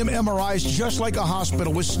premium MRIs just like a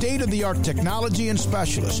hospital with state-of-the-art technology and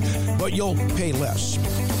specialists, but you'll pay less.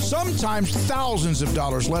 Sometimes thousands of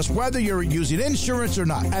dollars less, whether you're using insurance or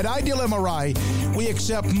not. At Ideal MRI, we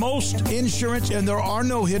accept most insurance and there are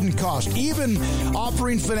no hidden costs. Even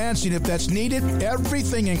offering financing if that's needed,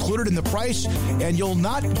 everything included in the price, and you'll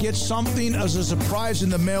not get something as a surprise in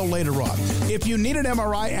the mail later on. If you need an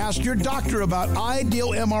MRI, ask your doctor about Ideal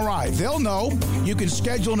MRI. They'll know. You can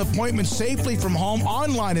schedule an appointment safely from home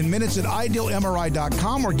online in minutes at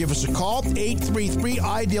idealmri.com or give us a call,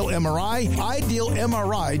 833-IDEAL-MRI,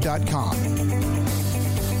 idealmri.com.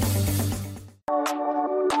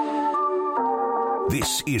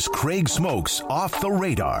 This is Craig Smoak's Off the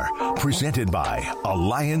Radar, presented by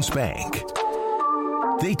Alliance Bank.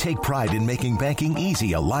 They take pride in making banking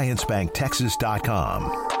easy. AllianceBankTexas.com.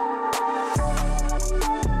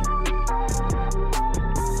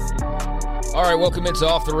 All right, welcome into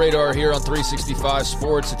Off the Radar here on 365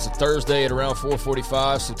 Sports. It's a Thursday at around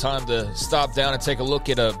 4:45, so time to stop down and take a look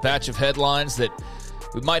at a batch of headlines that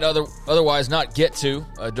we might otherwise not get to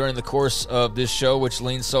during the course of this show, which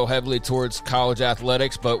leans so heavily towards college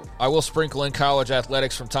athletics. But I will sprinkle in college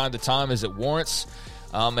athletics from time to time as it warrants.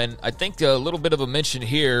 And I think a little bit of a mention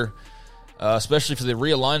here, especially for the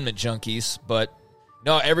realignment junkies. But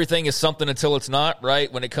no, everything is something until it's not,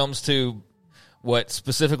 right, when it comes to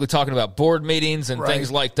specifically talking about board meetings and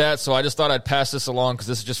things like that. So I just thought I'd pass this along because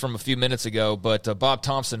this is just from a few minutes ago. But Bob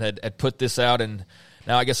Thompson had put this out, and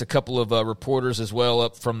now I guess a couple of reporters as well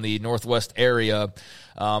up from the Northwest area.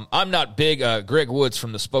 I'm not big, Greg Woods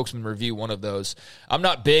from the Spokesman Review, one of those. I'm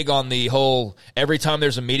not big on the whole, every time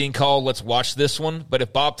there's a meeting call, let's watch this one. But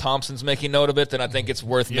if Bob Thompson's making note of it, then I think it's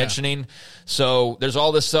worth mentioning. So there's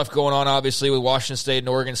all this stuff going on, obviously, with Washington State and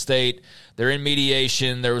Oregon State. They're in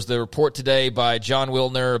mediation. There was the report today by John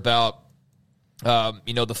Wilner about,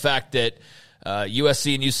 the fact that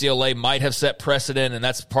USC and UCLA might have set precedent, and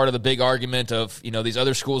that's part of the big argument of these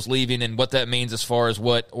other schools leaving and what that means as far as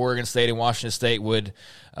what Oregon State and Washington State would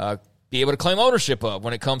be able to claim ownership of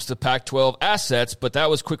when it comes to Pac-12 assets. But that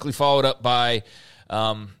was quickly followed up by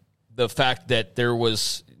the fact that there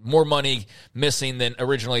was more money missing than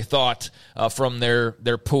originally thought from their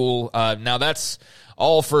pool. Now that's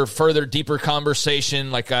all for further deeper conversation.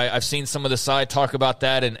 Like I've seen some of the side talk about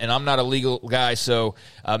that, and I'm not a legal guy, so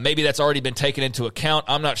maybe that's already been taken into account.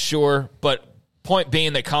 I'm not sure, but point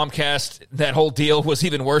being that Comcast, that whole deal was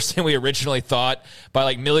even worse than we originally thought, by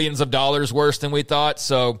like millions of dollars worse than we thought.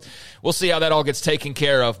 So we'll see how that all gets taken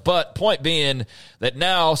care of. But point being that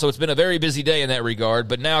now, so it's been a very busy day in that regard,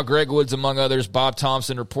 but now Greg Woods, among others, Bob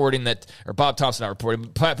Thompson reporting that, or Bob Thompson not reporting,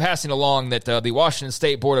 passing along that the Washington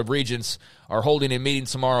State Board of Regents are holding a meeting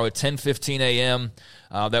tomorrow at 10:15 a.m.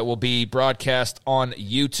 That will be broadcast on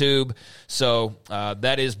YouTube. So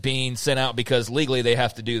that is being sent out because legally they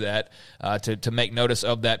have to do that to make notice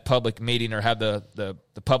of that public meeting or have the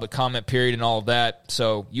public comment period and all of that.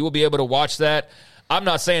 So you will be able to watch that. I'm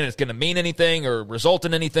not saying it's going to mean anything or result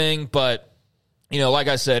in anything, but like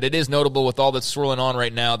I said, it is notable with all that's swirling on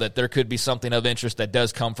right now that there could be something of interest that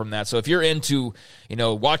does come from that. So if you're into,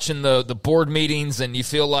 watching the board meetings and you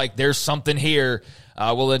feel like there's something here,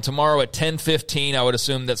 well, then tomorrow at 10:15, I would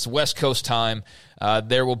assume that's West Coast time,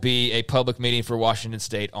 there will be a public meeting for Washington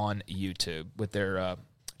State on YouTube with their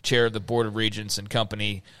chair of the Board of Regents and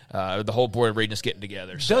company, the whole Board of Regents getting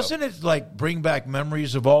together. So. Doesn't it bring back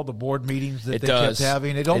memories of all the board meetings that they kept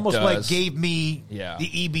having? It almost gave me the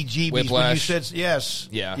EBGBs Whiplash. When you said yes.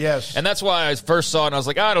 Yeah. Yes. And that's why I first saw it and I was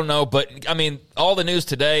like, I don't know. But, I mean, all the news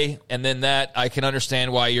today and then that, I can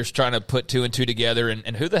understand why you're trying to put two and two together.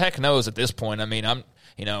 And who the heck knows at this point? I mean,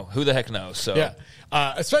 who the heck knows? So yeah.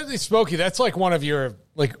 Especially Smokey, that's like one of your,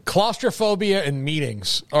 claustrophobia and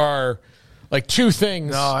meetings are Like two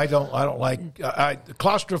things. No, I don't like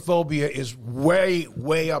claustrophobia is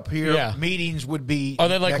way up here. Yeah. Meetings would be. Are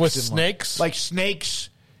they like with snakes? Like snakes,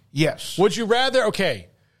 yes. Would you rather? Okay,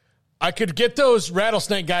 I could get those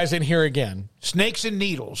rattlesnake guys in here again. Snakes and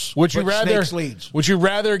needles. Would you rather? Snakes leads. Would you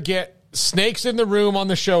rather get snakes in the room on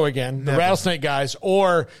the show again, the rattlesnake guys,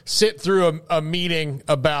 or sit through a meeting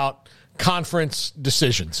about conference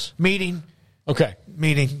decisions? Meeting. Okay.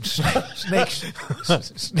 Meaning snakes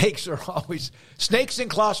are always snakes and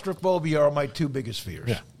claustrophobia are my two biggest fears.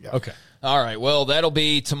 Yeah. Okay. All right. Well, that'll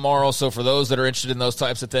be tomorrow. So for those that are interested in those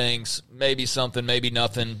types of things, maybe something, maybe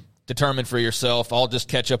nothing. Determine for yourself. I'll just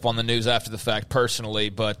catch up on the news after the fact personally,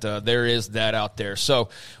 but there is that out there. So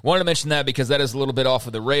wanted to mention that because that is a little bit off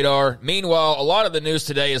of the radar. Meanwhile, a lot of the news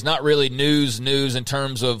today is not really news in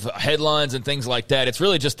terms of headlines and things like that. It's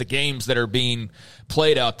really just the games that are being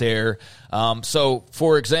played out there. So,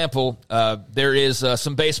 for example, there is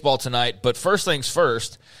some baseball tonight, but first things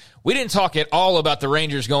first, we didn't talk at all about the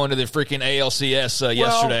Rangers going to the freaking ALCS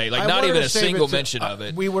yesterday. Like, not even a single mention of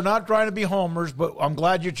it. We were not trying to be homers, but I'm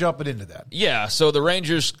glad you're jumping into that. Yeah, so the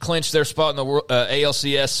Rangers clinched their spot in the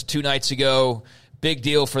ALCS 2 nights ago. Big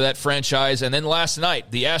deal for that franchise. And then last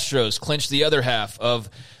night, the Astros clinched the other half of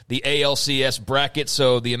the ALCS bracket.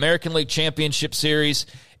 So the American League Championship Series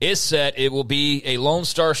is set. It will be a Lone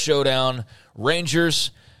Star Showdown.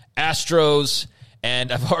 Rangers, Astros,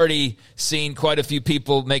 and I've already seen quite a few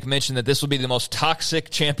people make mention that this will be the most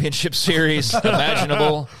toxic championship series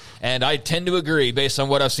imaginable. And I tend to agree based on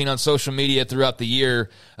what I've seen on social media throughout the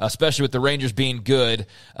year, especially with the Rangers being good.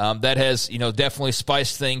 That has, definitely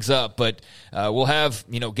spiced things up. But we'll have,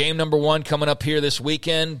 game number 1 coming up here this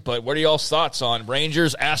weekend. But what are y'all's thoughts on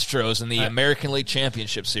Rangers, Astros in the American League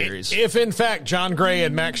Championship Series? If, in fact, John Gray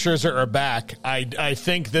and Max Scherzer are back, I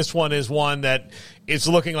think this one is one that it's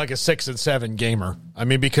looking like a 6-7 gamer. I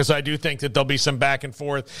mean, because I do think that there'll be some back and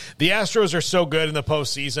forth. The Astros are so good in the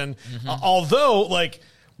postseason. Although,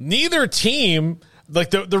 neither team,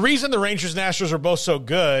 the reason the Rangers and Astros are both so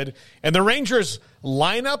good, and the Rangers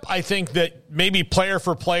lineup, I think that maybe player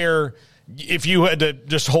for player, if you had to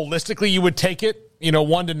just holistically, you would take it.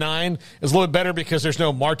 1 to 9 is a little bit better because there's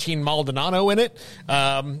no Martin Maldonado in it.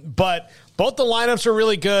 But both the lineups are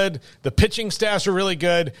really good. The pitching staffs are really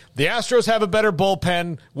good. The Astros have a better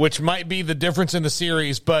bullpen, which might be the difference in the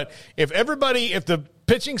series. But if the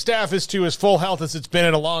pitching staff is to as full health as it's been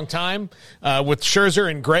in a long time, with Scherzer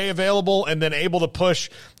and Gray available and then able to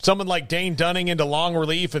push someone like Dane Dunning into long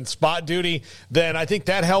relief and spot duty, then I think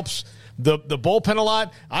that helps the bullpen a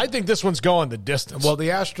lot. I think this one's going the distance. Well, the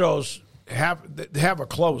Astros have a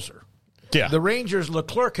closer. Yeah. The Rangers,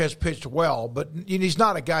 Leclerc has pitched well, but he's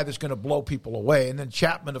not a guy that's going to blow people away. And then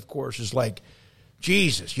Chapman, of course, is like,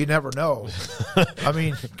 Jesus, you never know. I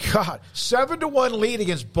mean, God, 7-1 lead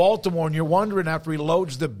against Baltimore, and you're wondering after he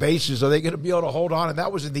loads the bases, are they going to be able to hold on? And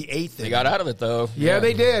that was in the 8th inning. They got out of it, though. Yeah,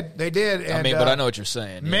 they did. They did. And, but I know what you're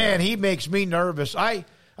saying. Man, he makes me nervous. I'm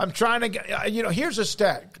trying to get, here's a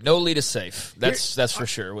stat. No lead is safe. That's for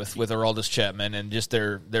sure with Aroldis Chapman and just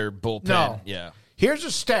their bullpen. No. Yeah. Here's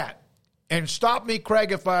a stat. And stop me,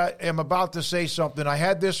 Craig, if I am about to say something. I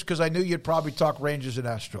had this because I knew you'd probably talk Rangers and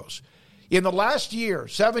Astros. In the last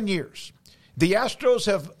 7 years, the Astros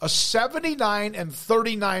have a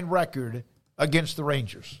 79-39 record against the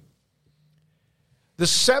Rangers. The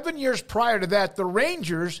 7 years prior to that, the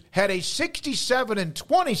Rangers had a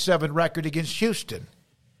 67-27 record against Houston.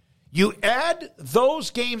 You add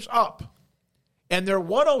those games up, and they're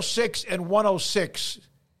 106-106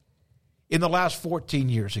 in the last 14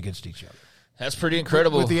 years against each other. That's pretty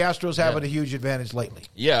incredible. With the Astros having a huge advantage lately.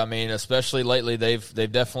 Yeah, I mean, especially lately, they've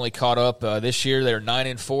definitely caught up. This year, they're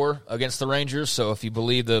 9-4 against the Rangers. So if you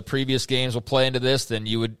believe the previous games will play into this, then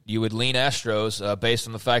you would lean Astros based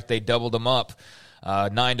on the fact they doubled them up.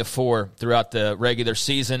 9-4 throughout the regular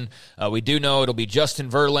season. We do know it'll be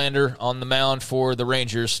Justin Verlander on the mound for the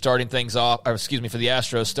Rangers starting things off, for the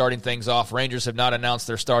Astros starting things off. Rangers have not announced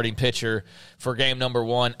their starting pitcher for game number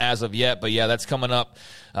 1 as of yet, but yeah, that's coming up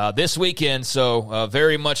this weekend, so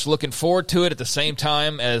very much looking forward to it. At the same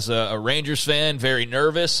time, as a Rangers fan, very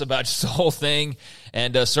nervous about just the whole thing,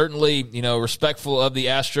 and certainly, respectful of the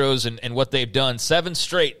Astros and what they've done. 7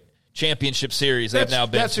 straight championship series they've now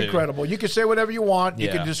been to. That's incredible. You can say whatever you want. You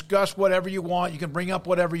can discuss whatever you want. You can bring up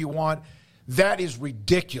whatever you want. That is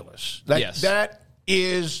ridiculous. That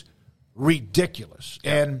is ridiculous.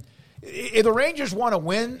 And if the Rangers want to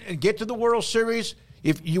win and get to the World Series,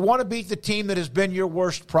 if you want to beat the team that has been your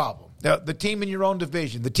worst problem, the team in your own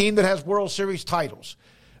division, the team that has World Series titles,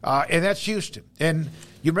 and that's Houston. And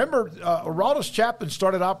you remember Aroldis Chapman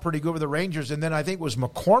started out pretty good with the Rangers, and then I think it was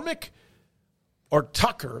McCormick or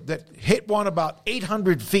Tucker that hit one about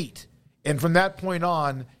 800 feet. And from that point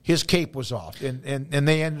on, his cape was off. And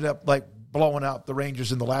they ended up like blowing out the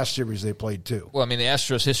Rangers in the last series they played too. Well, I mean, the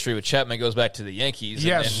Astros' history with Chapman goes back to the Yankees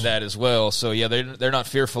and that as well. So, yeah, they're not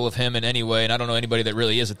fearful of him in any way, and I don't know anybody that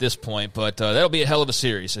really is at this point. But that'll be a hell of a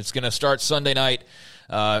series. It's going to start Sunday night,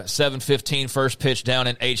 7:15, first pitch down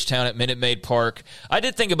in H-Town at Minute Maid Park. I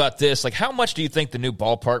did think about this. Like, how much do you think the new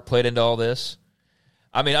ballpark played into all this?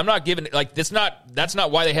 I mean, I'm not giving – like, that's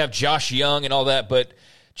not why they have Josh Young and all that, but –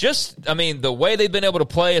 just, I mean, the way they've been able to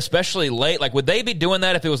play, especially late, like, would they be doing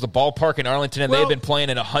that if it was the ballpark in Arlington and they had been playing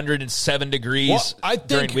at 107 degrees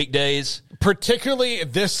during weekdays? Particularly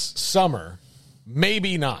this summer,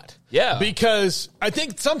 maybe not. Yeah. Because I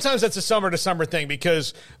think sometimes that's a summer-to-summer thing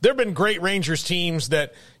because there have been great Rangers teams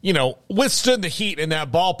that, you know, withstood the heat in that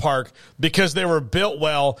ballpark because they were built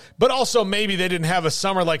well, but also maybe they didn't have a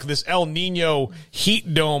summer like this El Nino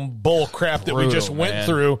heat dome bull crap that we just went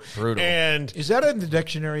through. Brutal. And is that in the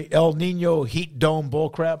dictionary, El Nino heat dome bull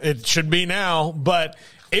crap? It should be now, but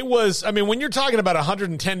it was, I mean, when you're talking about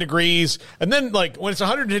 110 degrees, and then, like, when it's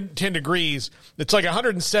 110 degrees, it's like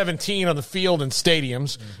 117 on the field and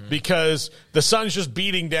stadiums because the sun's just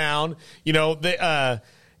beating down. You know,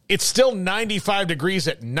 it's still 95 degrees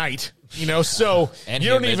at night, you know, so you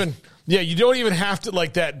don't even... Yeah, you don't even have to,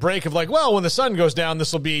 like, that break of, like, well, when the sun goes down,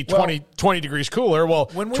 this will be 20 degrees cooler. Well,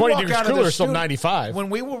 when 20 degrees cooler is still 95. When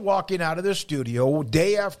we were walking out of the studio,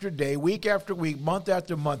 day after day, week after week, month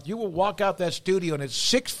after month, you will walk out that studio, and it's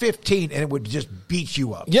 6:15, and it would just beat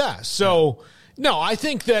you up. Yeah, so... No, I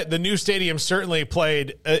think that the new stadium certainly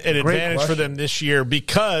played an advantage for them this year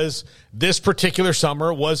because this particular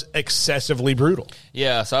summer was excessively brutal.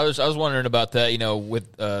 Yeah, so I was wondering about that, you know,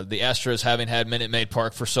 with the Astros having had Minute Maid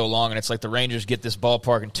Park for so long, and it's like the Rangers get this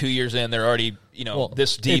ballpark, and 2 years in, they're already, you know,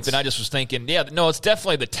 this deep, and I just was thinking, yeah, no, it's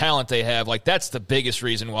definitely the talent they have. Like, that's the biggest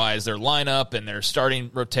reason why is their lineup and their starting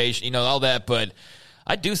rotation, you know, all that, but...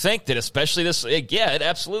 I do think that especially this, it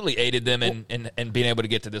absolutely aided them in being able to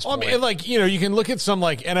get to this point. I mean, like, you know, you can look at some,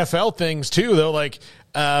 like, NFL things, too, though. Like,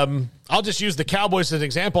 I'll just use the Cowboys as an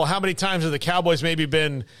example. How many times have the Cowboys maybe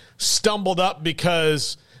been stumbled up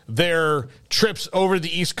because their trips over the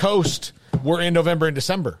East Coast were in November and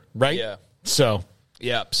December, right? Yeah. So...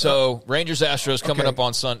 Yeah, so Rangers-Astros coming up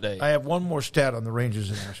on Sunday. I have one more stat on the Rangers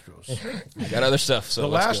and Astros. I got other stuff, so the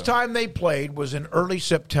last time they played was in early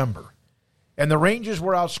September. And the Rangers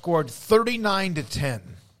were outscored 39-10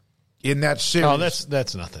 in that series. Oh,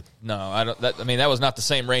 that's nothing. No, I don't. That was not the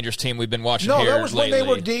same Rangers team we've been watching. No, here that was lately.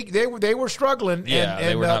 when they were struggling. Yeah, and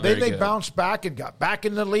they were not then very they bounced back and got back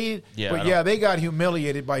in the lead. Yeah, but they got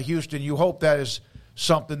humiliated by Houston. You hope that is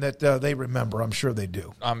something that they remember. I'm sure they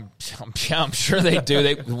do. I'm sure they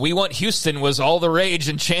do. We Want Houston was all the rage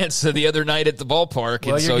and chants the other night at the ballpark.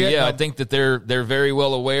 And so, I think that they're very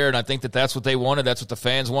well aware, and I think that that's what they wanted. That's what the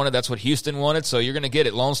fans wanted. That's what Houston wanted. So you're going to get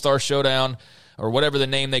it. Lone Star Showdown or whatever the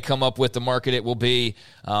name they come up with to market it will be.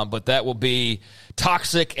 But that will be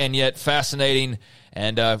toxic and yet fascinating.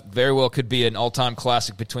 And very well could be an all-time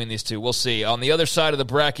classic between these two. We'll see. On the other side of the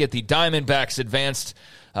bracket, the Diamondbacks advanced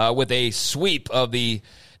with a sweep of the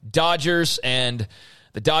Dodgers, and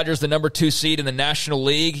the Dodgers, the number 2 seed in the National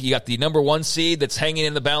League. You got the number 1 seed that's hanging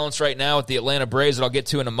in the balance right now with the Atlanta Braves that I'll get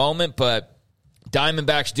to in a moment, but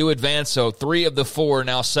Diamondbacks do advance, so 3 of the 4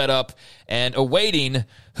 now set up and awaiting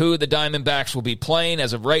who the Diamondbacks will be playing.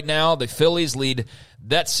 As of right now, the Phillies lead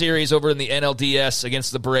that series over in the NLDS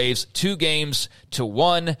against the Braves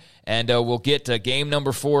 2-1, and we'll get game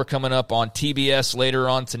number 4 coming up on TBS later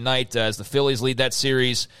on tonight as the Phillies lead that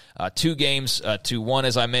series 2-1,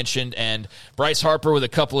 as I mentioned, and Bryce Harper with a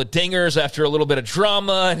couple of dingers after a little bit of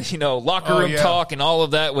drama and locker room talk and all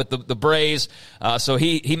of that with the Braves. So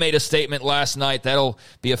he made a statement last night. That'll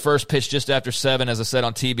be a first pitch just after 7, as I said,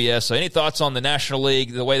 on TBS. So any thoughts on the National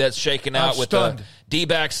League, the way that's shaken out with the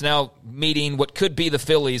D-backs now meeting what could be the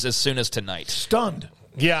Phillies as soon as tonight? Stunned.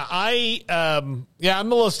 Yeah, I'm a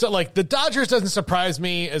little like the Dodgers doesn't surprise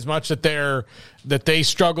me as much that they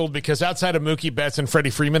struggled because outside of Mookie Betts and Freddie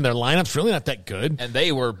Freeman, their lineup's really not that good. And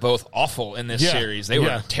they were both awful in this series. They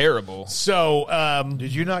were terrible. So,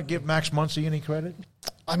 did you not give Max Muncy any credit?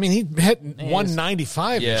 I mean, he hit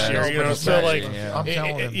 195 this year. So, like, I'm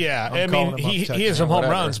telling him. Yeah, I mean, he has some home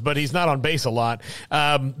runs, but he's not on base a lot.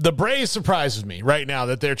 The Braves surprises me right now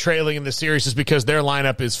that they're trailing in the series is because their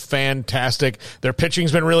lineup is fantastic. Their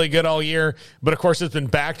pitching's been really good all year, but of course it's been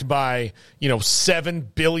backed by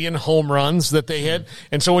 7 billion home runs that they hit,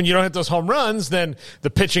 and so when you don't hit those home runs, then the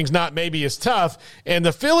pitching's not maybe as tough. And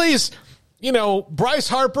the Phillies, Bryce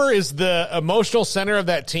Harper is the emotional center of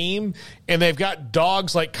that team, and they've got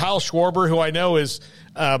dogs like Kyle Schwarber, who I know is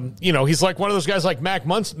he's like one of those guys like Max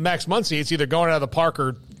Muncy. It's either going out of the park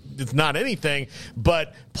or it's not anything.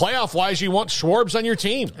 But playoff-wise, you want Schwarbs on your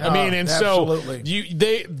team. Absolutely.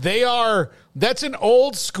 So they are – that's an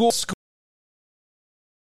old school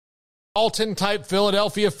Alton-type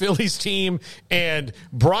Philadelphia Phillies team, and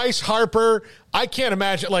Bryce Harper, I can't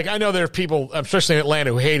imagine. Like, I know there are people, especially in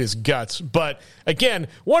Atlanta, who hate his guts. But, again,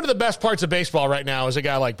 one of the best parts of baseball right now is a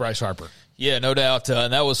guy like Bryce Harper. Yeah, no doubt.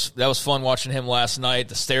 And that was fun watching him last night,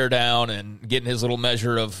 the stare down and getting his little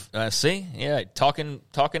measure of, talking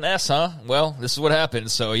S, huh? Well, this is what happened.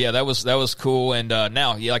 So, yeah, that was cool. And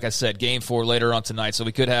now, like I said, Game 4 later on tonight, so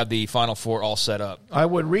we could have the Final Four all set up. I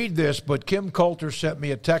would read this, but Kim Coulter sent me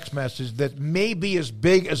a text message that may be as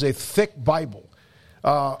big as a thick Bible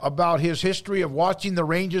about his history of watching the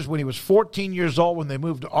Rangers when he was 14 years old when they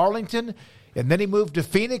moved to Arlington, and then he moved to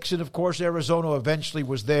Phoenix, and, of course, Arizona eventually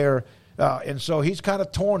was there. And so he's kind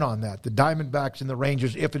of torn on that, the Diamondbacks and the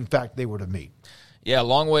Rangers, if, in fact, they were to meet. Yeah, a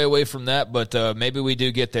long way away from that, but maybe we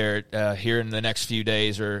do get there here in the next few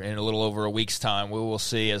days or in a little over a week's time. We will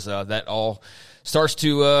see as that all starts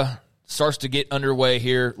to get underway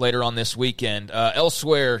here later on this weekend.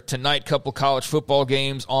 Elsewhere, tonight, couple college football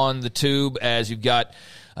games on the tube as you've got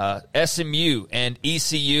SMU and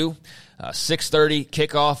ECU. 6:30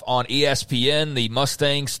 kickoff on ESPN. The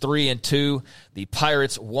Mustangs 3-2, the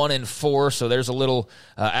Pirates 1-4. So there's a little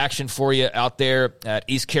action for you out there at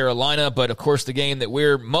East Carolina. But of course, the game that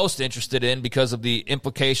we're most interested in because of the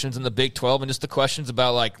implications in the Big 12 and just the questions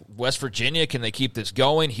about like West Virginia, can they keep this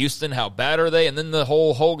going? Houston, how bad are they? And then the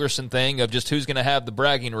whole Holgorsen thing of just who's going to have the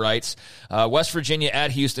bragging rights. West Virginia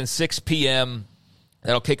at Houston, 6 p.m.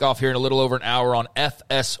 That'll kick off here in a little over an hour on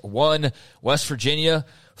FS1. West Virginia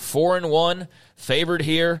 4-1, favored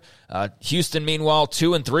here. Houston, meanwhile,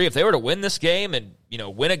 2-3. If they were to win this game and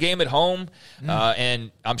win a game at home,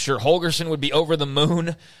 and I'm sure Holgorsen would be over the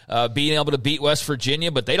moon being able to beat West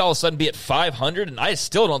Virginia, but they'd all of a sudden be at 500, and I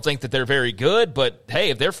still don't think that they're very good. But hey,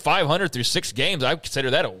 if they're 500 through 6 games, I would consider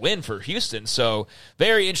that a win for Houston. So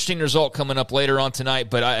very interesting result coming up later on tonight.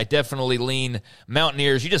 But I definitely lean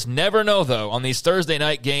Mountaineers. You just never know though on these Thursday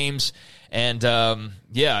night games. And,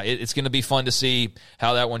 it's going to be fun to see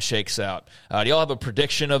how that one shakes out. Do y'all have a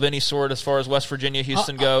prediction of any sort as far as West Virginia,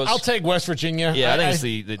 Houston goes? I'll take West Virginia. Yeah, I think it's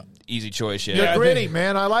the easy choice. Yeah, they're gritty,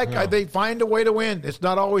 man. I like they find a way to win. It's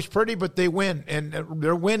not always pretty, but they win, and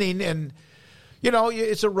they're winning. And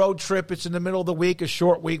it's a road trip. It's in the middle of the week, a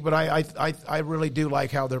short week, but I really do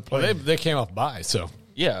like how they're playing. Well, they came off bye, so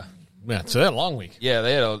yeah. So they had a long week. Yeah,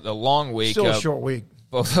 they had a long week. Still a short week.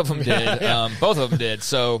 Both of them did. Both of them did.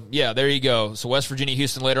 So, yeah, there you go. So West Virginia,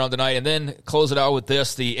 Houston later on tonight. And then close it out with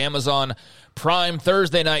this, the Amazon Prime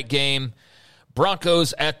Thursday night game.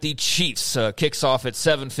 Broncos at the Chiefs kicks off at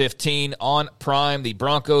 7:15 on Prime. The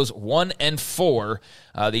Broncos 1-4.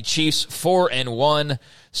 The Chiefs 4-1.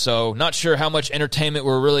 So not sure how much entertainment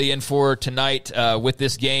we're really in for tonight with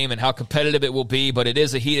this game and how competitive it will be, but it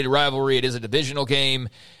is a heated rivalry. It is a divisional game,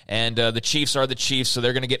 and the Chiefs are the Chiefs, so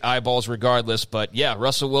they're going to get eyeballs regardless. But, yeah,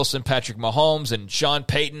 Russell Wilson, Patrick Mahomes, and Sean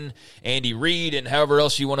Payton, Andy Reid, and however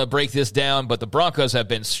else you want to break this down. But the Broncos have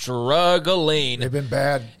been struggling. They've been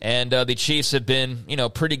bad. And the Chiefs have been,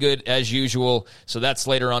 pretty good as usual. So that's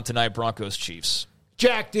later on tonight, Broncos-Chiefs.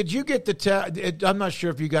 Jack, did you get I'm not sure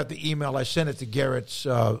if you got the email. I sent it to Garrett's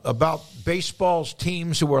about baseball's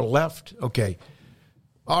teams who are left. Okay.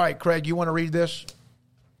 All right, Craig, you want to read this?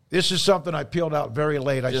 This is something I peeled out very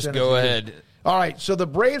late. Just go ahead. All right, so the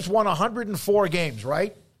Braves won 104 games,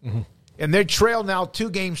 right? Mm-hmm. And they trail now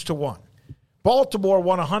 2-1. Baltimore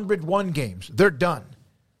won 101 games. They're done.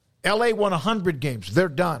 L.A. won 100 games. They're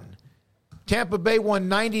done. Tampa Bay won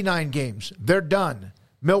 99 games. They're done.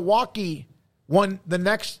 Milwaukee won the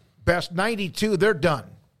next best, 92. They're done.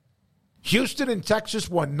 Houston and Texas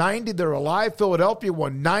won 90. They're alive. Philadelphia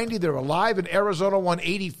won 90. They're alive. And Arizona won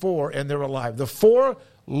 84, and they're alive. The 4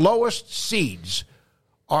 lowest seeds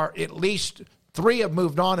are at least 3 have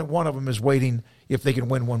moved on, and one of them is waiting if they can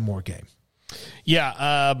win one more game. Yeah,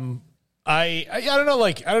 I don't know.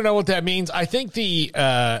 I don't know what that means. I think the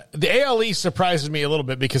AL East surprises me a little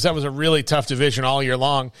bit because that was a really tough division all year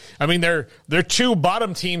long. I mean, their 2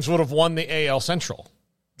 bottom teams would have won the AL Central.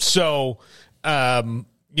 So,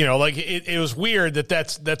 it was weird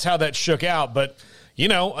that's how that shook out. But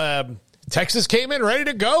Texas came in ready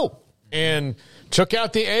to go and took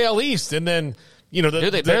out the AL East, and then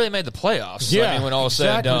they barely made the playoffs. Yeah, I mean, when all was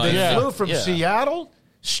said and done, they flew from Seattle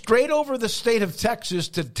straight over the state of Texas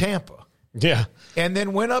to Tampa. Yeah. And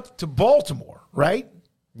then went up to Baltimore, right?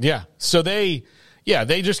 Yeah. So they Yeah,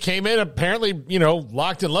 they just came in apparently,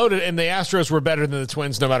 locked and loaded, and the Astros were better than the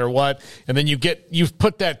Twins no matter what. And then you've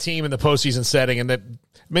put that team in the postseason setting, and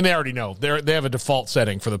they already know they have a default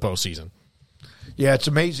setting for the postseason. Yeah, it's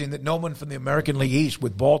amazing that no one from the American League East,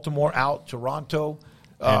 with Baltimore out, Toronto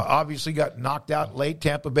obviously got knocked out late.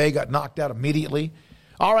 Tampa Bay got knocked out immediately.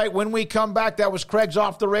 All right, when we come back, that was Craig's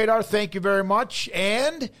Off the Radar. Thank you very much.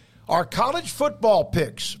 And our college football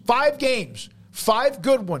picks, 5 games. 5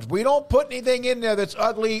 good ones. We don't put anything in there that's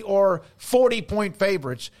ugly or 40-point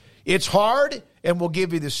favorites. It's hard, and we'll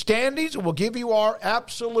give you the standings, and we'll give you our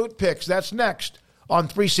absolute picks. That's next on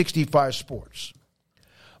 365 Sports.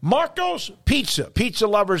 Marco's Pizza. Pizza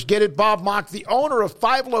lovers get it. Bob Mock, the owner of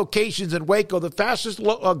 5 locations in Waco, the fastest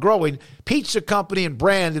growing pizza company and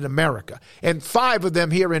brand in America. And 5 of them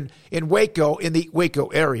here in Waco, in the Waco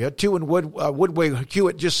area. 2 in Woodway,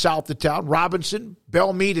 Hewitt, just south of town. Robinson,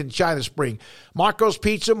 Bellmead, and China Spring. Marco's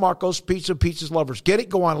Pizza, Pizza lovers get it.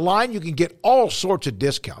 Go online. You can get all sorts of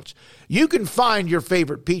discounts. You can find your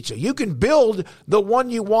favorite pizza. You can build the one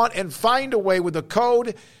you want and find a way with a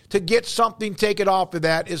code to get something taken off of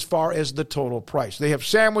that as far as the total price. They have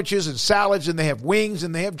sandwiches and salads, and they have wings,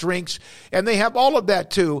 and they have drinks, and they have all of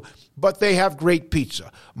that too, but they have great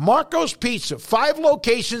pizza. Marco's Pizza, 5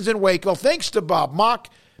 locations in Waco. Thanks to Bob Mock.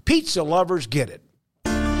 Pizza lovers get it.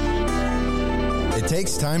 It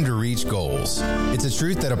takes time to reach goals. It's a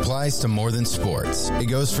truth that applies to more than sports. It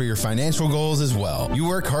goes for your financial goals as well. You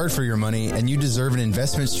work hard for your money, and you deserve an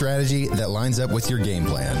investment strategy that lines up with your game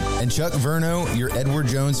plan. And Chuck Verno, your Edward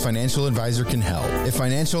Jones financial advisor, can help. If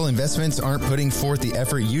financial investments aren't putting forth the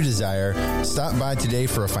effort you desire, stop by today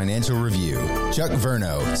for a financial review. Chuck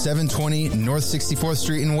Verno, 720 North 64th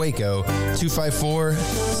Street in Waco,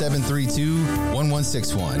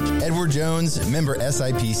 254-732-1161. Edward Jones, member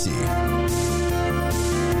SIPC.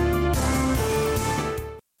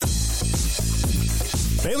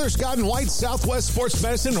 Baylor Scott & White Southwest Sports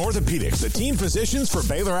Medicine and Orthopedics, the team physicians for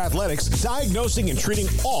Baylor Athletics, diagnosing and treating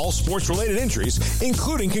all sports-related injuries,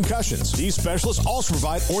 including concussions. These specialists also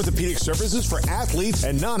provide orthopedic services for athletes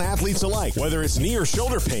and non-athletes alike, whether it's knee or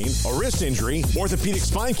shoulder pain, a wrist injury, orthopedic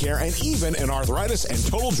spine care, and even an arthritis and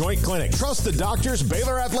total joint clinic. Trust the doctors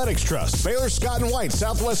Baylor Athletics trust. Baylor Scott & White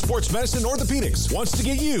Southwest Sports Medicine and Orthopedics wants to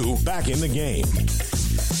get you back in the game.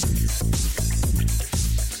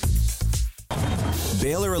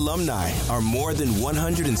 Baylor alumni are more than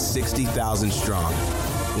 160,000 strong.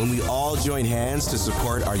 When we all join hands to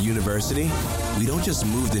support our university, we don't just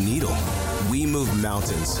move the needle, we move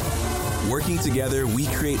mountains. Working together, we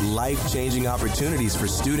create life-changing opportunities for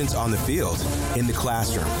students on the field, in the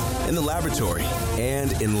classroom, in the laboratory,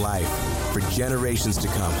 and in life for generations to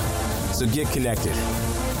come. So get connected.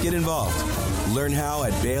 Get involved. Learn how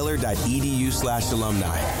at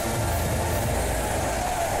baylor.edu/alumni.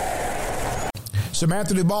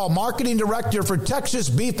 Samantha Duvall, Marketing Director for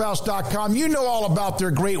TexasBeefHouse.com. You know all about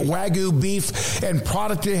their great Wagyu beef and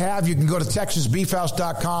product they have. You can go to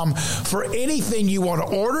TexasBeefHouse.com for anything you want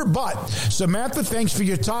to order. But, Samantha, thanks for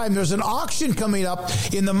your time. There's an auction coming up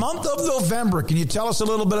in the month of November. Can you tell us a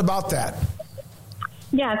little bit about that?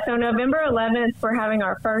 Yeah, so November 11th, we're having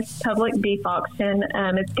our first public beef auction.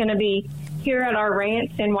 It's going to be here at our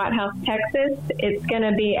ranch in White House, Texas. It's going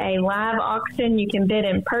to be a live auction. You can bid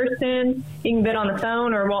in person, you can bid on the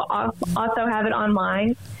phone, or we'll also have it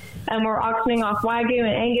online. We're auctioning off Wagyu and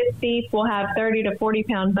Angus beef. We'll have 30 to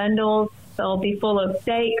 40-pound bundles. They'll be full of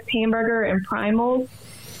steaks, hamburger, and primals.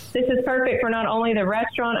 This is perfect for not only the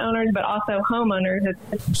restaurant owners, but also homeowners.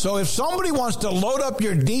 So if somebody wants to load up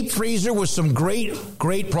your deep freezer with some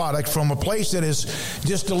great product from a place that is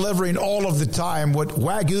just delivering all of the time, with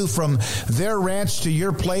Wagyu from their ranch to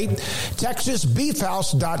your plate,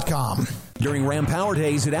 TexasBeefHouse.com. During Ram Power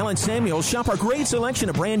Days at Allen Samuels, shop our great selection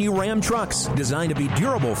of brand new Ram trucks designed to be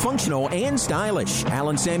durable, functional, and stylish.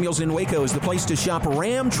 Allen Samuels in Waco is the place to shop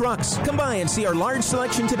Ram trucks. Come by and see our large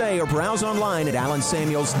selection today or browse online at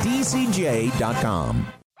AllenSamuelsDCJ.com.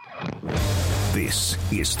 This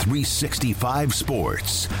is 365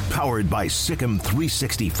 Sports, powered by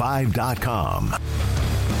SicEm365.com.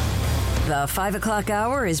 The 5 o'clock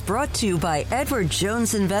hour is brought to you by Edward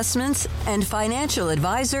Jones Investments and financial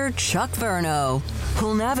advisor Chuck Verno,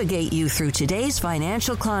 who'll navigate you through today's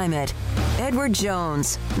financial climate. Edward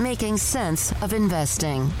Jones, making sense of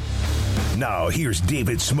investing. Now here's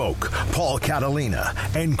David Smoak, Paul Catalina,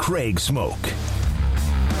 and Craig Smoak.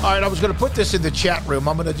 All right, I was going to put this in the chat room.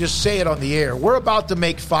 I'm going to just say it on the air. We're about to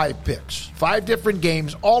make 5 picks, 5 different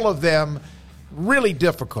games, all of them really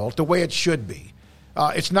difficult, the way it should be.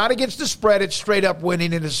 It's not against the spread. It's straight up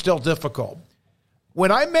winning, and it's still difficult.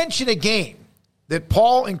 When I mention a game that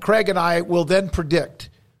Paul and Craig and I will then predict,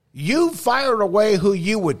 You fire away who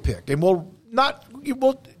you would pick, and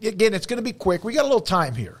again, it's going to be quick. We got a little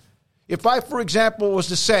time here. If I, for example, was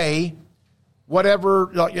to say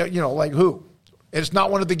whatever, like who, and it's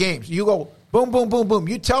not one of the games, you go boom, boom, boom, boom.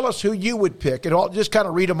 You tell us who you would pick, and I'll just kind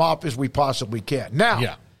of read them off as we possibly can.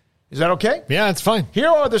 Now, Is that okay? Yeah, it's fine. Here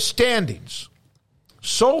are the standings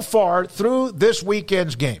so far through this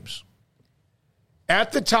weekend's games.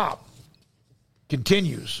 At the top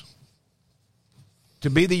continues to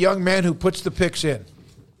be the young man who puts the picks in,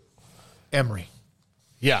 Emery.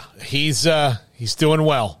 Yeah, he's doing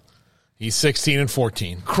well. He's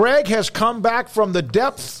 16-14. Craig has come back from the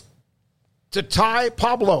depths to tie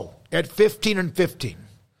Pablo at 15-15.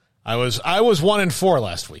 I was 1-4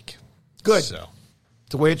 last week. Good. So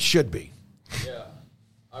the way it should be. Yeah,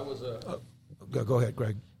 I was. Go ahead,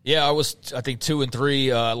 Greg. Yeah, I was. I think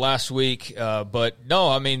 2-3 last week. But no,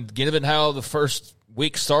 I mean, given how the first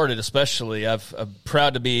week started, especially, I'm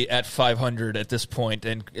proud to be at 500 at this point,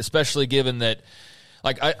 and especially given that.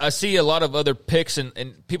 Like, I see a lot of other picks, and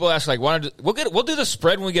people ask, like, why don't we'll do the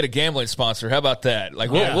spread when we get a gambling sponsor. How about that? Like,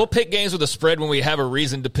 we'll pick games with a spread when we have a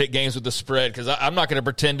reason to pick games with the spread, because I'm not going to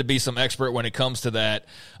pretend to be some expert when it comes to that.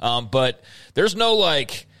 But there's no,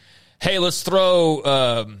 like, hey, let's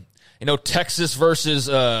throw, Texas versus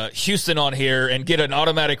Houston on here and get an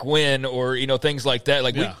automatic win or, things like that.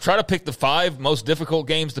 Like, we try to pick the 5 most difficult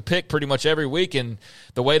games to pick pretty much every week, and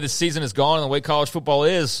the way the season has gone and the way college football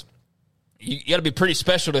is, you got to be pretty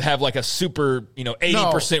special to have like a super,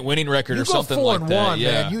 80% winning record or something like that.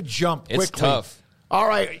 Man. You jump quickly. It's tough. All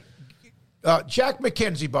right. Jack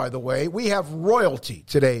McKenzie, by the way, we have royalty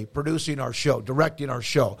today producing our show, directing our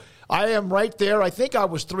show. I am right there. I think I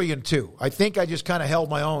was 3-2. I think I just kind of held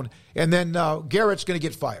my own. And then Garrett's going to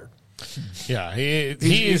get fired. Yeah,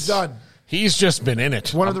 he's done. He's just been in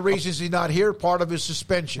it. One of the reasons he's not here, part of his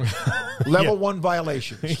suspension. Level 1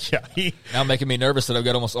 violations. Yeah. Now making me nervous that I've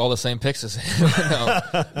got almost all the same picks as him.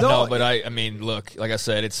 No, but I mean, look, like I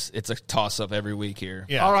said, it's a toss-up every week here.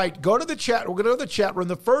 Yeah. All right, go to the chat. We're going to go to the chat room.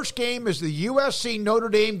 The first game is the USC-Notre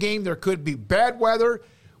Dame game. There could be bad weather.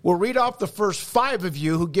 We'll read off the first 5 of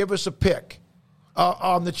you who give us a pick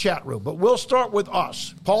on the chat room. But we'll start with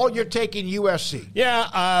us. Paul, you're taking USC. Yeah,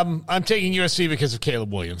 I'm taking USC because of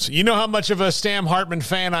Caleb Williams. You know how much of a Sam Hartman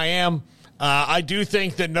fan I am. I do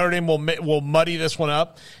think that Notre Dame will muddy this one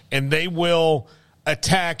up, and they will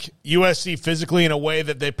attack USC physically in a way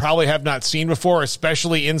that they probably have not seen before,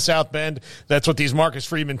 especially in South Bend. That's what these Marcus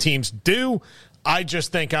Freeman teams do. I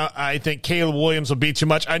just think I think Caleb Williams will be too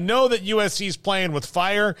much. I know that USC's playing with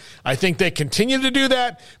fire. I think they continue to do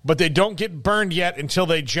that, but they don't get burned yet until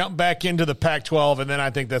they jump back into the Pac-12, and then I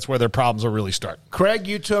think that's where their problems will really start. Craig,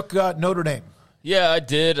 you took Notre Dame. Yeah, I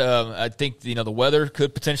did. I think, the weather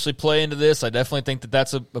could potentially play into this. I definitely think that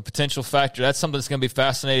that's a potential factor. That's something that's going to be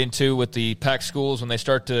fascinating, too, with the Pac schools when they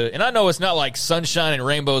start to – and I know it's not like sunshine and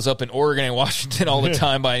rainbows up in Oregon and Washington all the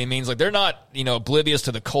time by any means. Like, they're not, oblivious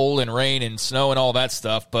to the cold and rain and snow and all that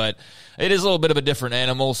stuff, but it is a little bit of a different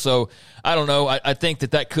animal. So, I don't know. I think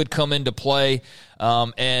that could come into play.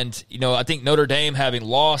 And, I think Notre Dame having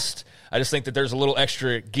lost – I just think that there's a little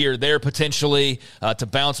extra gear there potentially to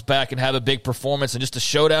bounce back and have a big performance. And just a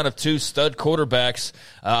showdown of 2 stud quarterbacks,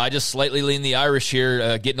 I just slightly lean the Irish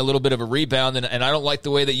here, getting a little bit of a rebound. And I don't like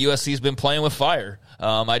the way that USC's been playing with fire.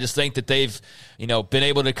 I just think that they've, been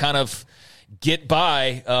able to kind of get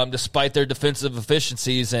by despite their defensive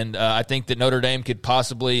efficiencies. And I think that Notre Dame could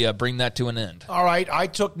possibly bring that to an end. All right, I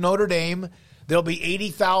took Notre Dame. There'll be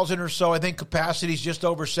 80,000 or so. I think capacity is just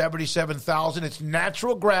over 77,000. It's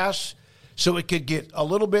natural grass. So it could get a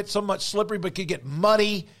little bit somewhat slippery, but could get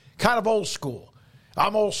muddy, kind of old school.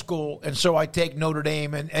 I'm old school, and so I take Notre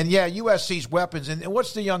Dame. And USC's weapons. And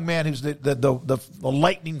what's the young man who's the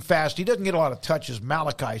lightning fast? He doesn't get a lot of touches.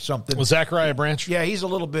 Malachi something. Well, Zachariah Branch? Yeah, he's a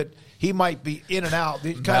little bit – he might be in and out.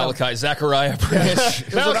 Zachariah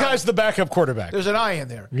Branch. Malachi's the backup quarterback. There's an eye in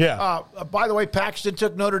there. Yeah. By the way, Paxton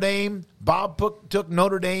took Notre Dame. Bob took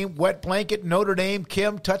Notre Dame. Wet Blanket, Notre Dame.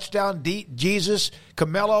 Kim, touchdown, Jesus.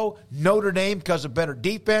 Camelo, Notre Dame because of better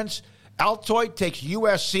defense. Altoid takes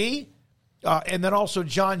USC. And then also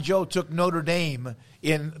John Joe took Notre Dame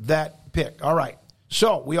in that pick. All right.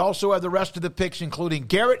 So we also have the rest of the picks, including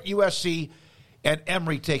Garrett, USC, and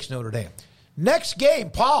Emery takes Notre Dame. Next game,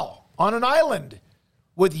 Paul. On an island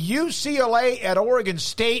with UCLA at Oregon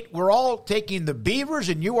State. We're all taking the Beavers,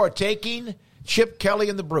 and you are taking Chip Kelly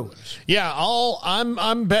and the Bruins. Yeah,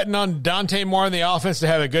 I'm betting on Dante Moore in the offense to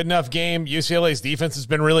have a good enough game. UCLA's defense has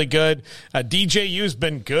been really good. DJU's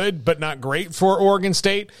been good, but not great for Oregon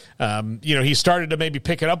State. He started to maybe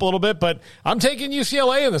pick it up a little bit, but I'm taking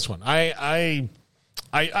UCLA in this one.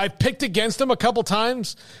 I picked against them a couple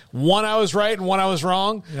times. One I was right and one I was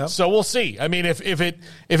wrong. Yep. So we'll see. I mean, if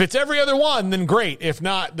it's every other one, then great. If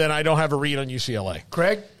not, then I don't have a read on UCLA.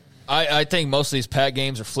 Craig? I think most of these pack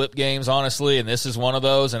games are flip games, honestly, and this is one of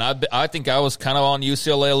those. And I think I was kind of on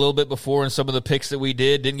UCLA a little bit before in some of the picks that we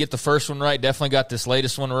did. Didn't get the first one right. Definitely got this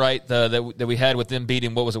latest one right that we had with them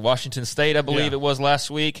beating, what was it, Washington State, I believe it was last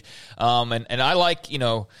week. And I like,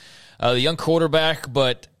 the young quarterback,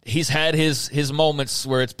 but he's had his moments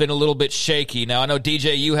where it's been a little bit shaky. Now, I know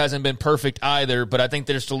DJU hasn't been perfect either, but I think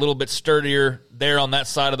they're just a little bit sturdier there on that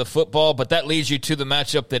side of the football. But that leads you to the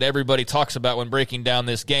matchup that everybody talks about when breaking down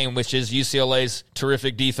this game, which is UCLA's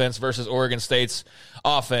terrific defense versus Oregon State's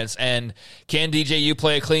offense. And can DJU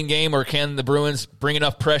play a clean game, or can the Bruins bring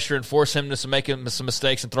enough pressure and force him to make some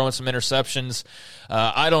mistakes and throwing some interceptions?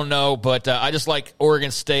 I don't know, but I just like Oregon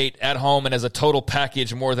State at home and as a total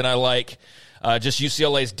package more than I like just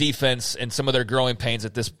UCLA's defense and some of their growing pains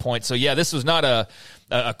at this point. So, yeah, this was not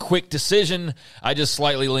a quick decision. I just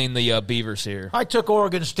slightly lean the Beavers here. I took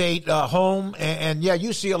Oregon State home, and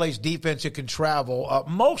UCLA's defense, it can travel.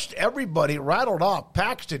 Most everybody rattled off.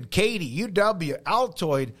 Paxton, Katy, UW,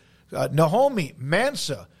 Altoid, Nahomi,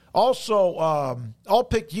 Mansa. Also, all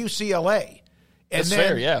picked UCLA. And That's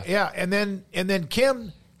fair, yeah. Yeah, and then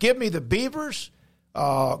Kim, give me the Beavers.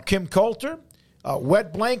 Kim Coulter.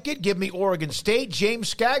 Wet Blanket, give me Oregon State. James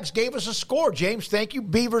Skaggs gave us a score. James, thank you.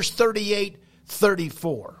 Beavers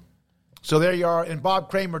 38-34. So there you are. And Bob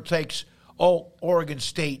Kramer takes Oregon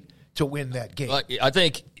State to win that game. I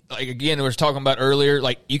think, again, we were talking about earlier,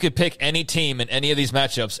 you could pick any team in any of these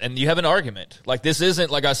matchups, and you have an argument. This isn't,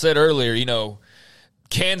 like I said earlier,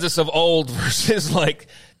 Kansas of old versus,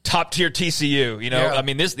 top-tier TCU. Yeah. I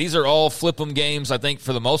mean, these are all flip-em games, I think,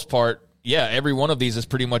 for the most part. Yeah, every one of these is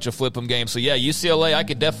pretty much a flip-em game. So, yeah, UCLA, I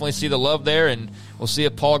could definitely see the love there, and we'll see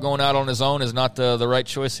if Paul going out on his own is not the right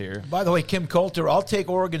choice here. By the way, Kim Coulter, I'll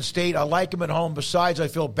take Oregon State. I like them at home. Besides, I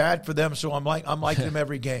feel bad for them, so I'm like them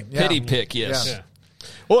every game. Yeah. Pity pick, yes. Yeah.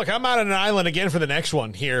 Well, look, I'm out on an island again for the next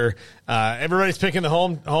one here. Everybody's picking the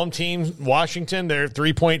home team, Washington. They're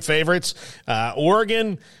 3-point favorites.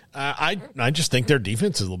 Oregon, I just think their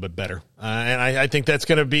defense is a little bit better. And I think that's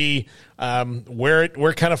going to be where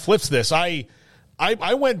it kind of flips this. I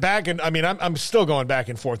went back, and I'm still going back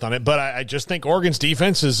and forth on it, but I just think Oregon's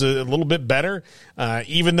defense is a little bit better,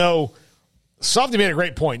 even though Softy made a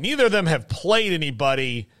great point. Neither of them have played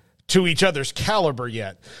anybody to each other's caliber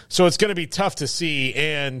yet. So it's going to be tough to see.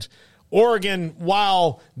 And Oregon,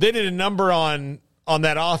 while they did a number on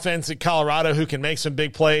that offense at Colorado who can make some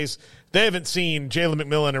big plays, they haven't seen Jalen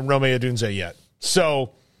McMillan and Rome Odunze yet.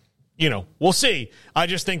 So, we'll see. I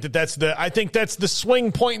just think that's the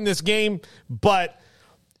swing point in this game, but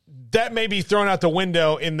that may be thrown out the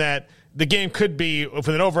window in that the game could be, with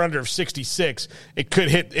an over-under of 66, it could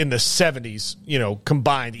hit in the 70s,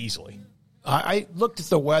 combined easily. I looked at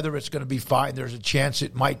the weather. It's going to be fine. There's a chance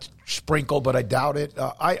it might sprinkle, but I doubt it.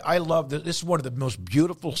 I love this. This is one of the most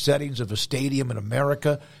beautiful settings of a stadium in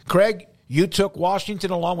America. Craig, you took Washington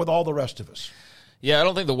along with all the rest of us. Yeah, I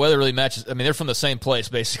don't think the weather really matches. I mean, they're from the same place,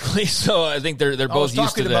 basically, so I think they're both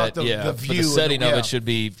used to that. The view, but the setting of it should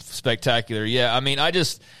be spectacular. Yeah, I mean,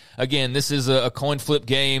 again, this is a coin flip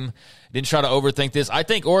game. Didn't try to overthink this. I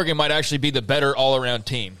think Oregon might actually be the better all-around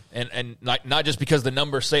team, and not just because the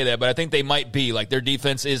numbers say that, but I think they might be. Their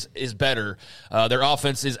defense is better. Their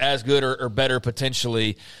offense is as good or better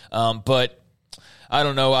potentially. But I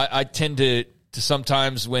don't know. I tend to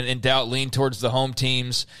sometimes, when in doubt, lean towards the home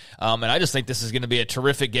teams. And I just think this is going to be a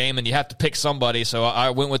terrific game, and you have to pick somebody. So I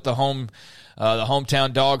went with the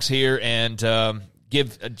hometown dogs here, and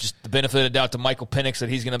give just the benefit of the doubt to Michael Penix that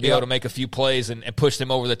he's going to be able to make a few plays and push them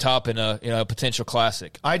over the top in a potential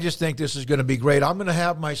classic. I just think this is going to be great. I'm going to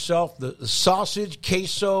have myself the sausage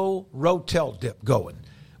queso rotel dip going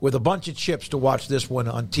with a bunch of chips to watch this one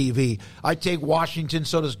on TV. I take Washington,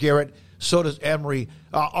 so does Garrett, so does Emery.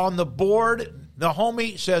 On the board, the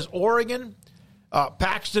homie says Oregon,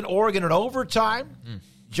 Paxton, Oregon in overtime.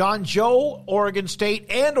 John Joe, Oregon State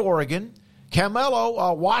and Oregon.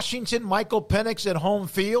 Camelo, Washington, Michael Penix at home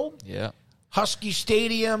field. Yeah. Husky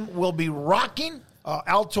Stadium will be rocking.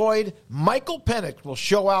 Altoid, Michael Penix will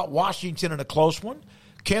show out Washington in a close one.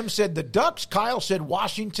 Kim said the Ducks. Kyle said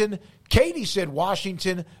Washington. Katie said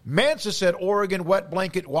Washington. Mansa said Oregon. Wet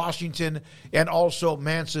Blanket, Washington. And also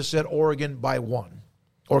Mansa said Oregon by 1.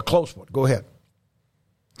 Or close one. Go ahead.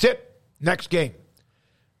 Tip. Next game.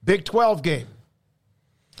 Big 12 game.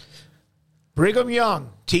 Brigham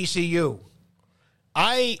Young, TCU.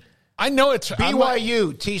 I know it's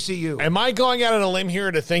BYU, TCU. Am I going out on a limb here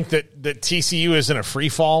to think that TCU is in a free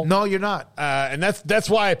fall? No, you're not. And that's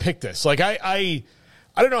why I picked this. I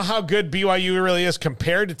I don't know how good BYU really is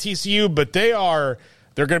compared to TCU, but they're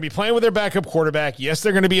going to be playing with their backup quarterback. Yes,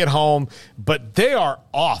 they're going to be at home, but they are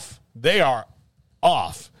off. They are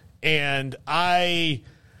off. And I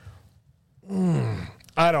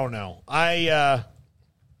don't know. I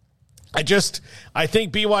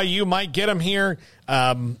think BYU might get them here.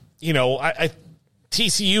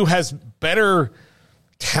 TCU has better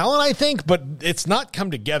talent, I think, but it's not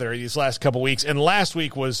come together these last couple weeks. And last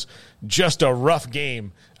week was just a rough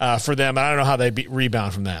game for them. And I don't know how they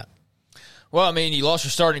rebound from that. Well, I mean, you lost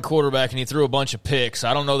your starting quarterback and you threw a bunch of picks.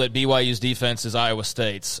 I don't know that BYU's defense is Iowa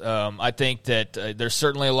State's. I think that there's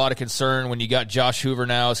certainly a lot of concern when you got Josh Hoover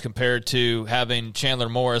now as compared to having Chandler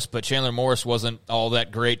Morris, but Chandler Morris wasn't all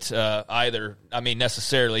that great either. I mean,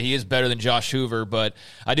 necessarily. He is better than Josh Hoover, but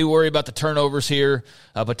I do worry about the turnovers here,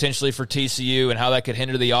 potentially for TCU and how that could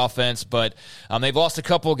hinder the offense. But they've lost a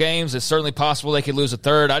couple of games. It's certainly possible they could lose a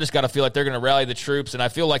third. I just got to feel like they're going to rally the troops, and I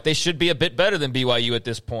feel like they should be a bit better than BYU at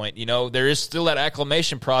this point. You know, there is still that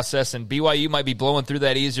acclimation process, and BYU might be blowing through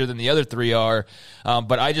that easier than the other three are.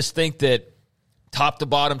 But I just think that top to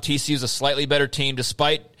bottom, TCU is a slightly better team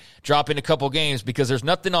despite dropping a couple games, because there's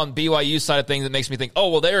nothing on BYU's side of things that makes me think, oh,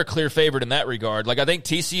 well, they're a clear favorite in that regard. Like, I think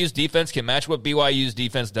TCU's defense can match what BYU's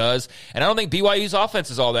defense does, and I don't think BYU's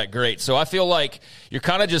offense is all that great. So I feel like you're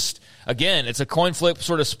kind of just, again, it's a coin flip,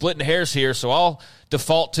 sort of splitting hairs here, so I'll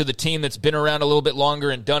default to the team that's been around a little bit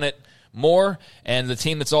longer and done it more, and the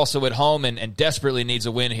team that's also at home and desperately needs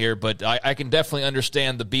a win here. But I can definitely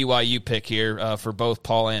understand the BYU pick here for both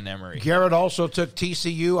Paul and Emery. Garrett also took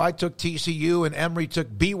TCU. I took TCU, and Emery took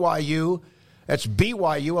BYU. That's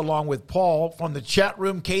BYU along with Paul. From the chat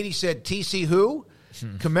room, Katie said TC who?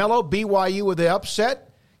 Camelo, BYU with the upset.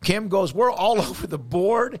 Kim goes, we're all over the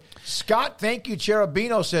board. Scott, thank you,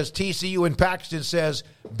 Cherubino, says TCU, and Paxton says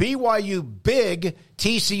BYU big,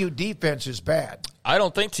 TCU defense is bad. I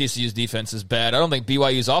don't think TCU's defense is bad. I don't think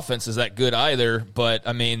BYU's offense is that good either. But,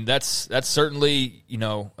 I mean, that's certainly,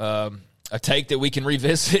 a take that we can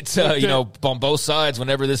revisit, on both sides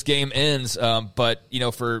whenever this game ends. But,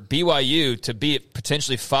 for BYU to be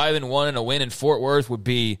potentially 5-1 and a win in Fort Worth would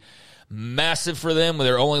be massive for them, with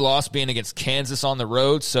their only loss being against Kansas on the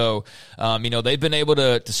road. So, they've been able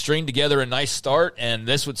to string together a nice start, and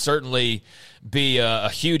this would certainly be a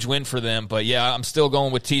huge win for them. But, yeah, I'm still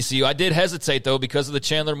going with TCU. I did hesitate, though, because of the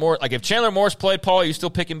Chandler Morris. Like, if Chandler Morris played, Paul, are you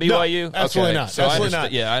still picking BYU? No, absolutely not. So absolutely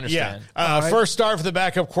not. Yeah, I understand. Yeah. First start for the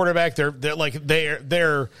backup quarterback. They're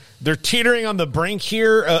teetering on the brink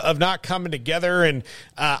here of not coming together. And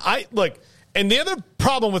and the other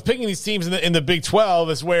problem with picking these teams in the Big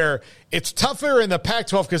 12 is where it's tougher in the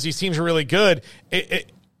Pac-12 because these teams are really good.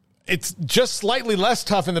 It's just slightly less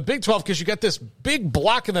tough in the Big 12 because you got this big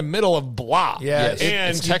block in the middle of blah. Yeah,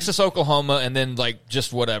 and it's Texas, Oklahoma, and then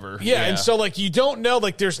just whatever. Yeah, and so you don't know,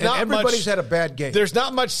 there's not much. Everybody's had a bad game. There's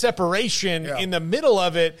not much separation in the middle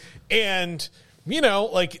of it, and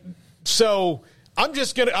so.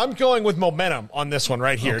 I'm going with momentum on this one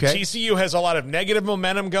right here. Okay. TCU has a lot of negative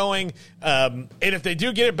momentum going, and if they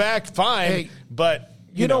do get it back, fine. Hey, but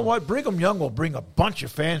you know what? Brigham Young will bring a bunch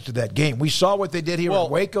of fans to that game. We saw what they did here in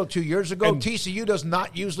Waco 2 years ago. TCU does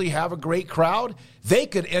not usually have a great crowd. They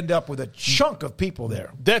could end up with a chunk of people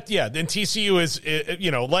there. Then TCU is,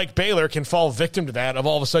 like Baylor, can fall victim to that. Of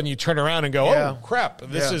all of a sudden you turn around and go, oh crap,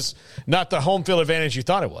 this is not the home field advantage you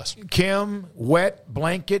thought it was. Kim, Wet,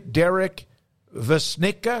 Blanket, Derek,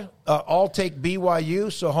 Vesnicka, all take BYU.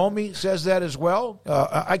 So Homie says that as well.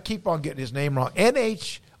 I keep on getting his name wrong.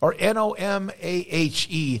 NH or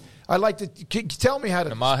Nomahe. I like to tell me how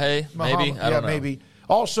to. Namahe, maybe. I don't know. Maybe.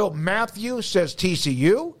 Also, Matthew says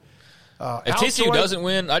TCU. If TCU doesn't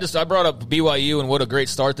win, I brought up BYU and what a great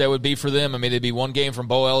start that would be for them. I mean, they'd be one game from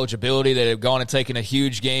bowl eligibility. They'd have gone and taken a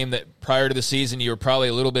huge game that prior to the season you were probably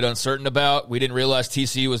a little bit uncertain about. We didn't realize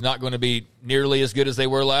TCU was not going to be nearly as good as they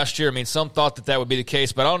were last year. I mean, some thought that would be the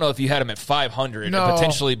case, but I don't know if you had them at 500 and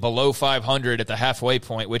potentially below 500 at the halfway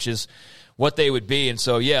point, which is what they would be. And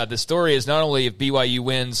so, yeah, the story is not only if BYU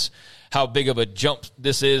wins, how big of a jump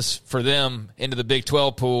this is for them into the Big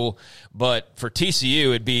 12 pool, but for TCU,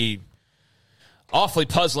 it'd be awfully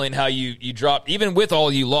puzzling how you dropped, even with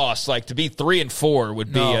all you lost. To be 3-4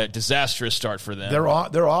 would be a disastrous start for them.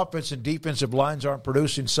 Their offense and defensive lines aren't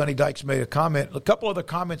producing. Sonny Dykes made a comment. A couple other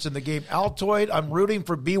comments in the game. Altoid, I'm rooting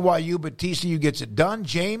for BYU, but TCU gets it done.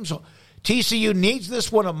 James, TCU needs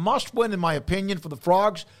this one, a must-win in my opinion for the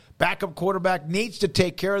Frogs. Backup quarterback needs to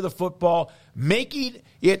take care of the football, making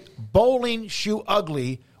it bowling shoe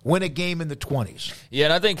ugly. Win a game in the 20s. Yeah,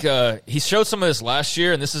 and I think he showed some of this last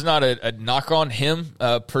year, and this is not a knock on him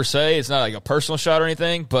per se. It's not like a personal shot or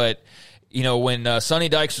anything, but when Sonny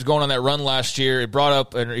Dykes was going on that run last year, it brought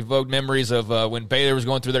up and evoked memories of when Baylor was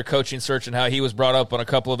going through their coaching search and how he was brought up on a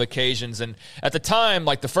couple of occasions. And at the time,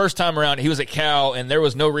 like the first time around, he was at Cal, and there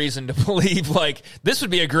was no reason to believe like this would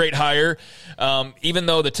be a great hire, even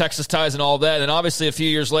though the Texas ties and all that. And obviously, a few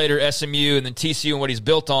years later, SMU and then TCU and what he's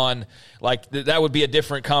built on, like that would be a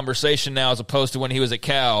different conversation now as opposed to when he was at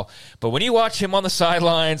Cal. But when you watch him on the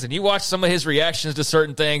sidelines and you watch some of his reactions to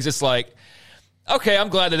certain things, it's like, okay, I'm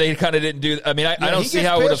glad that they kind of didn't do. I mean, I don't see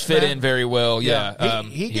how it would have fit in very well. Yeah,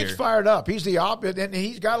 he gets fired up. He's the opposite, and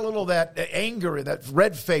he's got a little of that anger and that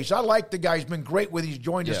red face. I like the guy. He's been great with. He's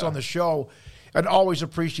joined us on the show, and always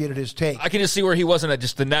appreciated his take. I can just see where he wasn't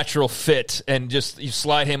just the natural fit, and just you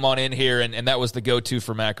slide him on in here, and that was the go-to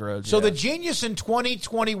for McHargue. So the genius in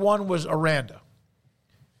 2021 was Aranda.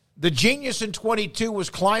 The genius in 22 was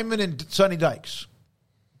Kleiman and Sonny Dykes.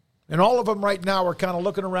 And all of them right now are kind of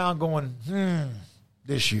looking around going,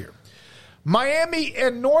 this year. Miami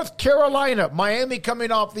and North Carolina. Miami coming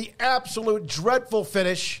off the absolute dreadful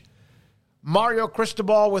finish. Mario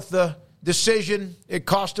Cristobal with the decision. It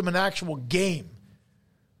cost him an actual game.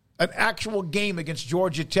 An actual game against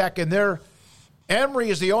Georgia Tech. And Emory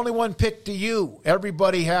is the only one picked to you.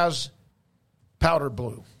 Everybody has powder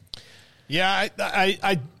blue. Yeah,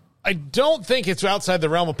 I don't think it's outside the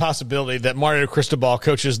realm of possibility that Mario Cristobal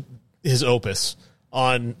coaches his opus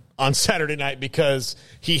on Saturday night because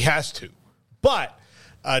he has to. But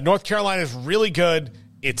North Carolina is really good.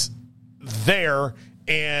 It's there,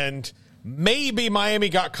 and maybe Miami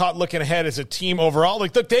got caught looking ahead as a team overall.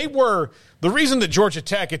 Like, look, they were the reason that Georgia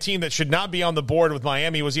Tech, a team that should not be on the board with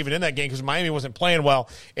Miami, was even in that game because Miami wasn't playing well,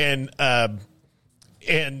 and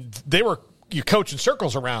they were coaching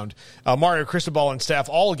circles around Mario Cristobal and staff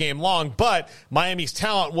all game long, but Miami's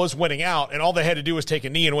talent was winning out, and all they had to do was take a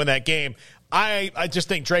knee and win that game. I just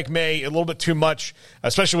think Drake May, a little bit too much,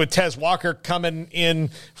 especially with Tez Walker coming in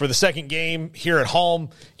for the second game here at home.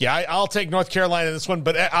 Yeah, I'll take North Carolina in this one,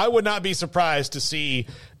 but I would not be surprised to see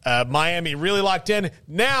Miami really locked in.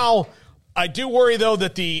 Now, I do worry, though,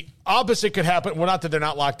 that the opposite could happen. Well, not that they're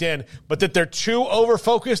not locked in, but that they're too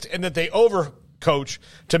over-focused and that they overcoach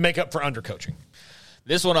to make up for undercoaching.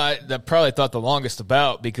 This one I probably thought the longest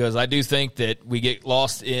about because I do think that we get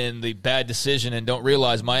lost in the bad decision and don't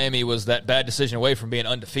realize Miami was that bad decision away from being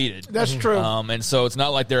undefeated. That's true. And so it's not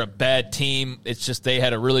like they're a bad team. It's just they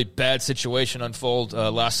had a really bad situation unfold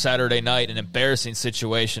last Saturday night, an embarrassing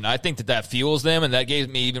situation. I think that fuels them, and that gave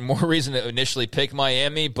me even more reason to initially pick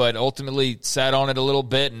Miami, but ultimately sat on it a little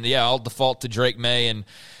bit. And, yeah, I'll default to Drake May and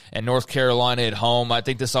North Carolina at home. I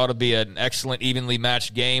think this ought to be an excellent, evenly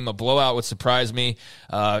matched game. A blowout would surprise me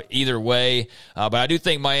either way. But I do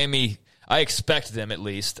think Miami, I expect them at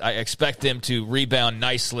least. I expect them to rebound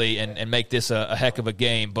nicely and make this a heck of a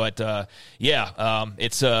game. But,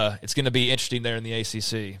 it's going to be interesting there in the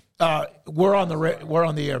ACC. We're on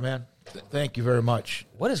the air, man. Thank you very much.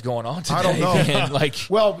 What is going on today? I don't know. Man?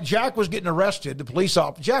 Well, Jack was getting arrested, the police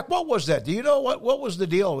officer. Jack, what was that? Do you know what was the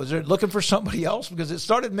deal? Was it looking for somebody else? Because it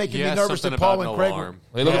started making me nervous that Paul and Craig were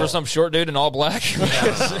they looking for some short dude in all black?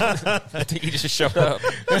 I think he just showed up.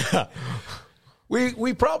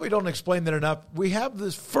 We probably don't explain that enough. We have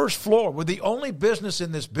this first floor. We're the only business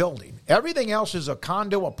in this building. Everything else is a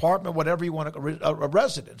condo, apartment, whatever you want, a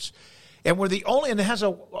residence. And we're the only, and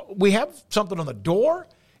we have something on the door.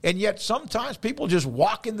 And yet sometimes people just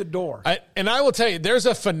walk in the door. I will tell you, there's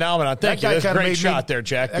a phenomenon. Thank you. That's a great shot there,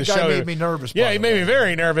 Jack. That guy made me nervous. Yeah, he made me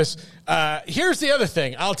very nervous. Here's the other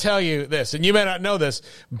thing. I'll tell you this, and you may not know this,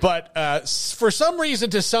 but for some reason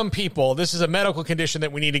to some people, this is a medical condition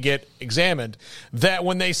that we need to get examined, that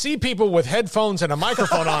when they see people with headphones and a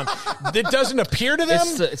microphone on, it doesn't appear to them.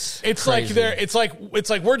 It's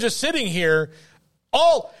like we're just sitting here.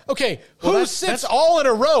 Who sits all in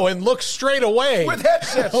a row and looks straight away? With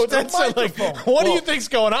headsets. What do you think's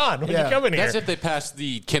going on when you come in here? That's if they pass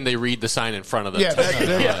can they read the sign in front of them? It's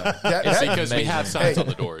because we have signs on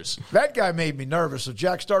the doors. That guy made me nervous, so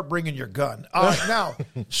Jack, start bringing your gun. All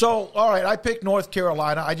right, I picked North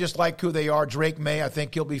Carolina. I just like who they are. Drake May, I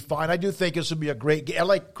think he'll be fine. I do think this will be a great game.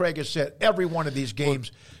 Like Craig has said, every one of these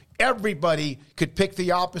games, everybody could pick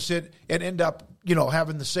the opposite and end up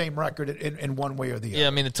having the same record in one way or the other. Yeah, I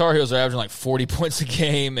mean, the Tar Heels are averaging like 40 points a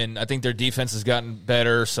game, and I think their defense has gotten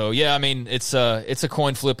better. So, yeah, I mean, it's a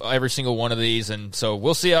coin flip every single one of these, and so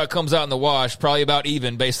we'll see how it comes out in the wash. Probably about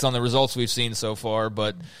even based on the results we've seen so far.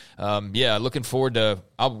 But, looking forward to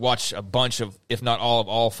 – I'll watch a bunch of, if not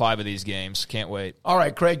all 5 of these games. Can't wait. All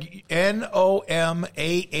right, Craig,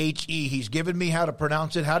 Nomahe. He's given me how to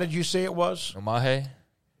pronounce it. How did you say it was? Nomahe.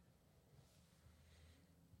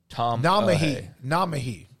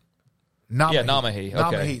 Nomahe. Namahi. Yeah, Namahi.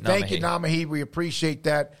 Okay. Thank you, Namahi. We appreciate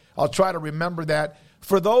that. I'll try to remember that.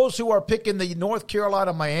 For those who are picking the North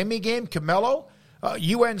Carolina-Miami game, Camelo,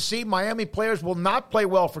 UNC, Miami players will not play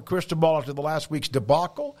well for Cristobal after the last week's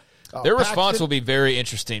debacle. Their response will be very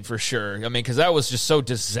interesting for sure. I mean, because that was just so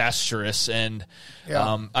disastrous, and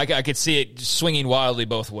I could see it swinging wildly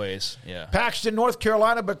both ways. Yeah. Paxton, North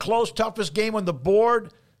Carolina, but close, toughest game on the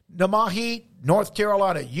board. Namahi, North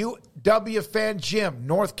Carolina. UW Fan Jim,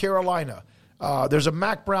 North Carolina. There's a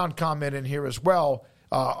Mac Brown comment in here as well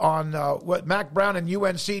on what Mac Brown and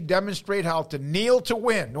UNC demonstrate how to kneel to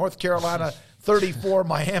win. North Carolina 34,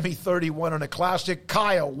 Miami 31 on a classic.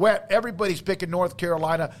 Kyle, wet. Everybody's picking North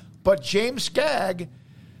Carolina. But James Skagg,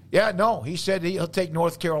 he said he'll take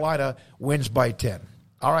North Carolina, wins by 10.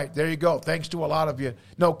 All right, there you go. Thanks to a lot of you.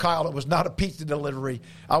 No, Kyle, it was not a pizza delivery.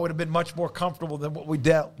 I would have been much more comfortable than what we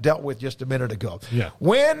dealt with just a minute ago. Yeah.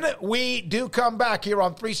 When we do come back here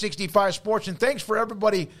on 365 Sports, and thanks for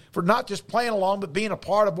everybody for not just playing along, but being a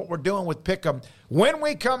part of what we're doing with Pick'em. When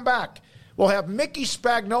we come back, we'll have Mickey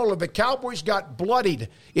Spagnola. The Cowboys got bloodied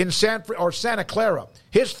in Santa Clara.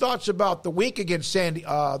 His thoughts about the week against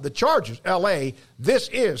the Chargers, L.A. This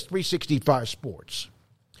is 365 Sports.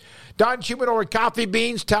 Don Humidor Coffee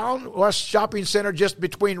Beans, Town West Shopping Center, just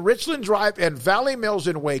between Richland Drive and Valley Mills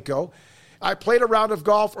in Waco. I played a round of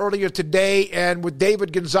golf earlier today and with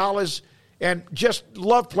David Gonzalez, and just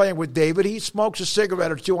love playing with David. He smokes a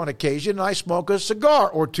cigarette or two on occasion, and I smoke a cigar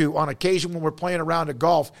or two on occasion when we're playing a round of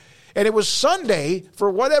golf. And it was Sunday, for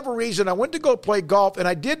whatever reason, I went to go play golf, and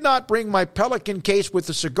I did not bring my Pelican case with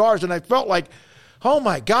the cigars, and I felt like, oh,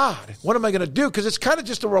 my God, what am I going to do? Because it's kind of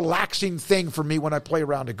just a relaxing thing for me when I play a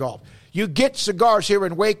round of golf. You get cigars here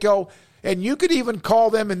in Waco, and you could even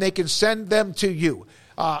call them, and they can send them to you.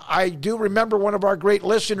 I do remember one of our great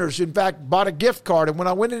listeners, in fact, bought a gift card, and when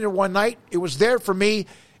I went in there one night, it was there for me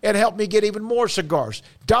and helped me get even more cigars.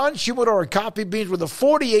 Don Humidor and Coffee Beans with a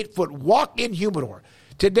 48-foot walk-in humidor.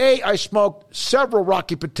 Today, I smoked several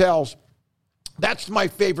Rocky Patels. That's my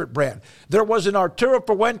favorite brand. There was an Arturo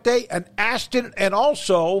Fuente, an Aston, and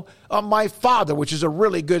also My Father, which is a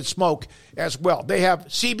really good smoke as well. They have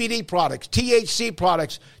CBD products, THC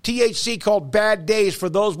products, THC called Bad Days for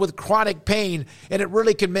those with chronic pain, and it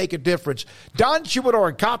really can make a difference. Don Humidor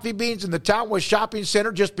and Coffee Beans in the Town West Shopping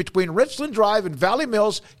Center, just between Richland Drive and Valley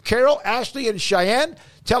Mills. Carol, Ashley, and Cheyenne,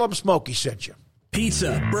 tell them Smokey sent you.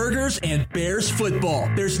 Pizza, burgers, and Bears football.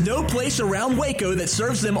 There's no place around Waco that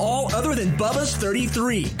serves them all other than Bubba's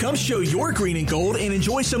 33. Come show your green and gold and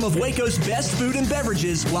enjoy some of Waco's best food and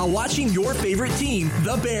beverages while watching your favorite team,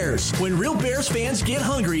 the Bears. When real Bears fans get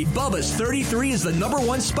hungry, Bubba's 33 is the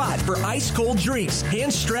 #1 spot for ice-cold drinks,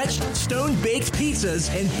 hand-stretched, stone-baked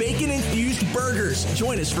pizzas, and bacon-infused burgers.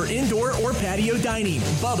 Join us for indoor or patio dining.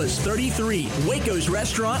 Bubba's 33, Waco's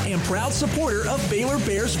restaurant and proud supporter of Baylor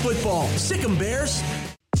Bears football. Sick 'em, Bears.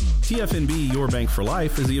 TFNB Your Bank for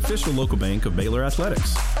Life is the official local bank of Baylor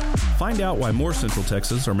Athletics. Find out why more Central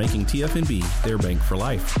Texas are making TFNB their bank for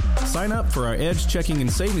life. Sign up for our Edge checking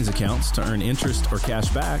and savings accounts to earn interest or cash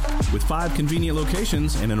back. With 5 convenient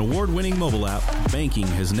locations and an award-winning mobile app, banking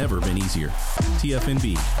has never been easier.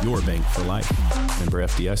 TFNB Your Bank for Life. Member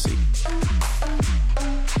FDIC.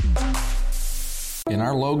 In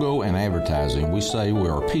our logo and advertising, we say we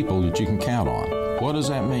are people that you can count on. What does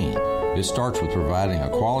that mean? It starts with providing a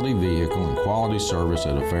quality vehicle and quality service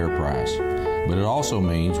at a fair price. But it also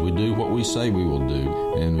means we do what we say we will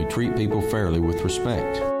do, and we treat people fairly with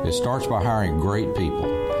respect. It starts by hiring great people,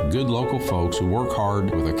 good local folks who work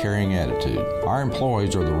hard with a caring attitude. Our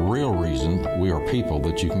employees are the real reason we are people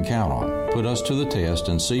that you can count on. Put us to the test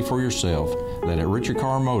and see for yourself that at Richard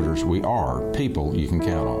Carr Motors, we are people you can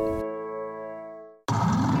count on.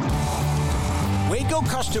 Waco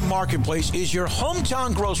Custom Marketplace is your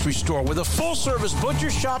hometown grocery store with a full-service butcher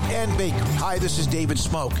shop and bakery. Hi, this is David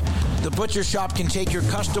Smoak. The butcher shop can take your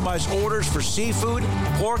customized orders for seafood,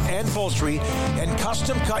 pork, and poultry and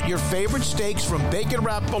custom cut your favorite steaks from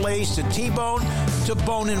bacon-wrapped fillets to T-bone to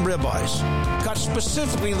bone-in ribeyes. Cut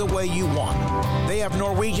specifically the way you want. They have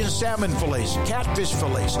Norwegian salmon fillets, catfish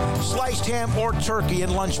fillets, sliced ham or turkey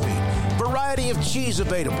and lunch meat, variety of cheese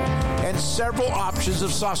available, and several options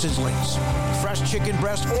of sausage links. Fresh chicken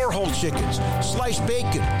breast or whole chickens, sliced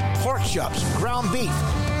bacon, pork chops, ground beef,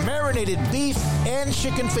 marinated beef, and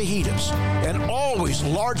chicken fajitas, and always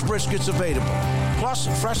large briskets available, plus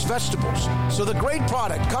fresh vegetables. So the great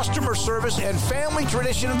product, customer service, and family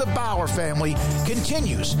tradition of the Bauer family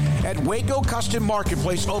continues at Waco Custom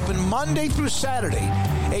Marketplace, open Monday through Saturday.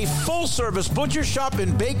 A full-service butcher shop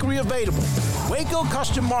and bakery available. Waco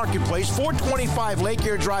Custom Marketplace, 425 Lake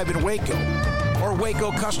Air Drive in Waco, or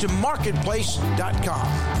WacoCustomMarketplace.com.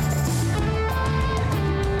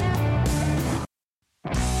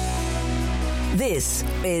 This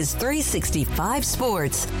is 365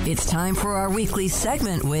 Sports. It's time for our weekly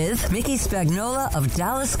segment with Mickey Spagnola of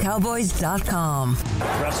DallasCowboys.com.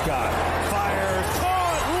 Prescott fires,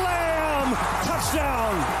 caught, Lamb,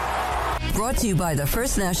 touchdown. Brought to you by the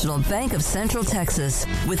First National Bank of Central Texas,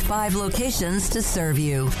 with 5 locations to serve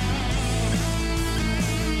you.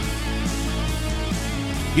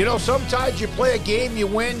 You know, sometimes you play a game, you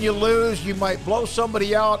win, you lose, you might blow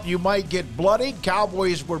somebody out, you might get bloodied.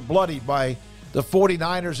 Cowboys were bloodied by the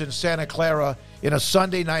 49ers in Santa Clara in a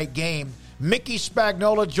Sunday night game. Mickey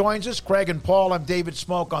Spagnola joins us. Craig and Paul, I'm David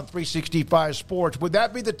Smoak on 365 Sports. Would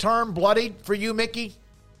that be the term, bloodied, for you, Mickey?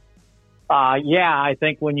 Yeah, I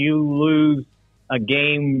think when you lose a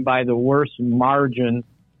game by the worst margin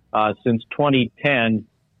since 2010,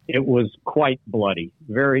 it was quite bloody.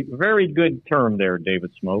 Very, very good term there,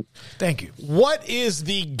 David Smoak. Thank you. What is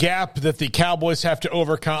the gap that the Cowboys have to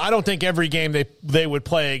overcome? I don't think every game they would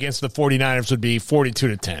play against the 49ers would be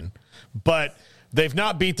 42-10, but they've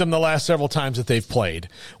not beat them the last several times that they've played.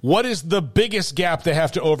 What is the biggest gap they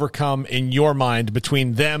have to overcome in your mind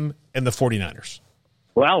between them and the 49ers?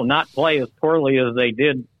 Well, not play as poorly as they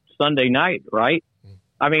did Sunday night, right?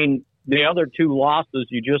 I mean, the other 2 losses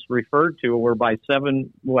you just referred to were by 6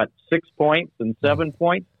 points and 7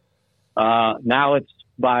 points. Now it's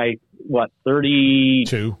by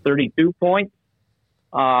 32 points.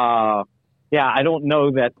 Yeah, I don't know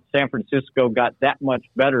that San Francisco got that much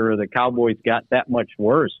better or the Cowboys got that much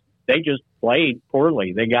worse. They just played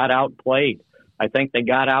poorly. They got outplayed. I think they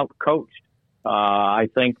got outcoached. I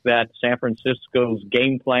think that San Francisco's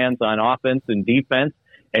game plans on offense and defense,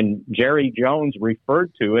 and Jerry Jones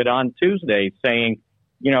referred to it on Tuesday, saying,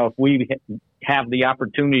 you know, if we have the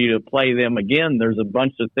opportunity to play them again, there's a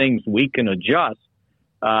bunch of things we can adjust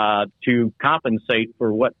to compensate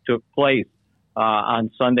for what took place on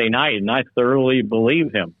Sunday night. And I thoroughly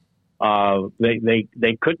believe him.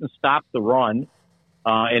 They couldn't stop the run,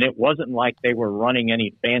 and it wasn't like they were running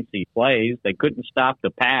any fancy plays. They couldn't stop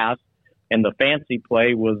the pass, and the fancy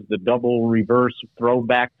play was the double reverse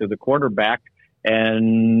throwback to the quarterback,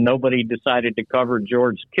 and nobody decided to cover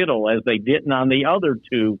George Kittle as they didn't on the other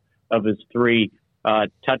 2 of his 3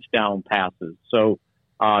 touchdown passes. So,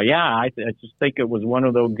 I just think it was one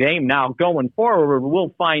of those games. Now, going forward,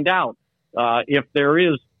 we'll find out if there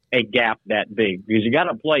is a gap that big, because you got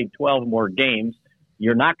to play 12 more games.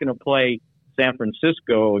 You're not going to play San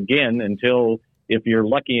Francisco again until if you're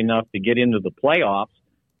lucky enough to get into the playoffs.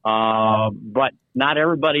 But not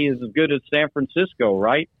everybody is as good as San Francisco,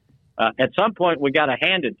 right? At some point, we got to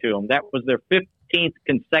hand it to them. That was their 15th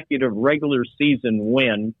consecutive regular season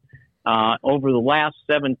win. Over the last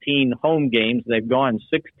 17 home games, they've gone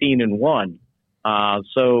 16-1.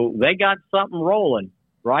 So they got something rolling,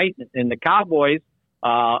 right? And the Cowboys,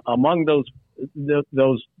 among those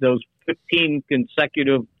 15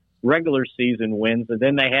 consecutive regular season wins, and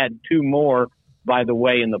then they had 2 more, by the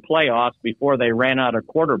way, in the playoffs before they ran out of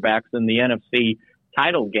quarterbacks in the NFC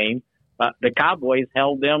title game. The Cowboys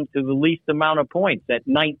held them to the least amount of points at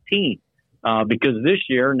 19, because this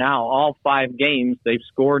year, now all 5 games, they've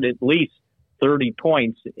scored at least 30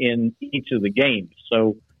 points in each of the games.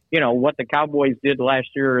 So, you know, what the Cowboys did last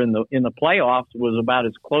year in the playoffs was about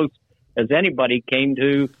as close as anybody came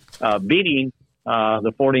to beating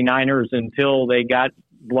the 49ers until they got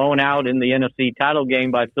blown out in the NFC title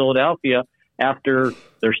game by Philadelphia after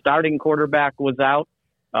their starting quarterback was out,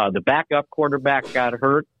 the backup quarterback got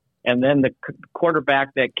hurt, and then the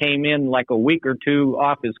quarterback that came in like a week or 2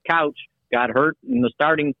 off his couch got hurt, and the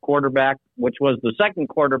starting quarterback, which was the second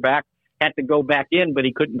quarterback, had to go back in, but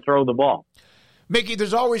he couldn't throw the ball. Mickey,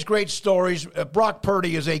 there's always great stories. Brock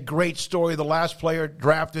Purdy is a great story. The last player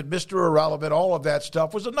drafted, Mr. Irrelevant, all of that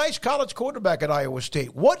stuff, was a nice college quarterback at Iowa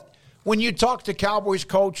State. What, when you talk to Cowboys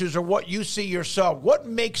coaches or what you see yourself, what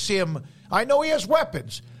makes him, I know he has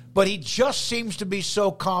weapons, but he just seems to be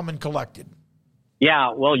so calm and collected.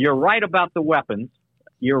 Yeah, well, you're right about the weapons.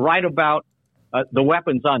 You're right about the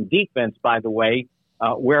weapons on defense, by the way,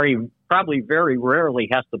 where he probably very rarely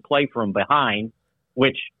has to play from behind,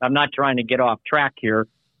 which I'm not trying to get off track here,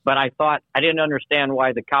 but I didn't understand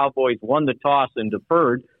why the Cowboys won the toss and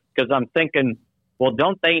deferred, because I'm thinking, well,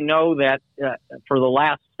 don't they know that for the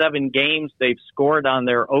last 7 games they've scored on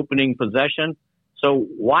their opening possession? So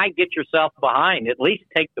why get yourself behind? At least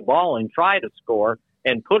take the ball and try to score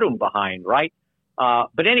and put them behind, right?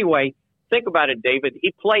 But anyway, think about it, David.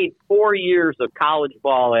 He played 4 years of college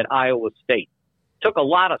ball at Iowa State. Took a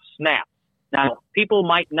lot of snaps. Now, people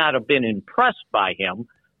might not have been impressed by him,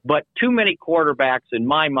 but too many quarterbacks, in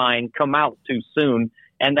my mind, come out too soon,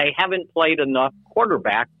 and they haven't played enough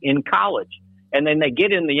quarterback in college. And then they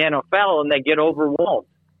get in the NFL and they get overwhelmed.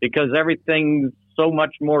 because everything's so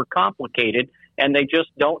much more complicated, and they just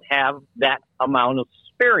don't have that amount of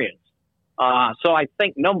experience. So I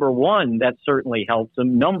think, number one, that certainly helps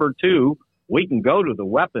them. Number two, we can go to the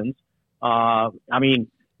weapons.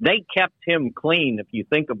 They kept him clean, if you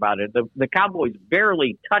think about it. The Cowboys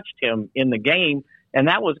barely touched him in the game, and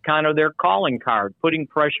that was kind of their calling card, putting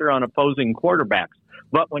pressure on opposing quarterbacks.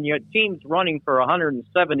 But when you had teams running for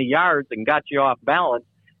 170 yards and got you off balance,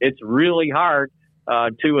 it's really hard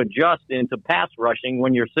to adjust into pass rushing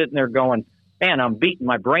when you're sitting there going, man, I'm beating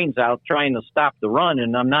my brains out trying to stop the run,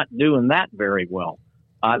 and I'm not doing that very well.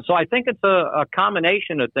 So I think it's a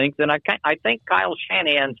combination of things, and I think Kyle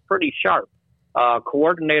Shanahan's pretty sharp.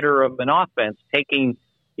 Coordinator of an offense, taking,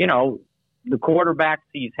 the quarterbacks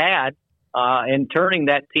he's had and turning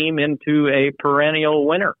that team into a perennial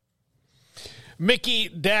winner. Mickey,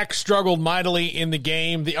 Dak struggled mightily in the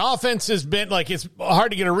game. The offense has been it's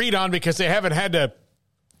hard to get a read on because they haven't had to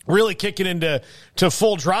really kick it into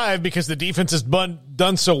full drive because the defense has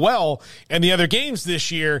done so well. And the other games this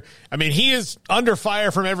year, he is under fire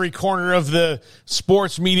from every corner of the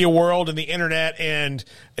sports media world and the internet. And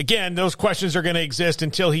again, those questions are going to exist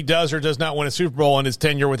until he does or does not win a Super Bowl in his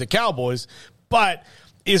tenure with the Cowboys. But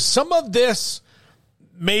is some of this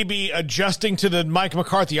maybe adjusting to the Mike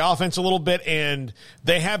McCarthy offense a little bit, and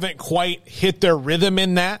they haven't quite hit their rhythm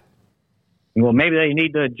in that? Well, maybe they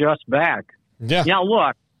need to adjust back. Yeah. Now,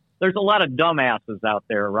 look, there's a lot of dumbasses out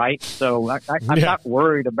there, right? So I'm not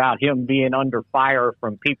worried about him being under fire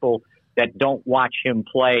from people that don't watch him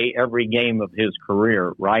play every game of his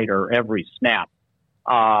career, right, or every snap.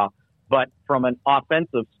 But from an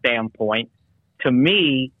offensive standpoint, to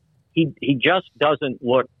me, he just doesn't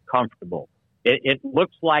look comfortable. It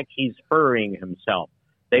looks like he's hurrying himself.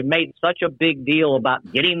 They've made such a big deal about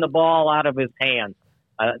getting the ball out of his hands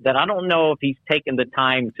that I don't know if he's taken the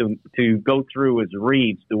time to go through his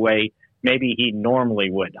reads the way maybe he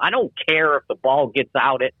normally would. I don't care if the ball gets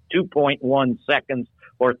out at 2.1 seconds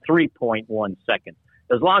or 3.1 seconds,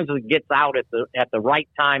 as long as it gets out at the right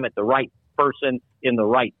time, at the right person, in the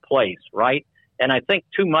right place, right? And I think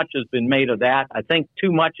too much has been made of that. I think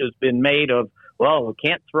too much has been made of, well, we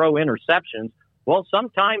can't throw interceptions. Well,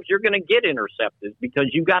 sometimes you're going to get intercepted because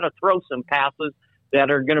you got to throw some passes that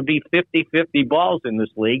are going to be 50-50 balls in this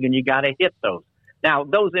league, and you got to hit those. Now,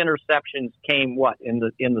 those interceptions came in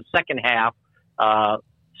the second half.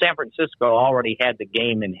 San Francisco already had the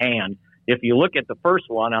game in hand. If you look at the first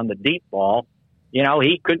one on the deep ball,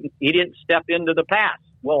 he didn't step into the pass.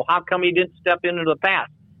 Well, how come he didn't step into the pass?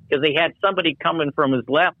 Because he had somebody coming from his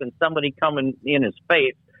left and somebody coming in his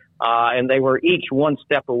face, and they were each one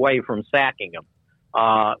step away from sacking him.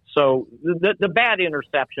 So the bad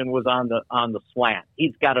interception was on the slant.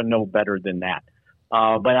 He's got to know better than that.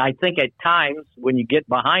 But I think at times when you get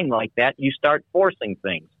behind like that, you start forcing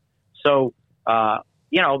things. So,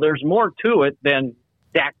 there's more to it than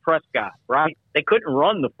Dak Prescott, right? They couldn't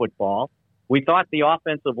run the football. We thought the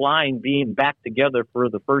offensive line being back together for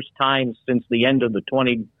the first time since the end of the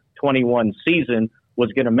 2021 season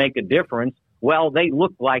was going to make a difference. Well, they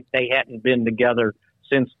looked like they hadn't been together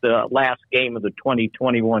since the last game of the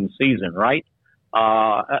 2021 season, right?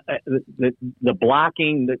 The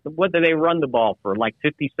blocking, what did they run the ball for? Like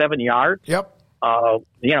 57 yards? Yep.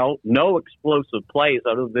 No explosive plays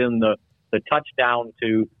other than the touchdown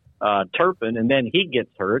to Turpin, and then he gets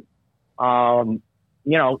hurt. Then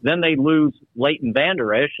they lose Leighton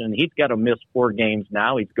Vander Esch, and he's got to miss 4 games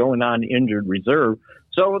now. He's going on injured reserve.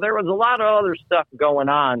 So there was a lot of other stuff going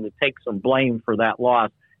on to take some blame for that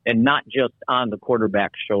loss, and not just on the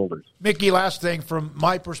quarterback's shoulders. Mickey, last thing from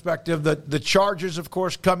my perspective, the Chargers, of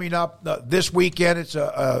course, coming up this weekend. It's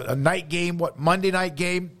a night game, Monday night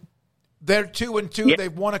game. They're 2-2. Yep.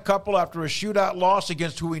 They've won a couple after a shootout loss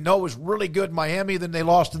against who we know is really good, Miami. Then they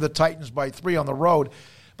lost to the Titans by 3 on the road.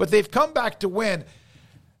 But they've come back to win.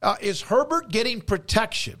 Is Herbert getting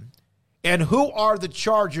protection? And who are the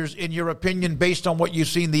Chargers, in your opinion, based on what you've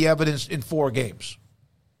seen the evidence in 4 games?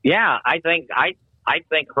 Yeah, I think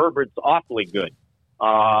Herbert's awfully good.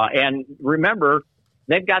 And remember,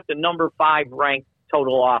 they've got the number 5 ranked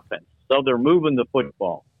total offense. So they're moving the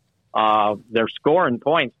football. They're scoring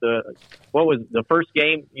points. What was the first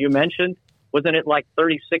game you mentioned? Wasn't it like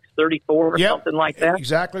 36-34 or something like that?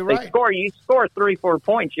 Exactly right. You score 3-4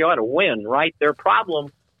 points, you ought to win, right? Their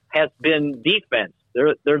problem has been defense.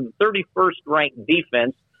 They're the 31st ranked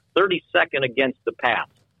defense, 32nd against the pass.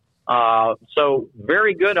 So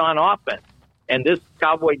very good on offense. And this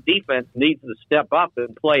Cowboy defense needs to step up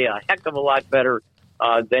and play a heck of a lot better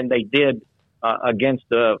than they did against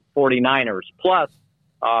the 49ers. Plus,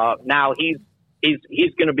 now he's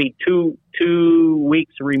going to be two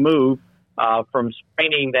weeks removed from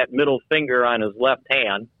spraining that middle finger on his left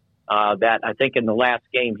hand. That I think in the last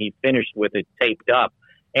game he finished with it taped up.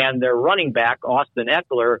 And their running back, Austin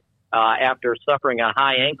Eckler, after suffering a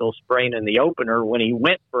high ankle sprain in the opener, when he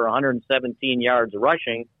went for 117 yards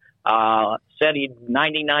rushing, said he'd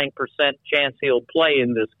 99% chance he'll play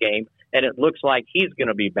in this game. And it looks like he's going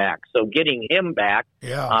to be back. So getting him back,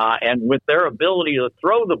 and with their ability to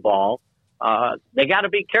throw the ball, they got to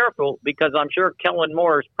be careful, because I'm sure Kellen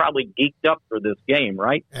Moore is probably geeked up for this game,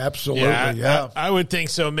 right? Absolutely, yeah. I would think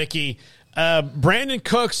so, Mickey. Brandon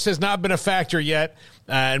Cooks has not been a factor yet,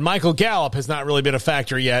 and Michael Gallup has not really been a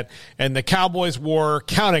factor yet, and the Cowboys were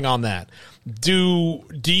counting on that. Do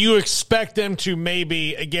you expect them to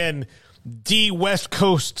maybe, again, de-West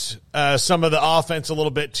Coast some of the offense a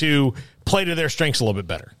little bit to play to their strengths a little bit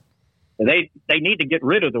better? They need to get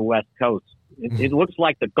rid of the West Coast. It looks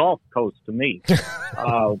like the Gulf Coast to me.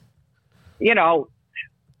 I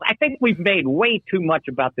think we've made way too much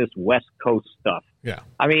about this West Coast stuff. Yeah.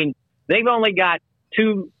 I mean, they've only got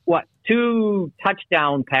two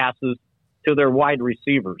touchdown passes to their wide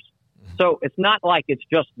receivers. So it's not like it's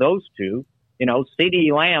just those two.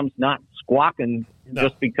 CeeDee Lamb's not squawking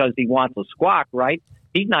just because he wants a squawk, right?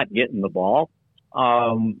 He's not getting the ball.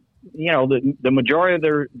 The majority of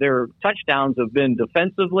their touchdowns have been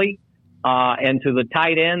defensively, and to the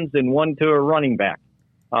tight ends, and one to a running back,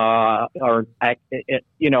 over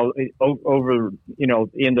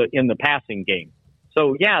in the passing game.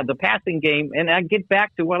 So the passing game, and I get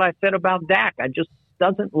back to what I said about Dak. I just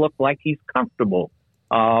doesn't look like he's comfortable,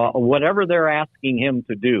 whatever they're asking him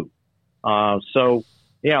to do.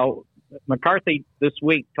 McCarthy this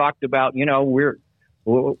week talked about,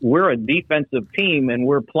 we're a defensive team and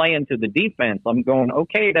we're playing to the defense. I'm going,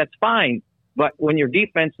 okay, that's fine. But when your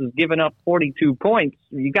defense is giving up 42 points,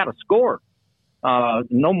 you got to score.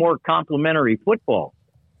 No more complimentary football.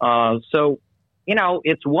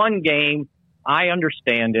 It's one game. I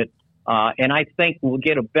understand it. And I think we'll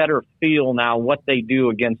get a better feel now what they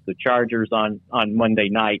do against the Chargers on Monday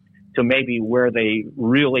night to maybe where they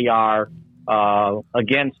really are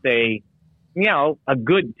against a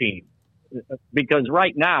good team. Because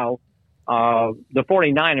right now, the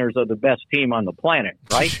 49ers are the best team on the planet,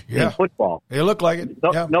 right? Yeah. In football. They look like it.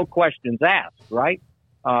 No questions asked, right?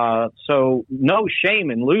 So no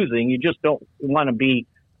shame in losing. You just don't want to be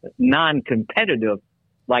non-competitive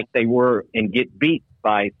like they were and get beat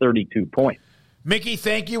by 32 points. Mickey,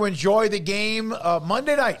 thank you. Enjoy the game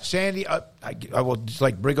Monday night. Sandy, I will just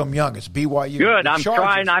like Brigham Young. It's BYU. Good. I'm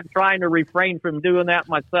trying to refrain from doing that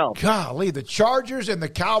myself. Golly, the Chargers and the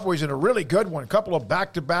Cowboys in a really good one. A couple of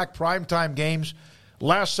back-to-back primetime games.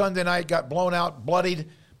 Last Sunday night got blown out, bloodied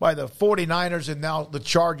by the 49ers, and now the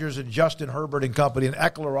Chargers and Justin Herbert and company. And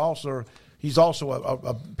Eckler also, he's also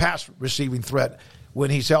a pass receiving threat when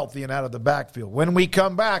he's healthy and out of the backfield. When we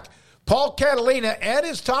come back, Paul Catalina and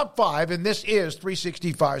his top five, and this is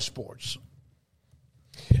 365 Sports.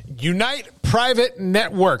 Unite Private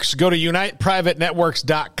Networks. Go to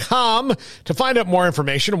uniteprivatenetworks.com to find out more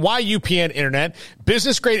information. Why UPN Internet?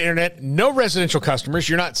 Business-grade Internet, no residential customers.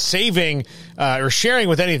 You're not saving or sharing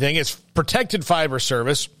with anything. It's protected fiber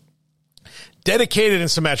service. Dedicated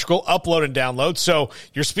and symmetrical, upload and download. So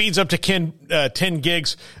your speed's up to 10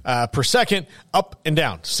 gigs per second, up and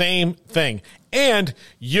down. Same thing. And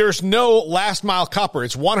there's no last mile copper.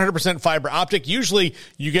 It's 100% fiber optic. Usually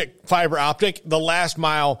you get fiber optic. The last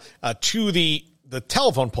mile to the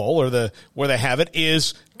telephone pole or where they have it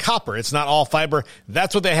is copper. It's not all fiber.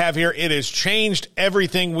 That's what they have here. It has changed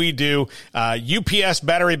everything we do. UPS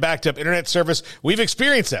battery backed up internet service. We've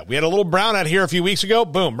experienced that. We had a little brownout here a few weeks ago.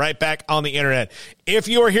 Boom, right back on the internet. If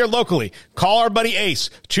you are here locally, call our buddy Ace,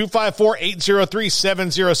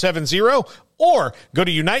 254-803-7070, or go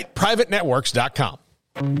to uniteprivatenetworks.com.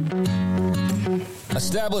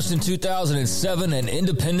 Established in 2007 and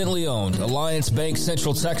independently owned, Alliance Bank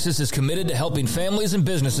Central Texas is committed to helping families and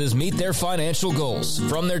businesses meet their financial goals.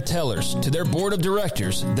 From their tellers to their board of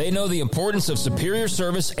directors, they know the importance of superior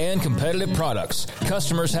service and competitive products.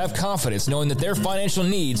 Customers have confidence knowing that their financial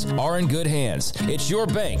needs are in good hands. It's your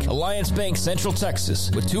bank, Alliance Bank Central Texas,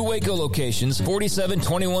 with 2 Waco locations,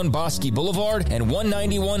 4721 Bosque Boulevard and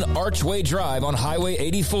 191 Archway Drive on Highway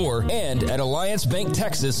 84, and at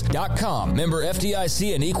alliancebanktexas.com. Member FDIC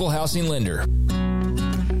and equal housing lender.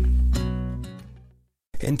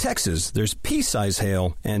 In Texas, there's pea-size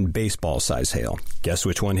hail and baseball-size hail. Guess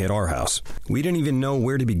which one hit our house? We didn't even know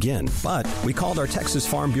where to begin, but we called our Texas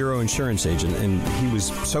Farm Bureau insurance agent, and he was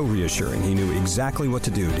so reassuring. He knew exactly what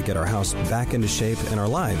to do to get our house back into shape and our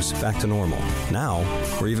lives back to normal. Now,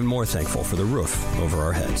 we're even more thankful for the roof over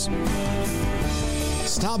our heads.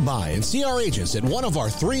 Stop by and see our agents at one of our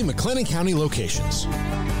 3 McLennan County locations.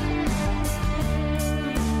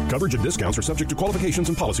 Coverage and discounts are subject to qualifications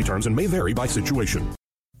and policy terms and may vary by situation.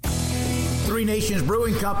 Three Nations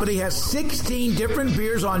Brewing Company has 16 different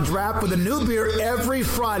beers on draft with a new beer every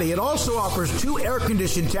Friday. It also offers 2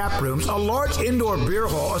 air-conditioned tap rooms, a large indoor beer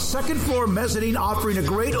hall, a second-floor mezzanine offering a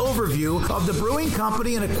great overview of the brewing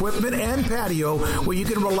company and equipment and patio where you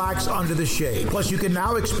can relax under the shade. Plus, you can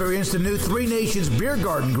now experience the new Three Nations Beer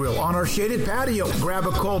Garden Grill on our shaded patio. Grab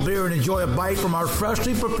a cold beer and enjoy a bite from our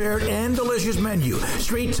freshly prepared and delicious menu.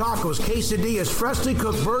 Street tacos, quesadillas, freshly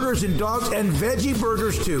cooked burgers and dogs, and veggie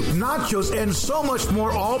burgers too. Nachos and so much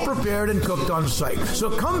more, all prepared and cooked on site. So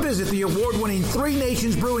come visit the award-winning Three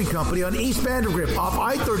Nations Brewing Company on East Vandergrift off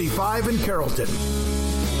I-35 in Carrollton.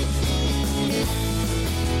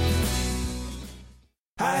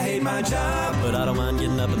 I hate my job, but I don't mind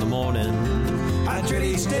getting up in the morning. I dread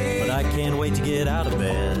each day, but I can't wait to get out of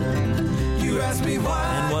bed. You ask me why,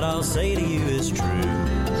 and what I'll say to you is true.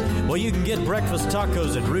 Well, you can get breakfast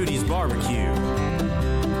tacos at Rudy's Barbecue.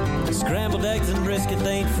 Scrambled eggs and brisket,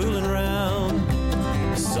 they ain't fooling around.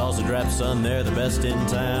 Salsa drap, son, they're the best in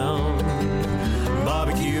town.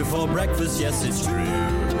 Barbecue for breakfast, yes, it's true.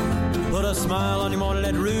 Put a smile on your morning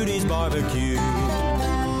at Rudy's Barbecue.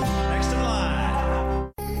 Next in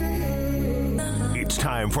line. It's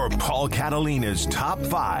time for Paul Catalina's Top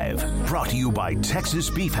 5. Brought to you by Texas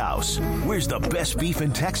Beef House. Where's the best beef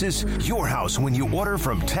in Texas? Your house when you order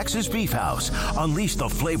from Texas Beef House. Unleash the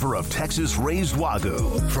flavor of Texas-raised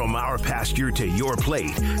Wagyu. From our pasture to your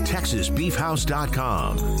plate,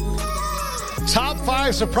 TexasBeefHouse.com. Top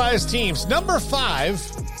 5 surprise teams. Number 5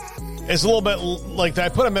 is a little bit like that. I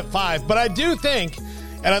put them at 5, but I do think,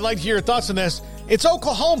 and I'd like to hear your thoughts on this, it's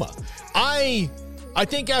Oklahoma. I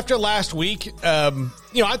think after last week, I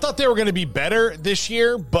thought they were going to be better this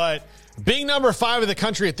year, but being number 5 in the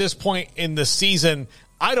country at this point in the season,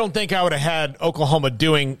 I don't think I would have had Oklahoma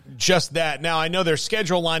doing just that. Now, I know their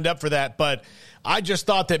schedule lined up for that, but I just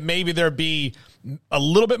thought that maybe there'd be a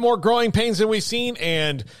little bit more growing pains than we've seen,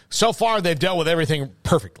 and so far they've dealt with everything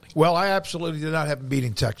perfectly. Well, I absolutely did not have them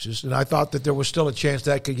beating Texas, and I thought that there was still a chance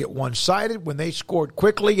that could get one-sided. When they scored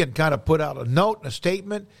quickly and kind of put out a note and a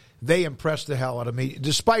statement, they impressed the hell out of me,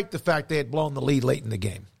 despite the fact they had blown the lead late in the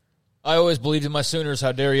game. I always believed in my Sooners.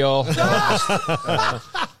 How dare y'all?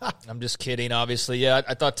 I'm just kidding, obviously. Yeah,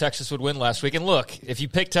 I thought Texas would win last week. And look, if you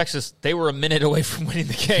pick Texas, they were a minute away from winning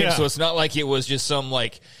the game, so it's not like it was just some,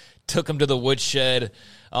 took them to the woodshed.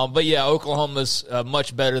 But, yeah, Oklahoma's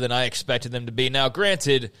much better than I expected them to be. Now,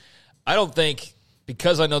 granted, I don't think,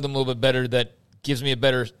 because I know them a little bit better, that gives me a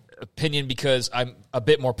better opinion because I'm a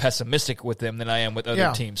bit more pessimistic with them than I am with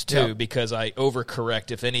other teams, too, because I overcorrect,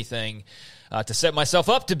 if anything, to set myself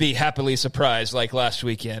up to be happily surprised like last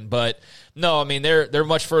weekend. But, no, I mean, they're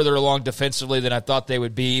much further along defensively than I thought they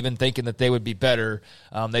would be, even thinking that they would be better.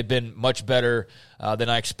 They've been much better than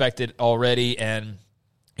I expected already, and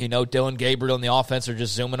Dylan Gabriel and the offense are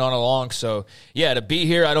just zooming on along. So, yeah, to be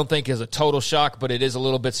here I don't think is a total shock, but it is a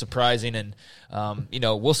little bit surprising. And,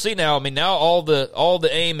 we'll see now. I mean, now all the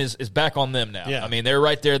aim is back on them now. Yeah. I mean, they're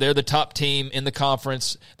right there. They're the top team in the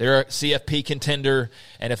conference. They're a CFP contender.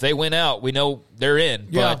 And if they win out, we know they're in.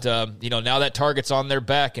 Yeah. But, now that target's on their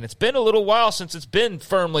back. And it's been a little while since it's been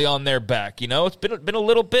firmly on their back. It's been a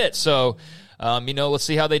little bit. So, let's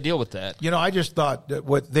see how they deal with that. I just thought that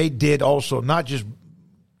what they did also, not just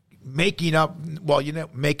make up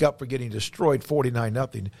for getting destroyed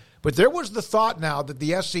 49-0. But there was the thought now that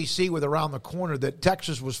the SEC was around the corner, that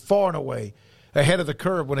Texas was far and away ahead of the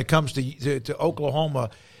curve when it comes to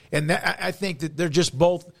Oklahoma. And I think that they're just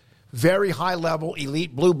both very high-level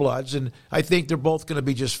elite blue bloods, and I think they're both going to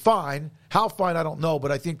be just fine. How fine, I don't know,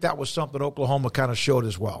 but I think that was something Oklahoma kind of showed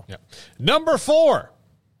as well. Yeah. Number 4,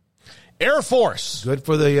 Air Force. Good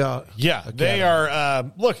for the academy. They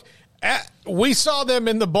are look, we saw them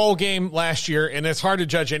in the bowl game last year, and it's hard to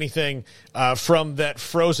judge anything from that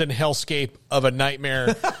frozen hellscape of a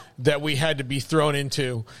nightmare that we had to be thrown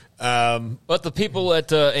into. But the people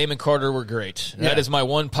at Amon Carter were great. Yeah. That is my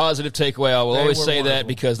one positive takeaway. I will always say that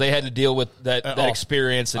because they had to deal with that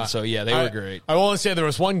experience, and they were great. I will only say there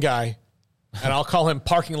was one guy, and I'll call him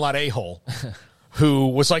parking lot a-hole, who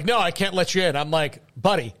was like, no, I can't let you in. I'm like,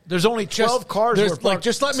 buddy, there's only 12 cars.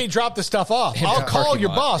 Just let me drop the stuff off. I'll call your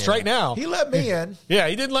boss right now. He let me in. Yeah,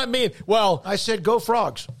 he didn't let me in. Well, I said, go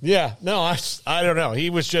Frogs. Yeah, no, I don't know. He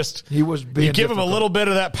was being you give him a little bit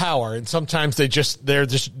of that power, and sometimes they're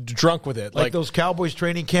just drunk with it. Like those Cowboys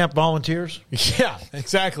training camp volunteers. Yeah,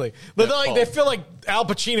 exactly. They feel like Al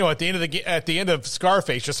Pacino at the end of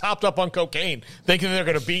Scarface just hopped up on cocaine, thinking they're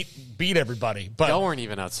going to beat everybody. But y'all weren't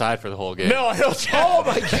even outside for the whole game. No, I don't. Oh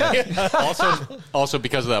my God! Also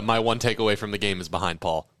because of that, my one takeaway from the game is behind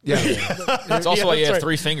Paul. Yeah, that's also why you have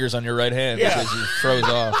 3 fingers on your right hand because you froze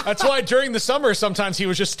off. That's why during the summer sometimes he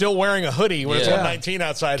was just still wearing a hoodie when it's 119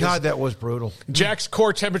 outside. God, that was brutal. Jack's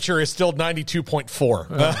core temperature is still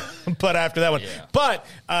 92.4, but after that one. Yeah. But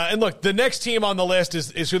and look, the next team on the list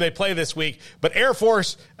is who they play this week. But Air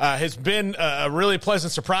Force has been a really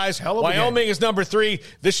pleasant surprise. Wyoming is number 3.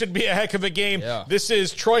 This should be a heck of a game. Yeah. This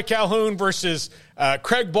is Troy Calhoun versus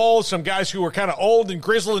Craig Bowles, some guys who were kind of old and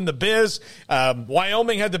grizzled in the biz.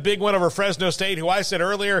 Wyoming had the big one over Fresno State, who I said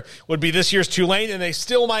earlier would be this year's Tulane, and they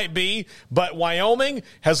still might be. But Wyoming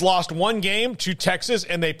has lost 1 game to Texas,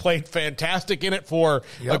 and they played fantastic in it for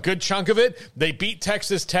a good chunk of it. They beat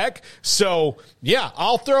Texas Tech. So, yeah,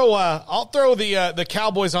 I'll throw the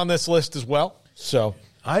Cowboys on this list as well. So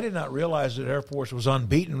I did not realize that Air Force was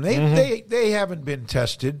unbeaten. They haven't been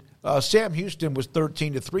tested. Sam Houston was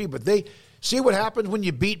 13-3, but they see what happens when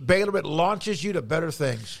you beat Baylor. It launches you to better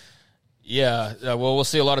things. Yeah, well, we'll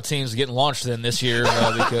see a lot of teams getting launched then this year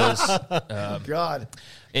because God.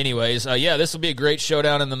 Anyways, this will be a great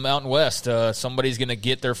showdown in the Mountain West. Somebody's going to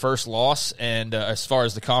get their first loss, and as far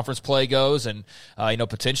as the conference play goes, and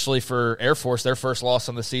potentially for Air Force, their first loss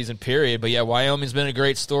on the season period. But yeah, Wyoming's been a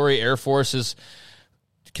great story. Air Force is.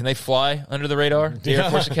 Can they fly under the radar? The Air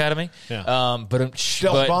Force Academy? Yeah.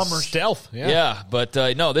 Stealth bombers. Stealth, but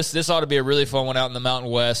no, this ought to be a really fun one out in the Mountain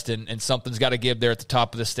West, and something's got to give there at the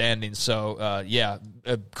top of the standings. So,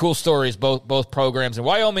 cool stories, both programs. And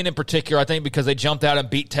Wyoming in particular, I think because they jumped out and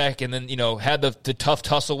beat Tech and then, had the tough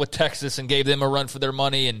tussle with Texas and gave them a run for their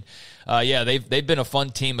money. And, they've been a fun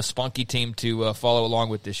team, a spunky team to follow along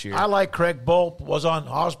with this year. I like Craig Bolt, was on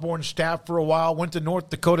Osborne's staff for a while, went to North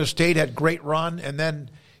Dakota State, had great run, and then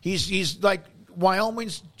he's like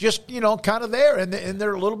Wyoming's just, kind of there, and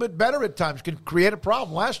they're a little bit better at times, can create a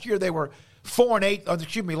problem. Last year they were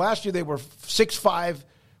 4-8. Last year they were 6-5.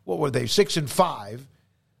 What were they? 6-5.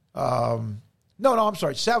 No, I'm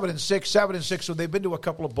sorry, 7-6, 7-6. So they've been to a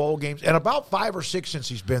couple of bowl games, and about 5 or 6 since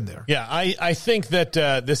he's been there. Yeah, I think that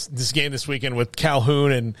this game this weekend with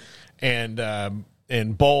Calhoun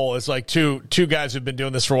and Bowl is like two guys who've been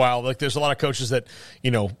doing this for a while. Like there's a lot of coaches that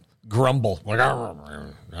grumble like I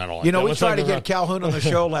don't like we tried to get Calhoun on the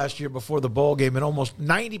show last year before the bowl game, and almost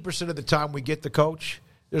 90% of the time we get the coach.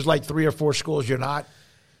 There's like 3 or 4 schools you're not.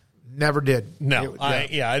 Never did. No,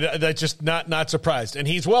 that's just not surprised. And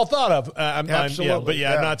he's well thought of. Absolutely.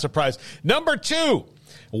 I'm not surprised. Number 2,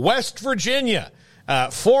 West Virginia.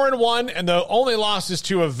 4-1, and the only loss is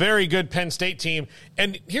to a very good Penn State team.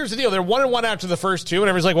 And here's the deal. They're 1-1 after the first 2, and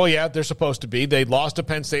everybody's like, well, yeah, they're supposed to be. They lost to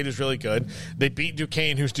Penn State, who's really good. They beat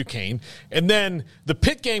Duquesne, who's Duquesne. And then the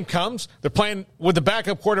Pitt game comes. They're playing with the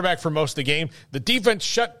backup quarterback for most of the game. The defense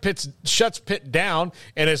shuts Pitt down,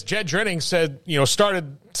 and as Jed Drenning said,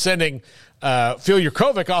 started sending Phil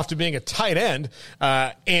Yurkovich off to being a tight end,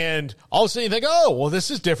 and all of a sudden you think, oh, well, this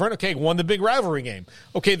is different. Okay, won the big rivalry game.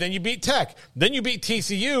 Okay, then you beat Tech. Then you beat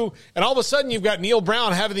TCU, and all of a sudden you've got Neil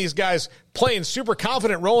Brown having these guys playing super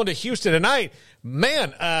confident, rolling to Houston tonight.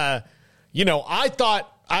 Man, I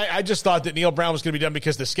just thought that Neil Brown was going to be done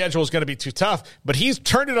because the schedule was going to be too tough, but he's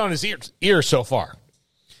turned it on his ear so far.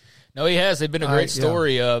 No, he has. They've been a great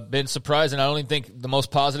story. Been surprising. I don't even think the most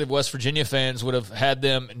positive West Virginia fans would have had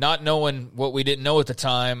them, not knowing what we didn't know at the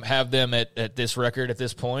time, have them at this record at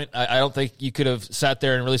this point. I don't think you could have sat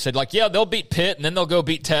there and really said, they'll beat Pitt, and then they'll go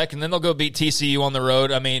beat Tech, and then they'll go beat TCU on the road.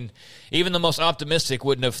 I mean, even the most optimistic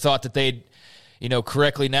wouldn't have thought that they'd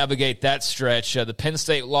correctly navigate that stretch. The Penn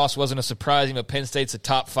State loss wasn't a surprise, but Penn State's a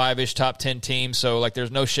top 5-ish, top 10 team, so there's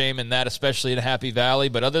no shame in that, especially in Happy Valley.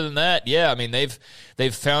 But other than that,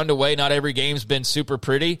 they've found a way. Not every game's been super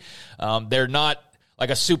pretty. They're not like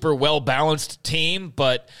a super well-balanced team,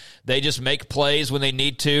 but they just make plays when they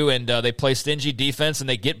need to, and they play stingy defense, and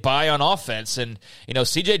they get by on offense. And,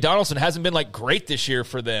 C.J. Donaldson hasn't been, great this year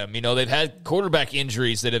for them. They've had quarterback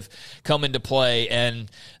injuries that have come into play, and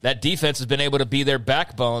that defense has been able to be their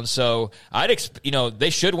backbone. So, they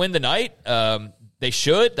should win the night. They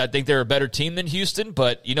should. I think they're a better team than Houston,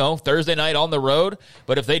 but, Thursday night on the road.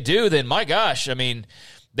 But if they do, then, my gosh,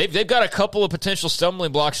 they've got a couple of potential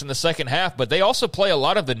stumbling blocks in the second half, but they also play a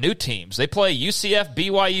lot of the new teams. They play UCF,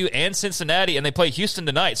 BYU, and Cincinnati, and they play Houston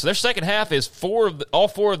tonight. So their second half is all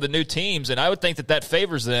four of the new teams, and I would think that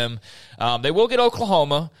favors them. They will get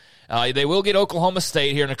Oklahoma. They will get Oklahoma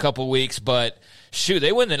State here in a couple weeks, but shoot,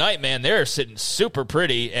 they win tonight, man. They're sitting super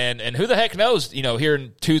pretty, and who the heck knows, here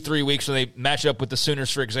in 2-3 weeks when they match up with the Sooners,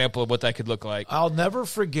 for example, of what that could look like. I'll never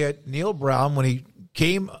forget Neil Brown when he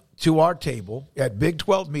came to our table at Big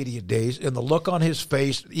 12 Media Days, and the look on his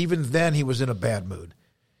face, even then he was in a bad mood.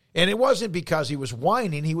 And it wasn't because he was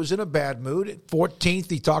whining. He was in a bad mood. At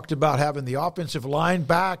 14th, he talked about having the offensive line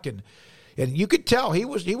back, and you could tell he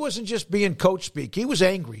wasn't just being coach speak. He was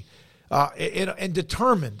angry and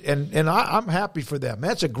determined, and I'm happy for them.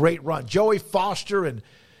 That's a great run. Joey Foster and,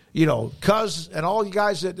 Cuz and all you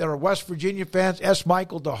guys that are West Virginia fans, S.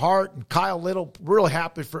 Michael DeHart and Kyle Little, really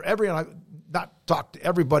happy for everyone. Not talk to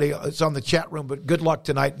everybody that's on the chat room, but good luck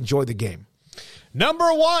tonight. Enjoy the game.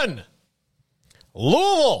 Number 1,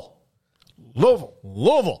 Louisville.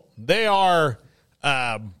 They are,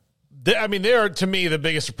 they are, to me, the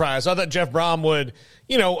biggest surprise. I thought Jeff Brom would,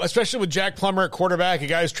 especially with Jack Plummer at quarterback, a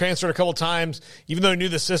guy who's transferred a couple times, even though he knew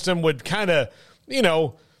the system, would kind of,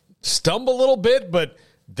 stumble a little bit, but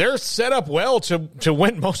they're set up well to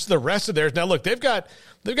win most of the rest of theirs. Now, look, they've got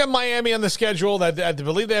Miami on the schedule. I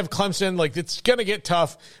believe they have Clemson. Like, it's going to get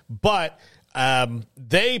tough, but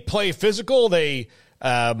they play physical. They,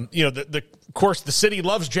 of course, the city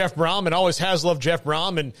loves Jeff Brom and always has loved Jeff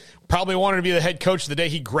Brom and probably wanted to be the head coach the day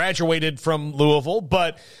he graduated from Louisville,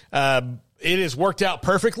 but it has worked out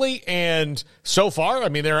perfectly, and so far,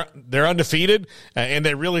 they're undefeated, and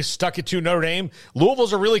they really stuck it to Notre Dame.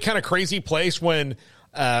 Louisville's a really kind of crazy place when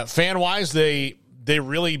fan-wise, they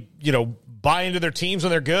really, buy into their teams when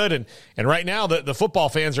they're good, and right now the football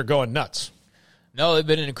fans are going nuts. No, they've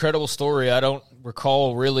been an incredible story. I don't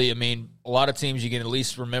recall really, a lot of teams you can at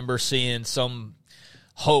least remember seeing some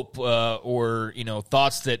hope or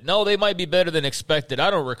thoughts that, no, they might be better than expected.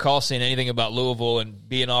 I don't recall seeing anything about Louisville and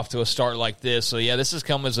being off to a start like this. So, yeah, this has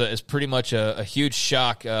come as pretty much a huge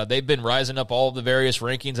shock. They've been rising up all of the various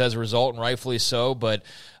rankings as a result, and rightfully so. But,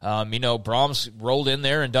 Brom's rolled in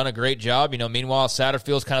there and done a great job. Meanwhile,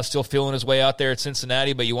 Satterfield's kind of still feeling his way out there at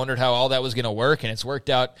Cincinnati, but you wondered how all that was going to work, and it's worked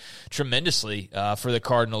out tremendously for the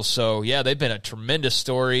Cardinals. So, yeah, they've been a tremendous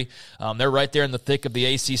story. They're right there in the thick of the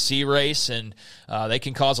ACC race, and they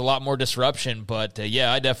can cause a lot more disruption. But,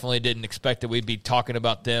 I definitely didn't expect that we'd be talking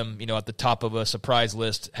about them, at the top of a surprise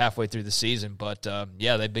list halfway through the season. But,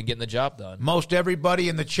 they've been getting the job done. Most everybody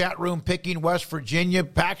in the chat room picking West Virginia.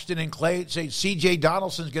 Paxton and Clay say C.J.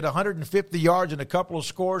 Donaldson's get 150 yards and a couple of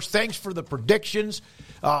scores. Thanks for the predictions.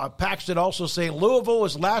 Paxton also saying Louisville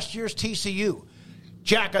is last year's TCU.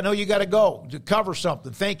 Jack, I know you got to go to cover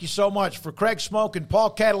something. Thank you so much. For Craig Smoak and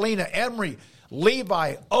Paul Catalina, Emery,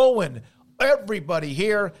 Levi, Owen, everybody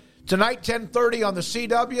here. Tonight, 10:30 on the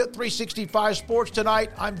CW, 365 Sports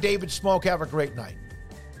Tonight. I'm David Smoak. Have a great night.